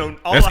shouldn't have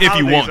to. All that's the if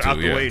you want to. Out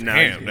the way now.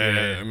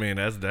 Damn, I mean,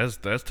 that's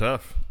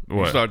tough.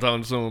 What? You start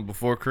talking to someone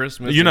before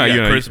Christmas.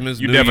 You're Christmas.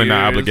 You're definitely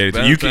not obligated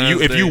to. You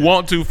can, if you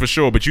want to, for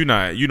sure. But you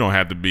don't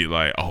have to be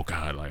like, oh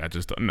God, like I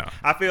just no.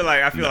 I feel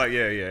like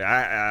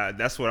I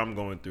that's what I'm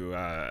going through.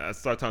 I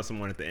start talking to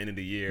someone at the end of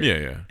the year.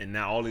 Yeah. And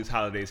now all these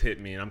holidays hit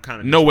me, and I'm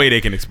kind of no way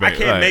they can expect.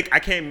 I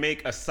can't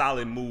make a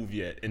solid move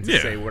yet and to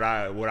say what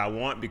I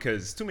want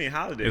because it's too many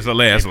holidays. It's a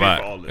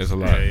lot. It's a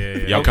lot.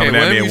 Y'all coming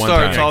at me at one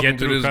time. You start talking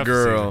to this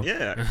girl.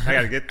 Yeah, I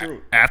gotta get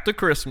through after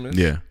Christmas.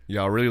 Yeah.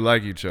 Y'all really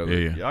like each other.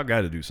 Yeah. Y'all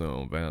got to do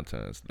something on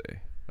Valentine's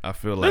Day. I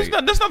feel like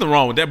there's nothing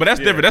wrong with that, but that's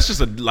different. That's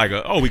just we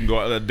can go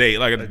on a date.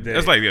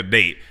 That's like a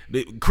date.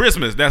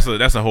 Christmas, that's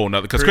a whole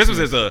nother. Because Christmas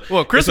is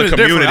Christmas is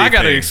community. I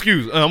got an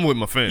excuse. I'm with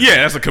my family. Yeah,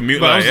 that's a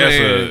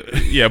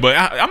community. But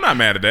I'm not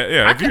mad at that.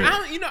 Yeah, I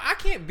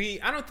can't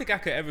be. I don't think I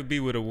could ever be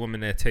with a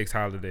woman that takes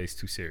holidays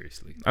too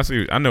seriously.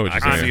 I know what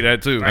you're saying. I see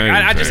that too.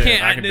 I just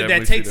can't.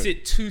 That takes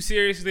it too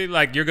seriously.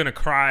 Like you're gonna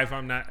cry if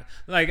I'm not.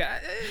 Like,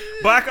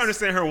 but I can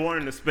understand her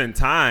wanting to spend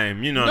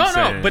time. You know what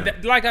I'm saying?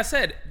 But like I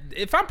said,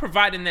 if I'm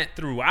providing that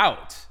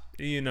throughout,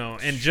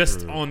 and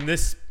just on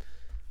this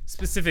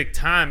specific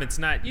time, it's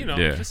not,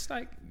 just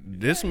like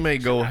this may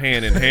go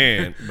hand in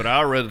hand, but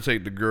I'd rather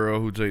take the girl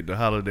who take the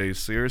holidays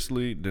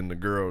seriously than the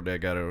girl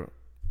that got to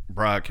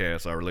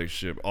broadcast our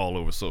relationship all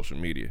over social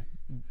media.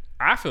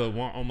 I feel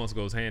one almost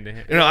goes hand in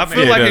hand. I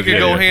feel like it could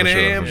go hand in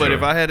hand, but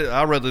if I had it,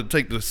 I'd rather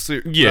take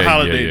the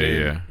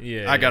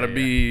holiday. I gotta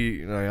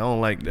be. I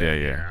don't like that.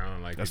 I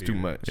don't like that's that too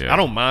either. much. I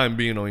don't mind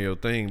being on your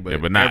thing,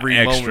 but not every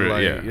extra.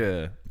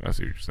 moment, I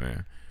see what you're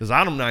saying. Because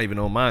I'm not even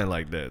on mine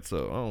like that,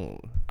 so I don't.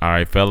 All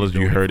right, fellas,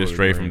 you heard it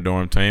straight from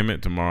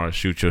Dormtainment. Tomorrow,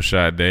 shoot your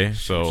shot day.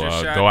 So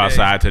go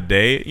outside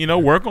today.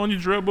 Work on your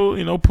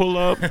dribble. Pull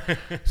up,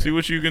 see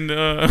what you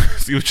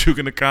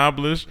can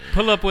accomplish.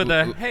 Pull up with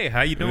a hey,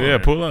 how you doing? Yeah,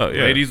 pull up.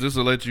 Yeah. Ladies, this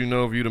will let you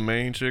know if you the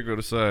main chick or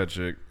the side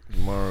chick.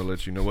 Tomorrow will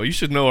let you know. Well, you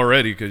should know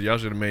already because y'all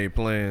should have made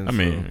plans.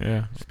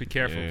 Just be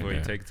careful before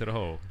you take it to the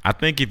hole. I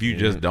think if you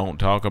just don't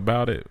talk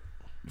about it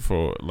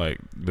for like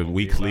the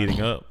weeks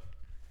leading up.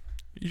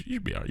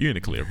 You be all right. You in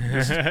the clear.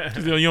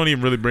 You don't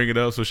even really bring it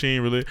up, so she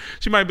ain't really.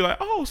 She might be like,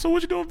 "Oh, so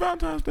what you doing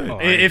Valentine's Day?"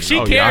 If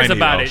she cares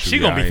about it, she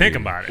gonna be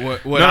thinking about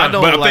it. But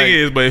the thing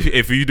is,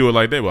 if you do it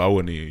like that, well, I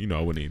wouldn't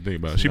even think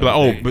about it. She'd be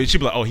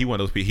like, "Oh, he one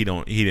of those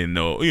people. He didn't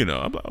know."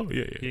 I'm like, "Oh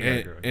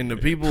yeah." And the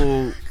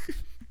people,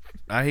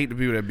 I hate the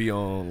people that be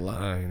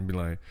online and be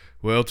like,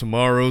 "Well,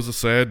 tomorrow's a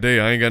sad day.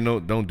 I ain't got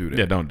no." Don't do that.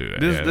 Yeah, don't do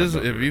that.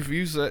 If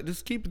you say,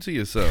 just keep it to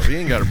yourself. You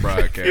ain't got to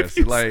broadcast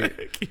it.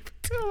 Like,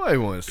 nobody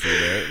want to see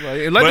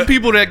that. Like the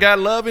people that got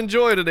love and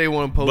joy that they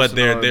want to post. But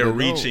they're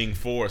reaching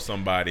for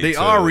somebody. They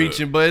are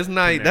reaching, but it's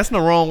not. That's the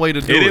wrong way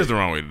to do it. It is the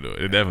wrong way to do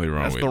it. It's definitely the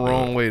wrong way. That's the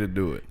wrong way to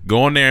do it.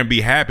 Go in there and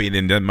be happy, and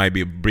then that might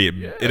be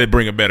it'll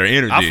bring a better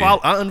energy.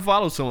 I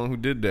unfollowed someone who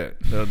did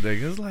that the other day.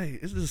 It's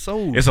like it's just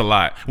so. It's a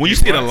lot. When you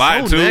see it a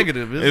lot so too,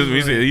 negative.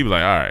 You be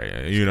like, all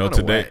right,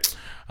 today.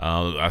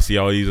 I see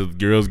all these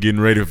girls getting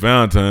ready for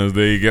Valentine's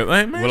Day.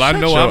 Like, man, well, I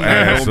know I'm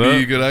not gonna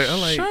be good.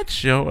 I'm like,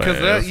 shut your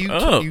ass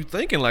up. You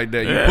thinking like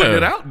that? You putting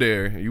it out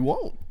there. You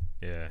won't.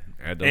 Yeah.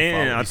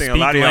 And I think a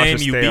lot of y'all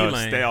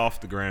should stay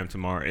off the gram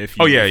tomorrow. If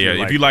you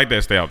if you like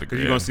that, stay off the gram.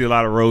 Because you're gonna see a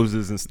lot of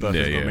roses and stuff.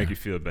 It's gonna make you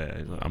feel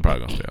bad. I'm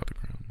probably gonna stay off the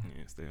gram.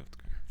 Yeah, stay off the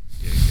gram.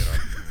 Yeah,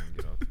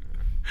 get off the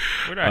gram.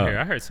 What did I hear?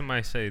 I heard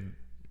somebody say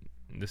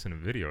this in a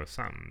video or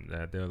something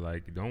that they're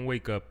like, don't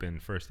wake up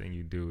and first thing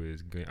you do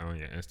is get on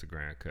your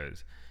Instagram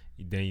because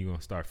then you're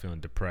gonna start feeling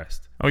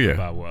depressed.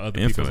 About what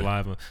other people's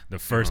lives. The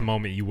first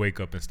moment you wake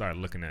up and start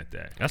looking at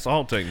that. That's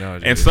all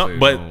technology. And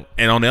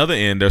and on the other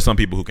end, there's some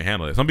people who can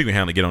handle it. Some people can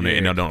handle it, get on there,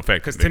 and they don't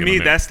affect. Because to me,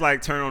 that's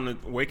like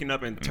waking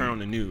up and turn on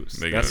the news.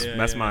 That's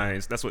what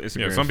Instagram.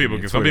 Yeah, some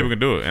people can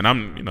do it, and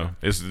I'm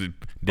it's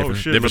different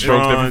strokes,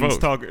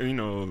 different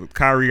folks.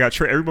 Kyrie got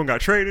traded. Everyone got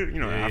traded.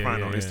 I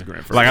find it on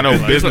Instagram. Like I know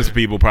business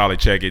people probably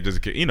check it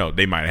just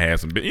they might have had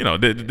some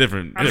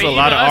different. There's a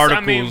lot of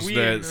articles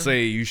that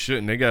say you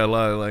shouldn't. They got a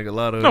lot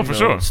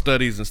of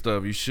studies and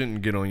stuff. You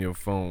shouldn't get on your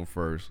phone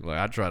first. Like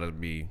I try to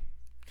write.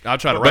 But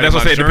that's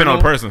what I say. Depend on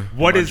the person.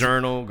 What is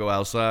journal? Go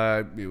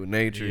outside, be with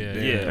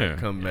nature.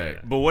 Come back.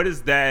 But what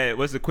is that?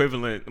 What's the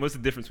equivalent? What's the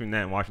difference between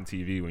that and watching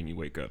TV when you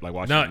wake up? Like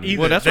watching.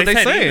 Well, that's what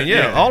they're saying.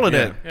 Yeah, all of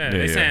that. Yeah,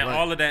 they're saying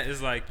all of that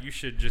is like you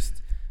should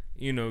just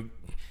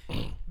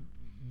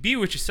be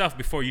with yourself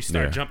before you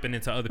start jumping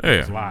into other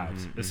people's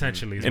lives.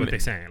 Essentially, is what they're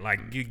saying.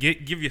 Like you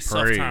give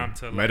yourself time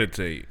to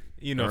meditate.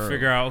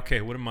 Figure out, okay,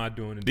 what am I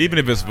doing today? Even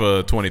if it's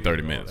for 20,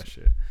 30 minutes.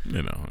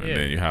 And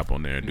then you hop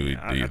on there and do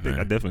your thing.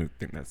 I definitely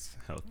think that's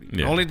healthy.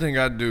 The only thing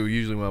I do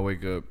usually when I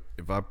wake up,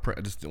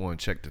 I just want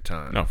to check the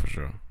time. No, for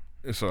sure.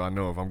 So I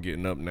know if I'm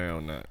getting up now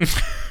or not.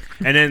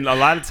 And then a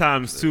lot of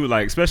times too,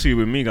 like especially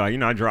with me, like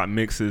I drop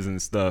mixes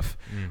and stuff.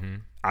 Mm-hmm.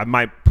 I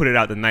might put it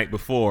out the night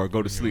before,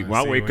 go to sleep. When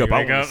I wake up,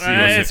 I want to see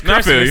it's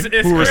Christmas.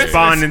 who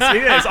responding.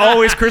 Yeah, it's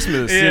always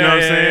Christmas. You know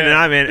what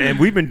I'm saying? And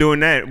we've been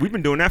doing that. We've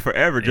been doing that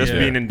forever. Just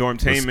being in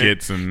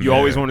Dormtainment, you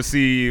always want to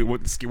see where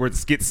the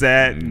skits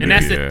at. And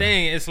that's the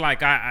thing. It's like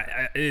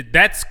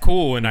that's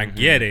cool, and I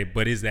get it,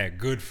 but is that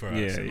good for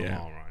us in the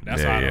long run?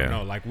 That's why I don't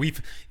know. Like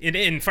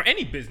and for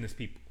any business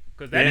people.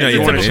 Because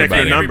you want to check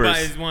your numbers.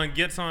 Everybody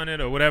gets on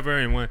it or whatever,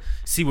 and want to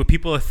see what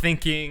people are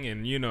thinking,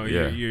 and you're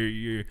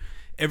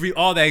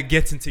all that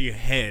gets into your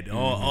head,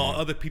 all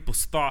other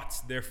people's thoughts,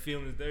 their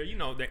feelings,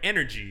 their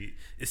energy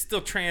is still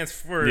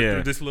transferred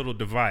through this little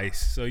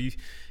device. So it's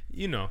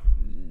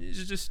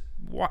just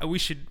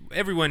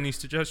everyone needs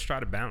to just try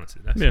to balance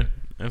it. That's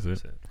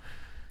it.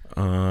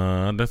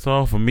 That's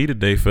all for me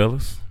today,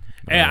 fellas.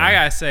 Hey, I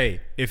gotta say,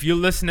 if you're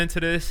listening to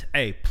this,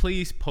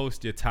 please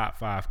post your top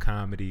 5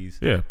 comedies.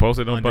 Yeah, post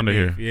it up under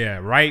here. Yeah,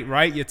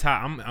 write your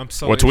top. I'm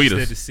so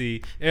interested to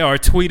see. Yeah, or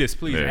tweet us,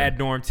 please, at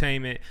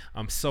Dormtainment.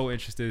 I'm so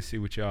interested to see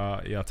what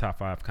y'all top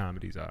 5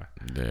 comedies are.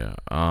 Yeah.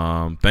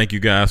 Thank you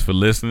guys for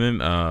listening.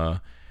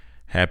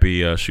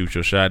 Happy Shoot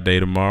Your Shot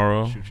Day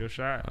tomorrow. Shoot your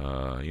shot.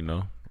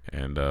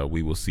 And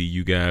we will see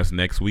you guys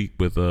next week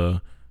with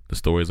the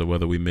stories of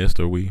whether we missed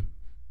or we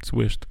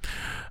swished.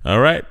 All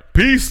right.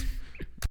 Peace.